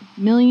treat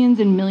millions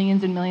and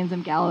millions and millions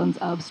of gallons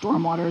of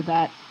stormwater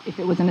that if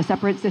it was in a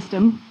separate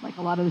system, like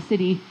a lot of the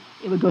city,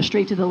 it would go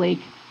straight to the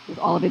lake with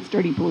all of its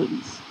dirty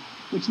pollutants.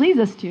 Which leads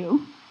us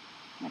to,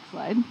 next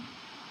slide,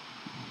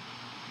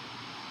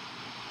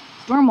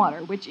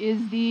 stormwater, which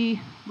is the,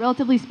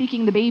 relatively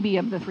speaking, the baby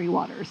of the 3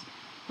 waters.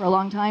 For a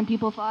long time,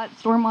 people thought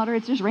stormwater,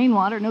 it's just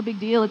rainwater, no big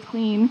deal, it's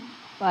clean.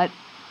 But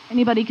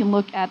anybody can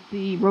look at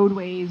the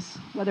roadways,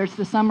 whether it's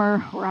the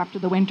summer or after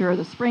the winter, or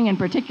the spring in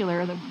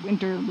particular, the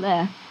winter,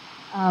 bleh,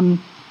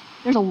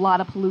 there's a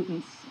lot of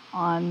pollutants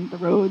on the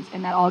roads,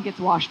 and that all gets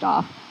washed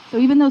off. So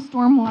even though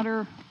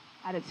stormwater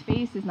at its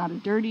face is not as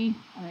dirty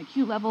on an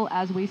acute level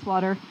as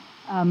wastewater,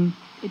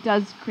 it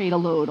does create a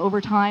load.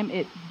 Over time,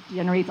 it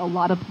generates a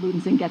lot of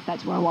pollutants and gets that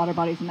to our water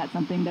bodies, and that's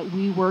something that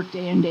we work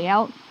day in, day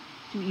out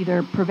to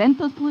either prevent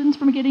those pollutants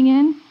from getting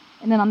in,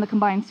 and then on the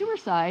combined sewer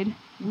side,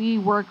 we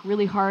work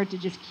really hard to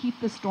just keep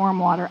the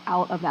stormwater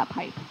out of that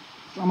pipe.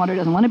 Stormwater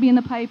doesn't want to be in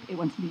the pipe. It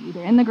wants to be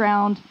either in the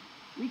ground,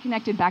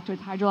 reconnected back to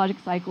its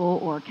hydrologic cycle,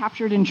 or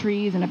captured in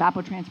trees and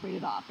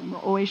evapotranspirated off. And we're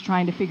always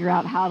trying to figure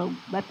out how to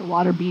let the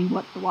water be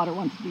what the water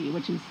wants to be,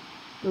 which is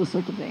those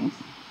sorts of things.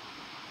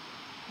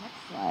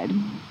 Next slide.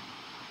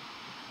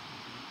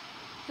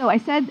 So I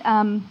said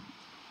a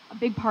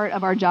big part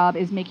of our job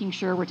is making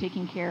sure we're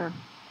taking care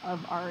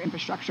of our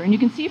infrastructure. And you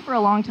can see for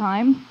a long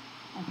time,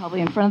 and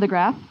probably in front of the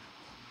graph,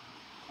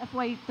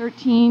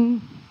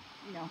 FY13,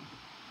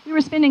 we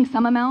were spending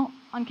some amount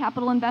on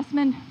capital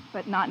investment,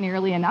 but not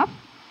nearly enough.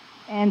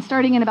 And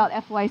starting in about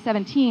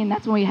FY17,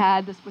 that's when we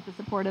had this, with the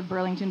support of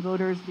Burlington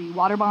voters, the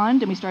water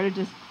bond, and we started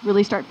to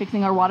really start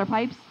fixing our water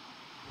pipes.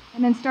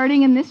 And then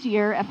starting in this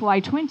year,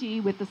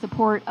 FY20, with the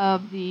support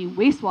of the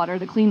wastewater,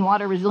 the Clean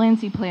Water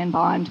Resiliency Plan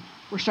bond,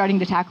 we're starting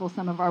to tackle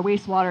some of our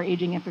wastewater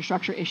aging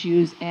infrastructure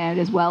issues, and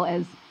as well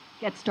as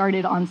get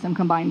started on some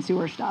combined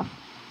sewer stuff.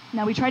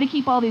 Now, we try to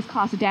keep all these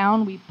costs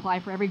down. We apply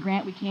for every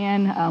grant we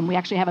can. We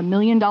actually have a $1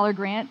 million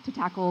grant to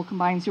tackle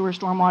combined sewer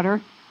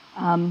stormwater.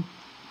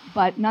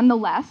 But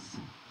nonetheless,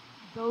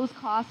 those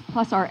costs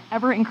plus our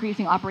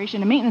ever-increasing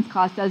operation and maintenance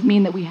costs does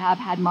mean that we have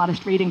had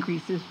modest rate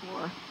increases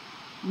for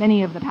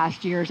many of the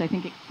past years, I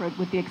think,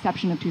 with the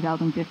exception of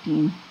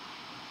 2015.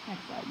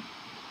 Next slide.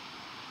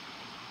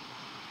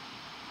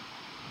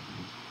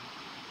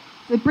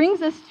 So it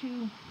brings us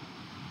to,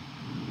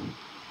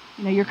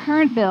 your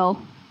current bill.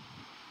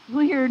 Who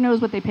here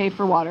knows what they pay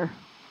for water,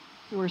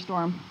 sewer,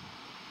 storm?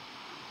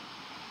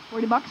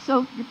 $40,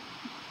 so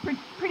you're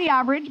pretty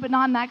average, but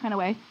not in that kind of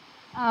way.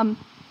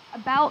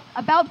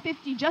 About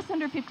 50, just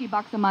under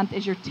 $50 a month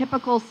is your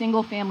typical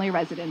single-family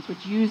residence,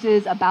 which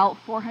uses about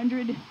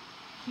 400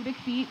 cubic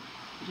feet,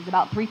 which is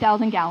about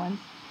 3,000 gallons.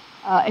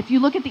 If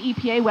you look at the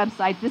EPA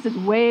website, this is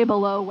way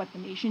below what the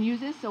nation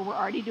uses, so we're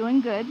already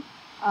doing good.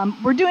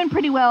 We're doing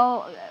pretty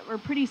well, or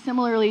pretty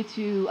similarly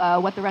to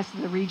what the rest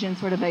of the region,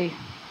 sort of a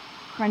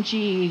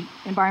crunchy,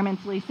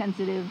 environmentally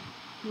sensitive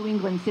New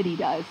England city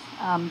does,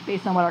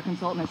 based on what our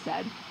consultant has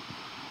said.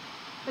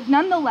 But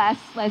nonetheless,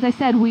 as I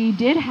said, we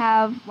did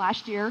have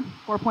last year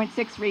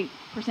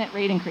 4.6%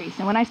 rate increase.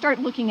 And when I start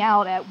looking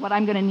out at what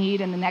I'm going to need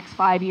in the next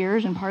 5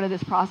 years, and part of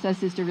this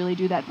process is to really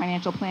do that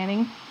financial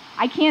planning,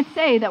 I can't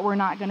say that we're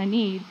not going to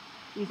need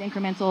these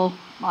incremental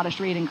modest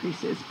rate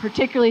increases,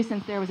 particularly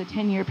since there was a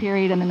 10-year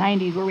period in the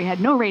 90s where we had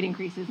no rate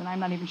increases, and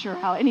I'm not even sure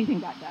how anything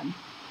got done.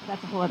 But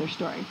that's a whole other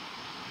story.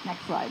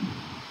 Next slide.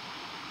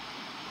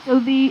 So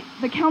the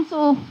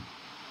council,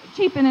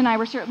 Chapin and I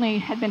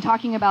had been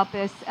talking about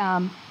this,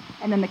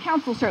 and then the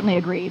council certainly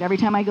agreed. Every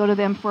time I go to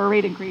them for a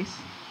rate increase,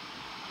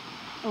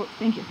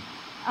 thank you.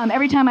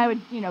 Every time I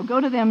would, go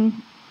to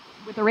them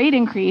with a rate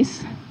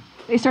increase,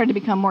 they started to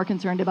become more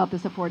concerned about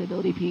this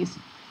affordability piece.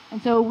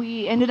 And so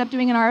we ended up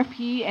doing an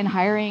RFP and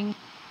hiring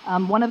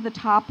one of the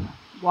top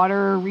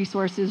water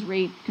resources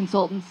rate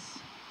consultants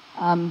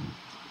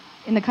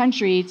in the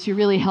country to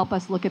really help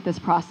us look at this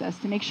process,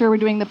 to make sure we're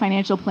doing the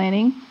financial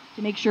planning,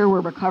 to make sure we're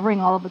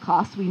recovering all of the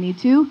costs we need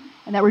to,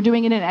 and that we're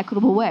doing it in an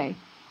equitable way.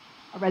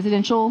 A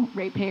residential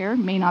ratepayer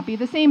may not be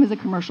the same as a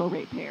commercial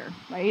ratepayer,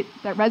 right?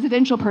 That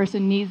residential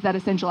person needs that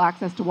essential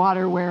access to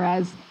water,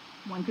 whereas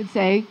one could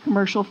say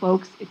commercial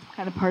folks, it's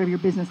kind of part of your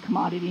business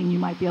commodity and you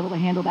might be able to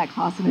handle that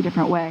cost in a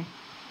different way.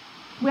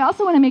 We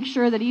also want to make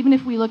sure that even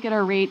if we look at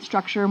our rate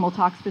structure, and we'll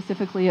talk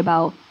specifically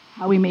about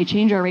how we may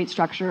change our rate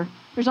structure,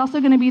 there's also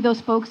going to be those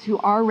folks who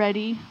are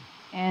ready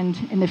and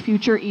in the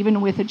future,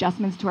 even with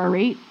adjustments to our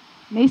rate,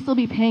 may still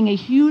be paying a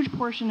huge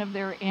portion of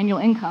their annual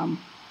income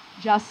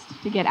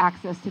just to get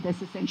access to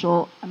this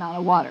essential amount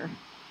of water.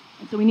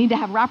 And so we need to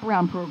have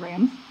wraparound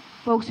programs,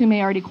 folks who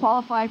may already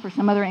qualify for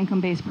some other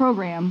income-based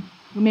program,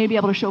 who may be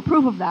able to show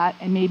proof of that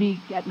and maybe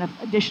get an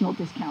additional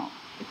discount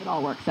if it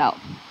all works out.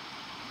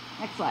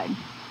 Next slide.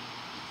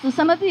 So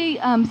some of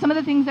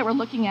the things that we're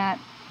looking at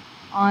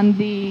on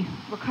the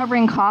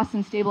recovering costs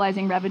and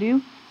stabilizing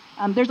revenue,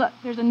 there's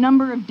a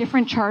number of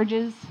different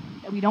charges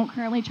that we don't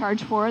currently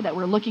charge for that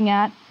we're looking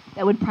at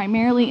that would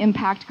primarily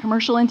impact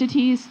commercial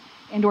entities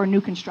and or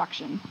new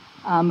construction.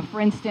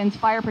 For instance,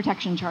 fire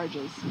protection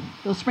charges.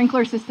 Those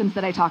sprinkler systems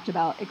that I talked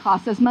about, it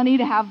costs us money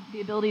to have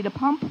the ability to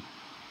pump.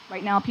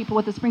 Right now, people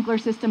with a sprinkler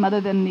system,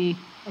 other than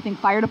I think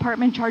fire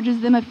department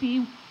charges them a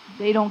fee,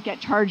 they don't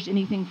get charged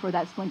anything for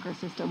that sprinkler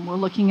system. We're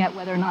looking at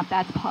whether or not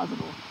that's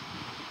possible.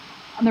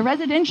 On the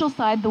residential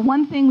side, the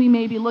one thing we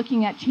may be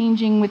looking at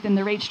changing within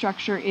the rate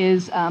structure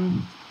is, I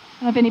don't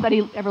know if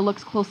anybody ever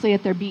looks closely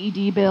at their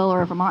BED bill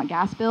or a Vermont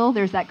gas bill.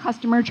 There's that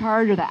customer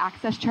charge or the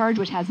access charge,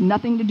 which has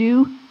nothing to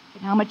do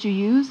with how much you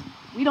use.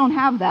 We don't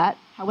have that.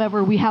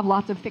 However, we have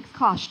lots of fixed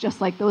costs, just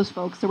like those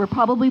folks. So we're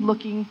probably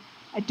looking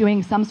at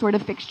doing some sort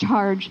of fixed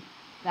charge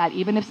that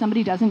even if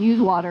somebody doesn't use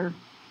water,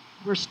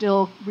 we're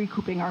still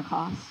recouping our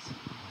costs.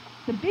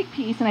 The big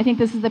piece, and I think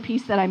this is the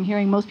piece that I'm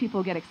hearing most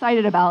people get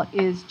excited about,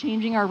 is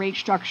changing our rate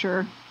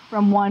structure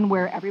from one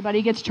where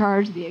everybody gets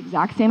charged the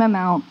exact same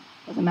amount,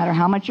 doesn't matter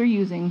how much you're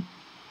using,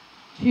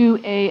 to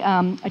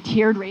a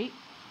tiered rate,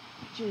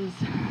 which is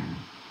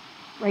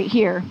right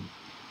here.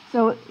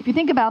 So if you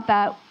think about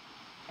that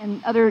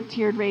and other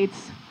tiered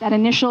rates, that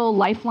initial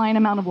lifeline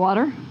amount of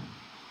water,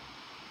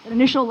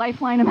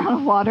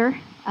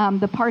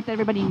 the part that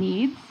everybody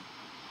needs,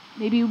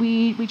 maybe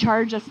we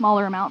charge a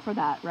smaller amount for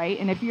that, right?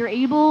 And if you're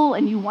able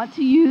and you want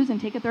to use and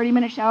take a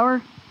 30-minute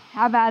shower,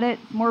 have at it.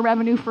 More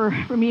revenue for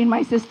me and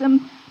my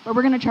system, but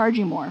we're going to charge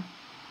you more.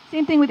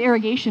 Same thing with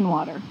irrigation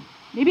water.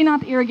 Maybe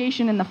not the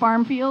irrigation in the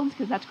farm fields,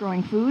 because that's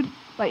growing food,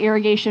 but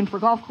irrigation for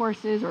golf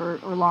courses or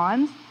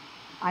lawns.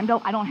 I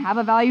don't have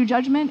a value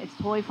judgment. It's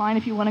totally fine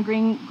if you want to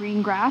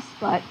green grass,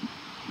 but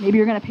maybe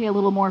you're going to pay a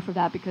little more for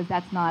that because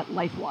that's not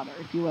life water,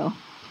 if you will.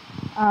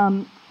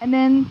 And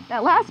then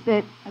that last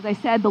bit, as I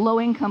said, the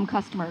low-income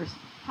customers.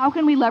 How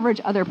can we leverage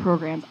other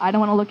programs? I don't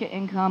want to look at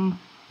income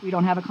We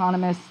don't have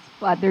economists,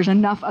 but there's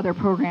enough other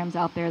programs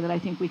out there that I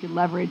think we could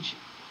leverage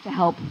to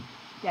help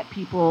get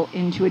people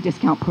into a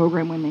discount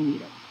program when they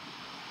need it.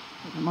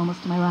 I'm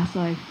almost to my last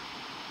slide.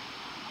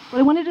 What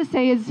I wanted to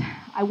say is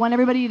I want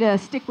everybody to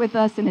stick with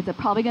us, and it's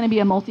probably going to be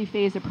a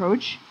multi-phase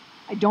approach.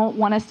 I don't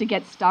want us to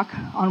get stuck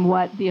on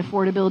what the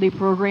affordability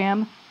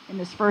program in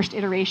this first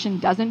iteration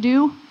doesn't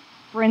do.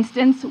 For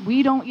instance,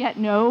 we don't yet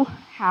know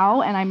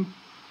how, and I'm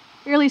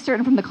fairly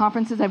certain from the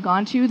conferences I've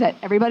gone to that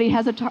everybody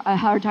has a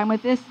hard time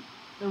with this.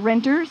 The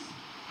renters,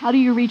 how do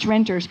you reach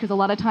renters? Because a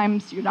lot of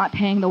times you're not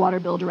paying the water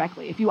bill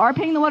directly. If you are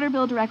paying the water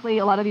bill directly,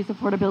 a lot of these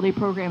affordability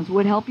programs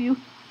would help you.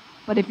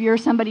 But if you're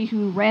somebody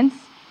who rents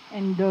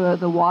and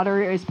the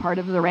water is part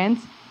of the rent,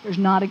 there's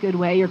not a good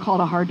way. You're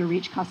called a hard to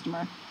reach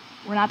customer.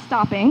 We're not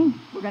stopping.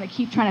 We're going to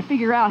keep trying to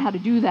figure out how to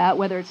do that,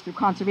 whether it's through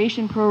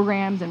conservation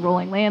programs,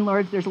 enrolling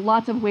landlords. There's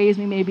lots of ways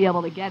we may be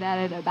able to get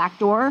at it, a back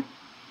door.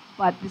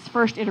 But this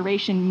first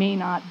iteration may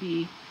not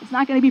be, it's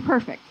not going to be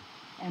perfect.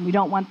 And we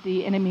don't want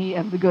the enemy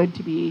of the good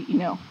to be,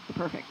 the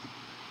perfect.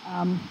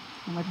 And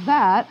with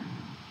that,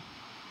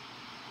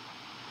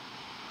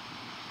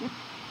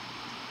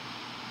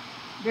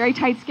 very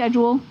tight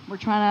schedule. We're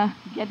trying to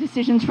get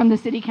decisions from the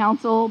city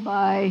council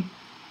by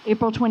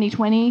April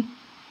 2020.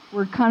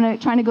 We're kind of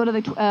trying to go to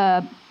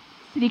the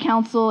city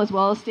council as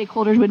well as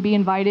stakeholders would be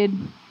invited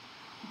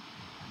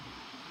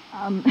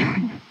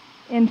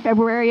in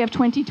February of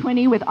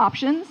 2020 with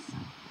options.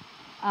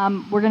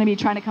 We're going to be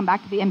trying to come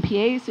back to the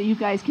NPA so you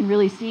guys can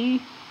really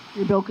see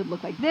your bill could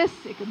look like this,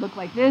 it could look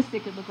like this,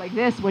 it could look like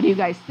this. What do you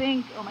guys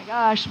think? Oh my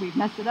gosh, we've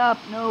messed it up.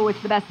 No,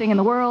 it's the best thing in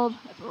the world.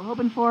 That's what we're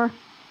hoping for.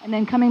 And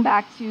then coming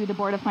back to the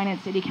Board of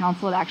Finance City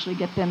Council to actually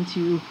get them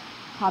to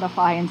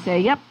codify and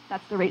say, yep,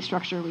 that's the rate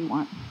structure we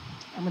want.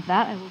 And with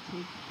that, I will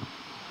take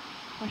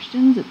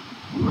questions.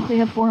 They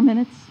have 4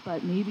 minutes,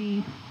 but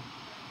maybe.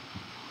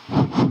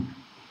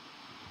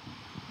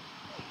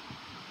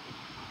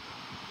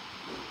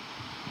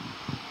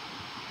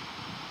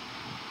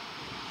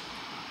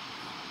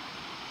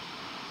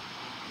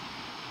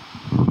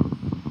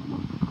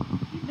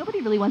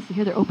 Nobody really wants to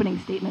hear their opening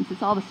statements.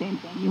 It's all the same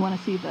thing. You want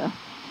to see the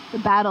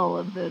battle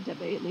of the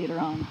debate later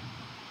on.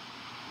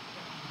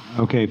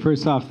 Okay,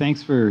 first off,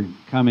 thanks for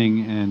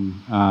coming and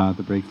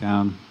the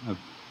breakdown of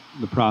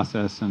the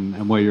process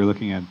and what you're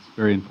looking at. It's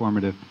very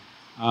informative.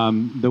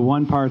 The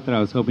one part that I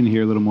was hoping to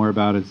hear a little more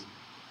about is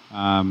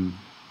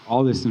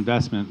all this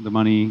investment, the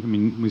money. I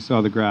mean, we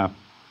saw the graph,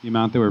 the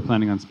amount that we're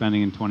planning on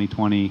spending in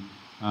 2020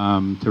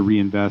 to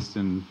reinvest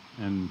and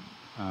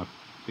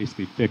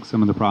basically fix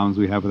some of the problems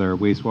we have with our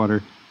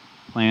wastewater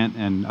plant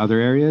and other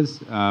areas.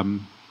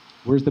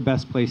 Where's the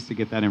best place to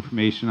get that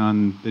information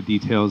on the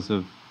details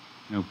of,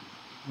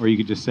 or you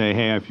could just say,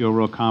 hey, I feel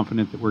real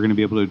confident that we're going to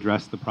be able to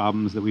address the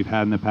problems that we've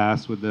had in the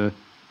past with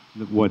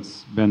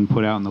what's been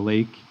put out in the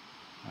lake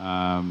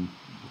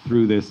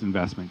through this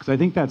investment. Because I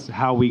think that's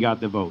how we got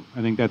the vote.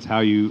 I think that's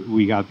how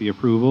we got the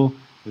approval,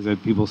 is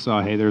that people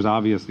saw, hey, there's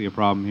obviously a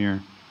problem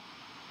here.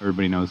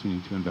 Everybody knows we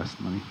need to invest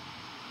the money.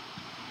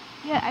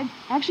 Yeah,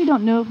 I actually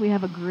don't know if we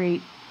have a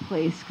great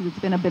place because it's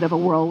been a bit of a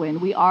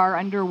whirlwind. We are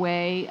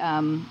underway.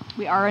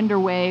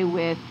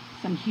 With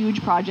some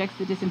huge projects,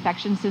 the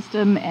disinfection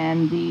system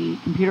and the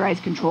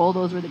computerized control.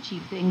 Those were the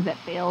chief things that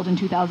failed in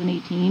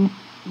 2018.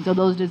 And so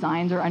those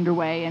designs are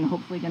underway and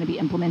hopefully going to be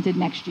implemented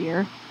next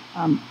year,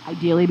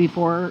 ideally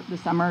before the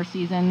summer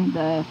season.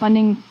 The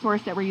funding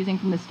source that we're using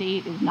from the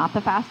state is not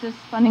the fastest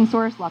funding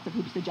source, lots of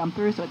hoops to jump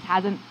through, so it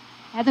hasn't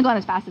gone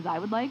as fast as I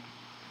would like.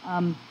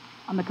 On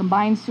the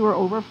combined sewer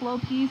overflow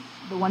piece,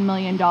 the $1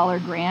 million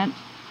grant,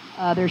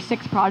 there's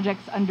 6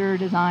 projects under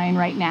design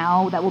right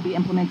now that will be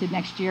implemented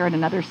next year and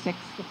another 6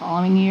 the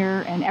following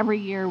year. And every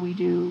year we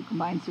do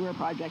combined sewer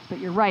projects. But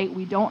you're right,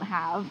 we don't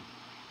have,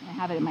 and I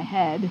have it in my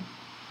head,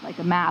 like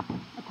a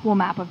cool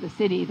map of the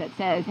city that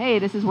says, hey,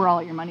 this is where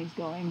all your money's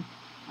going.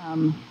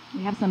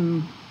 We have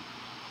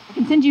I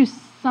can send you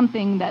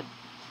something that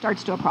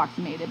starts to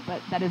approximate it, but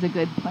that is a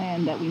good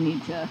plan that we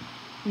need to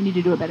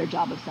do a better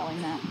job of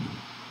selling that.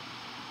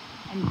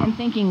 And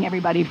thanking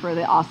everybody for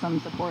the awesome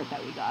support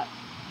that we got.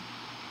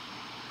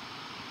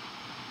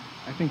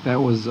 I think that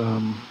was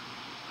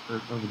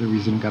part of the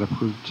reason it got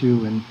approved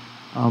too. And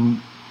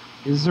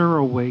is there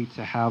a way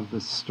to have the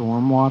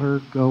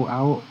stormwater go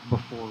out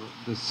before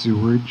the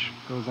sewerage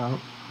goes out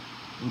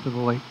into the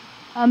lake?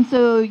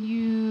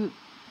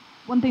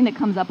 One thing that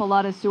comes up a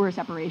lot is sewer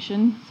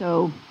separation.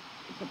 So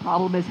if the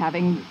problem is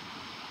having,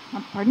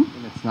 pardon?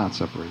 And it's not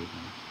separated.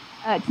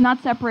 It's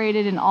not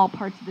separated in all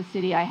parts of the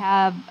city. I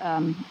have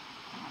a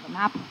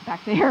map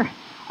back there.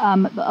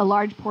 A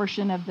large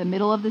portion of the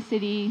middle of the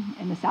city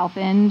and the south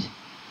end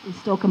is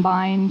still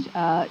combined.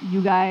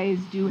 You guys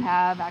do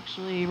have,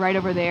 actually, right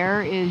over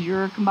there is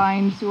your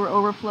combined sewer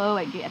overflow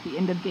at the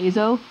end of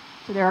Gosse.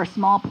 So there are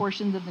small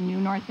portions of the new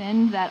north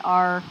end that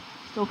are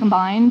still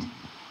combined.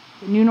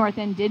 The new north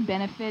end did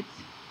benefit.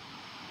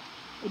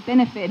 It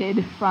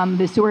benefited from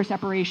the sewer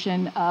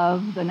separation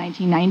of the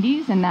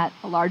 1990s, and that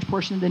a large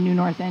portion of the new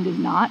north end is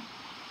not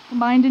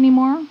combined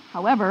anymore.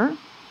 However,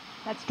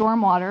 that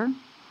stormwater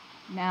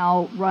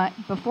now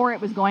before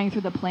it was going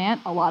through the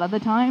plant a lot of the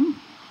time,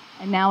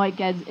 and now it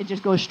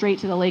just goes straight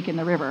to the lake and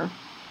the river.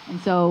 And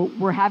so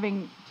we're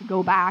having to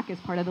go back as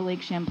part of the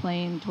Lake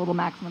Champlain Total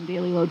Maximum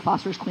Daily Load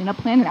Phosphorus Cleanup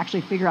Plan and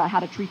actually figure out how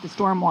to treat the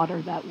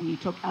stormwater that we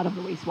took out of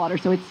the wastewater.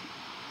 So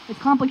it's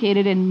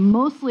complicated, and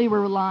mostly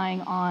we're relying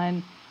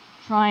on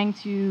trying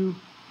to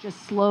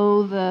just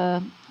slow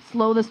the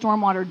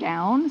stormwater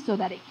down so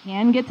that it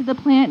can get to the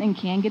plant and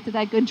can get to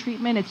that good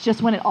treatment. It's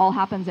just when it all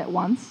happens at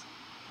once.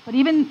 But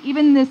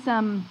even this,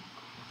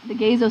 the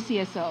Gosse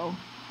CSO,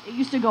 it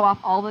used to go off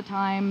all the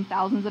time,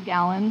 thousands of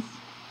gallons.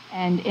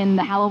 And in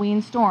the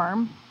Halloween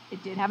storm,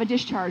 it did have a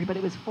discharge, but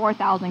it was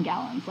 4,000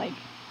 gallons, like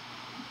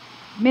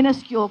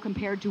minuscule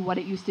compared to what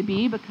it used to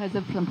be because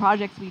of some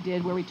projects we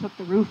did where we took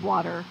the roof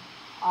water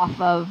off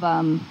of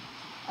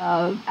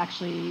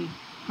actually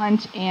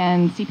Hunt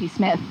and CP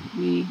Smith.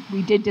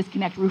 We did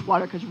disconnect roof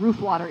water because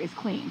roof water is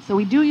clean. So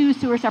we do use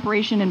sewer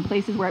separation in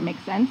places where it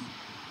makes sense,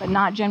 but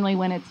not generally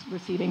when it's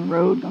receiving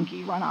road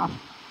gunky runoff,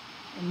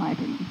 in my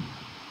opinion.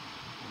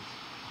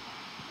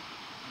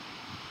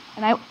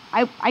 And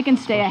I can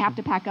stay. I have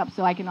to pack up,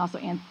 so I can also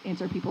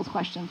answer people's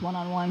questions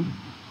one-on-one.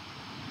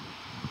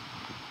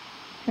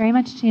 Very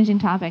much changing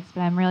topics,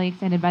 but I'm really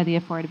excited by the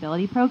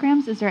affordability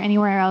programs. Is there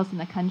anywhere else in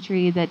the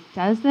country that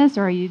does this,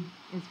 or is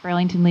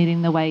Burlington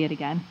leading the way yet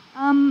again?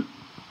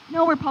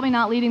 No, we're probably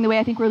not leading the way.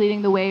 I think we're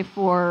leading the way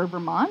for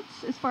Vermont,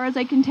 as far as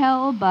I can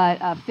tell. But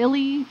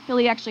Philly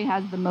actually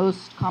has the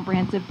most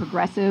comprehensive,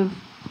 progressive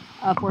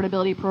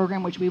affordability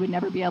program, which we would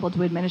never be able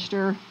to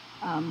administer.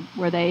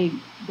 Where they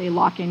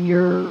lock in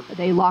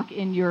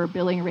your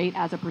billing rate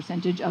as a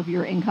percentage of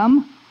your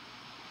income,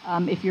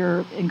 if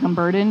you're income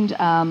burdened.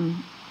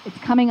 It's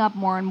coming up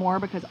more and more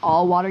because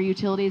all water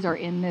utilities are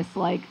in this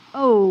like,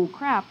 oh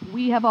crap,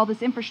 we have all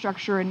this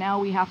infrastructure and now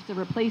we have to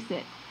replace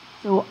it.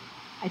 So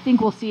I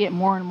think we'll see it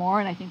more and more,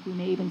 and I think we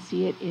may even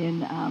see it in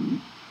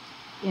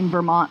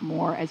Vermont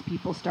more as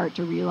people start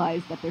to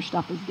realize that their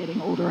stuff is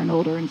getting older and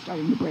older and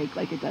starting to break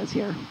like it does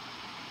here.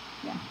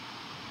 Yeah.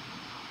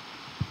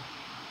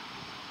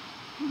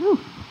 Woo-hoo.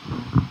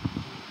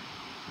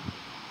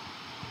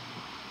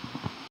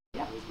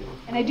 Yeah.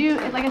 And I do,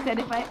 like I said,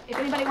 if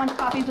anybody wants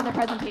copies of the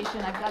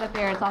presentation, I've got it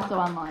there. It's also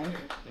online.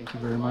 Thank you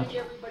very much.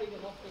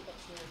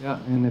 Yeah,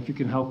 and if you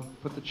can help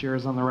put the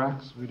chairs on the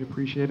racks, we'd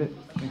appreciate it.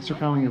 Thanks for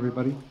coming,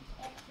 everybody.